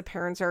unless the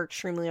parents are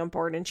extremely on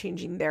board in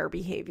changing their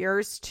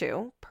behaviors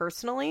too,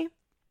 personally.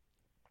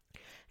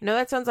 I know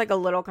that sounds like a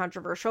little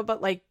controversial,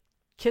 but like,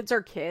 kids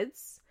are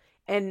kids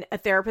and a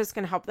therapist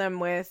can help them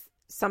with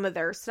some of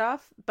their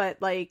stuff,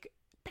 but like,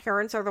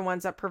 parents are the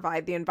ones that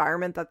provide the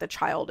environment that the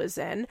child is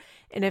in.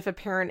 And if a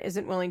parent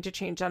isn't willing to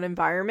change that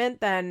environment,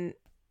 then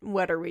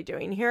what are we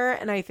doing here?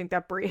 And I think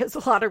that Bri has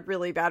a lot of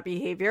really bad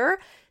behavior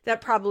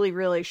that probably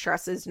really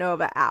stresses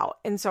Nova out.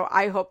 And so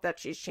I hope that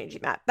she's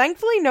changing that.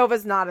 Thankfully,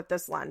 Nova's not at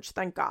this lunch.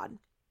 Thank God.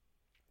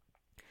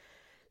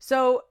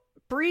 So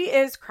Bri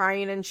is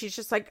crying and she's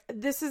just like,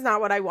 this is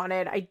not what I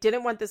wanted. I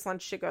didn't want this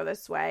lunch to go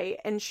this way.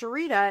 And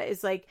Sharita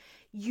is like,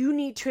 you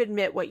need to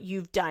admit what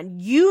you've done.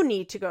 You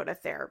need to go to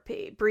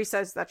therapy. Bri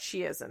says that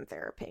she is in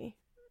therapy.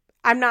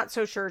 I'm not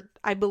so sure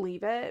I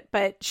believe it,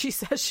 but she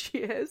says she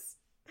is.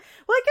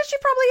 Well, I guess she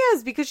probably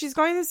is because she's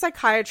going to the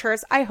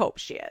psychiatrist. I hope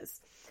she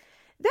is.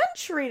 Then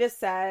Sharita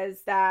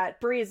says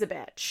that Bri is a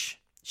bitch.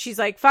 She's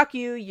like, fuck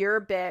you, you're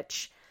a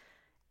bitch.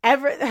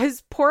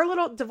 His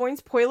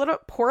Devoin's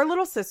poor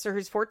little sister,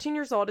 who's 14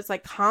 years old, is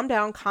like, calm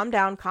down.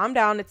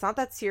 It's not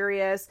that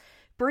serious.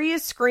 Bri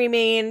is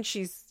screaming.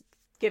 She's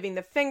giving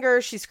the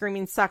finger. She's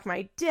screaming, suck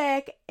my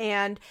dick.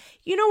 And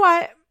you know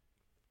what?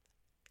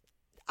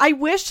 I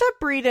wish that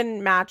Bri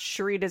didn't match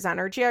Sharita's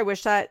energy. I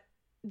wish that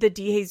the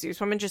DeJesus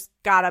woman just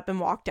got up and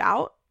walked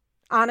out.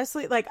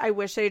 honestly, like, I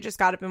wish they had just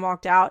got up and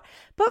walked out.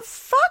 But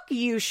fuck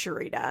you,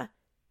 Sharita.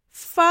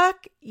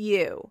 Fuck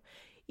you.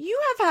 You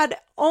have had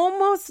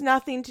almost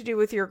nothing to do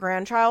with your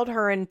grandchild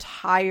her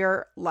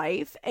entire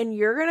life, and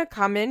you're going to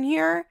come in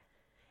here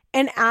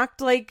and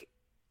act like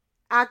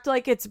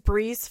it's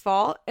Bree's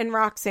fault and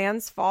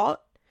Roxanne's fault,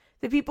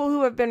 the people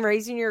who have been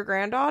raising your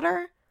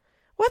granddaughter?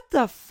 What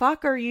the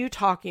fuck are you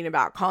talking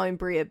about, calling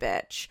Bree a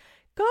bitch?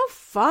 Go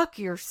fuck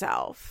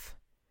yourself.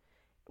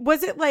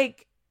 Was it,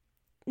 like,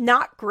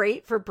 not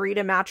great for Bree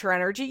to match her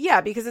energy?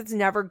 Yeah, because it's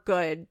never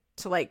good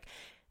to, like,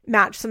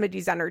 match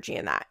somebody's energy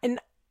in that. And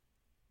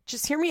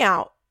just hear me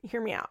out.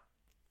 Hear me out.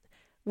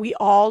 We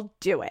all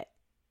do it.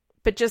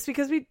 But just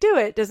because we do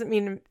it doesn't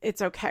mean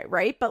it's okay,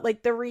 right? But,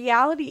 like, the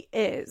reality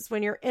is,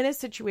 when you're in a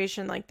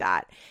situation like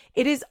that,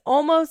 it is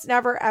almost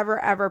never,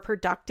 ever, ever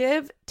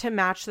productive to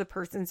match the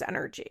person's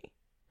energy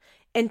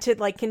and to,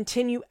 like,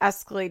 continue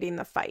escalating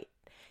the fight.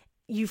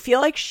 You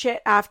feel like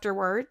shit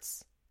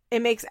afterwards.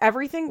 It makes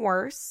everything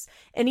worse.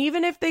 And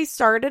even if they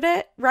started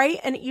it, right?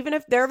 And even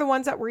if they're the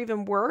ones that were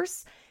even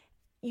worse,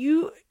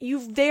 you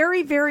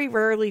very, very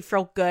rarely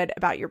feel good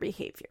about your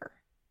behavior.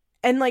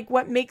 And, like,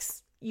 what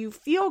makes you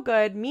feel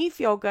good, me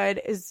feel good,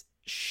 is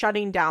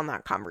shutting down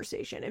that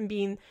conversation and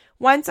being,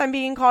 once I'm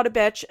being called a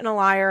bitch and a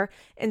liar,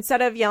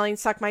 instead of yelling,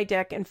 suck my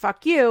dick and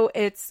fuck you,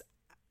 it's,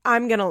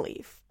 I'm going to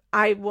leave.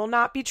 I will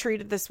not be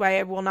treated this way.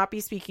 I will not be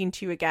speaking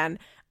to you again.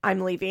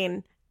 I'm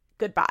leaving.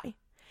 Goodbye.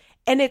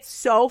 And it's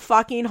so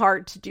fucking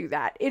hard to do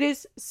that. It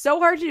is so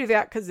hard to do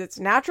that because it's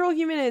natural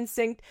human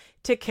instinct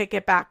to kick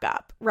it back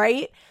up,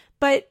 right?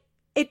 But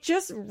it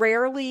just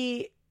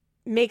rarely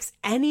makes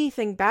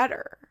anything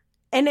better.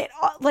 And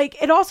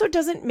it also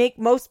doesn't make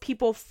most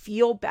people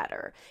feel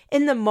better.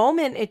 In the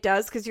moment it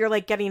does, because you're,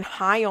 like, getting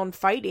high on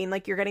fighting,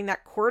 like you're getting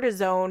that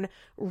cortisone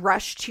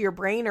rush to your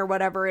brain or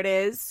whatever it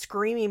is,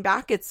 screaming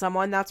back at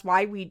someone. That's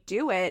why we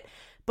do it.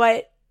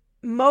 But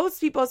most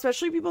people,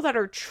 especially people that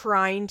are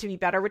trying to be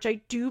better, which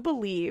I do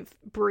believe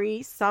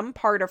Bree, some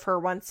part of her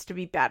wants to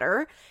be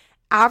better,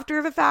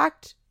 after the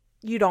fact,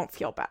 you don't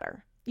feel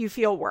better. You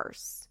feel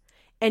worse.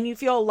 And you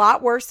feel a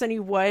lot worse than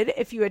you would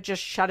if you had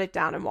just shut it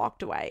down and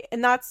walked away.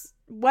 And that's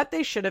what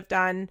they should have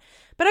done.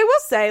 But I will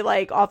say,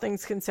 like, all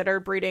things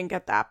considered, Bree didn't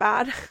get that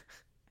bad.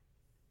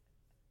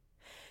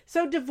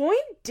 So Devoin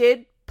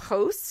did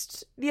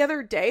post the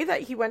other day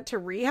that he went to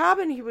rehab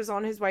and he was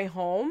on his way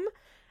home.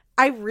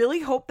 I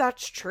really hope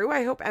that's true.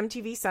 I hope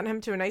MTV sent him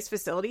to a nice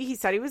facility. He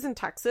said he was in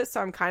Texas, so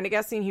I'm kind of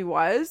guessing he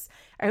was.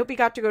 I hope he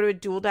got to go to a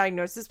dual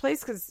diagnosis place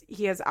because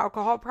he has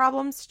alcohol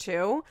problems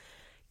too.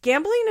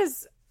 Gambling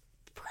is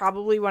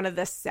probably one of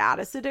the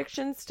saddest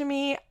addictions to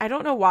me. I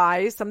don't know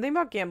why. Something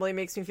about gambling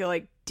makes me feel,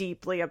 like,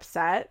 deeply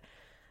upset.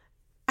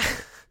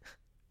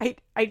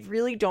 I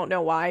really don't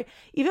know why.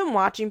 Even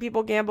watching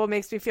people gamble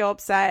makes me feel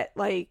upset.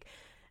 Like,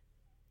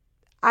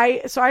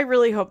 so I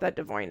really hope that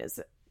Devoin is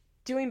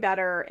doing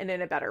better and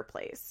in a better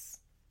place.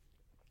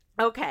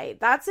 Okay,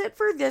 that's it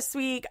for this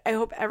week. I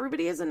hope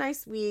everybody has a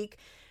nice week.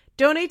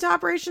 Donate to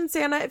Operation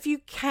Santa if you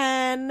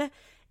can.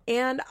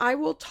 And I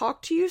will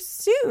talk to you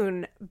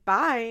soon.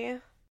 Bye.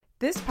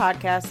 This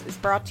podcast is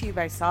brought to you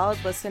by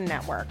Solid Listen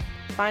Network.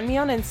 Find me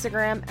on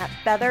Instagram at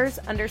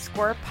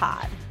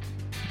feathers_pod.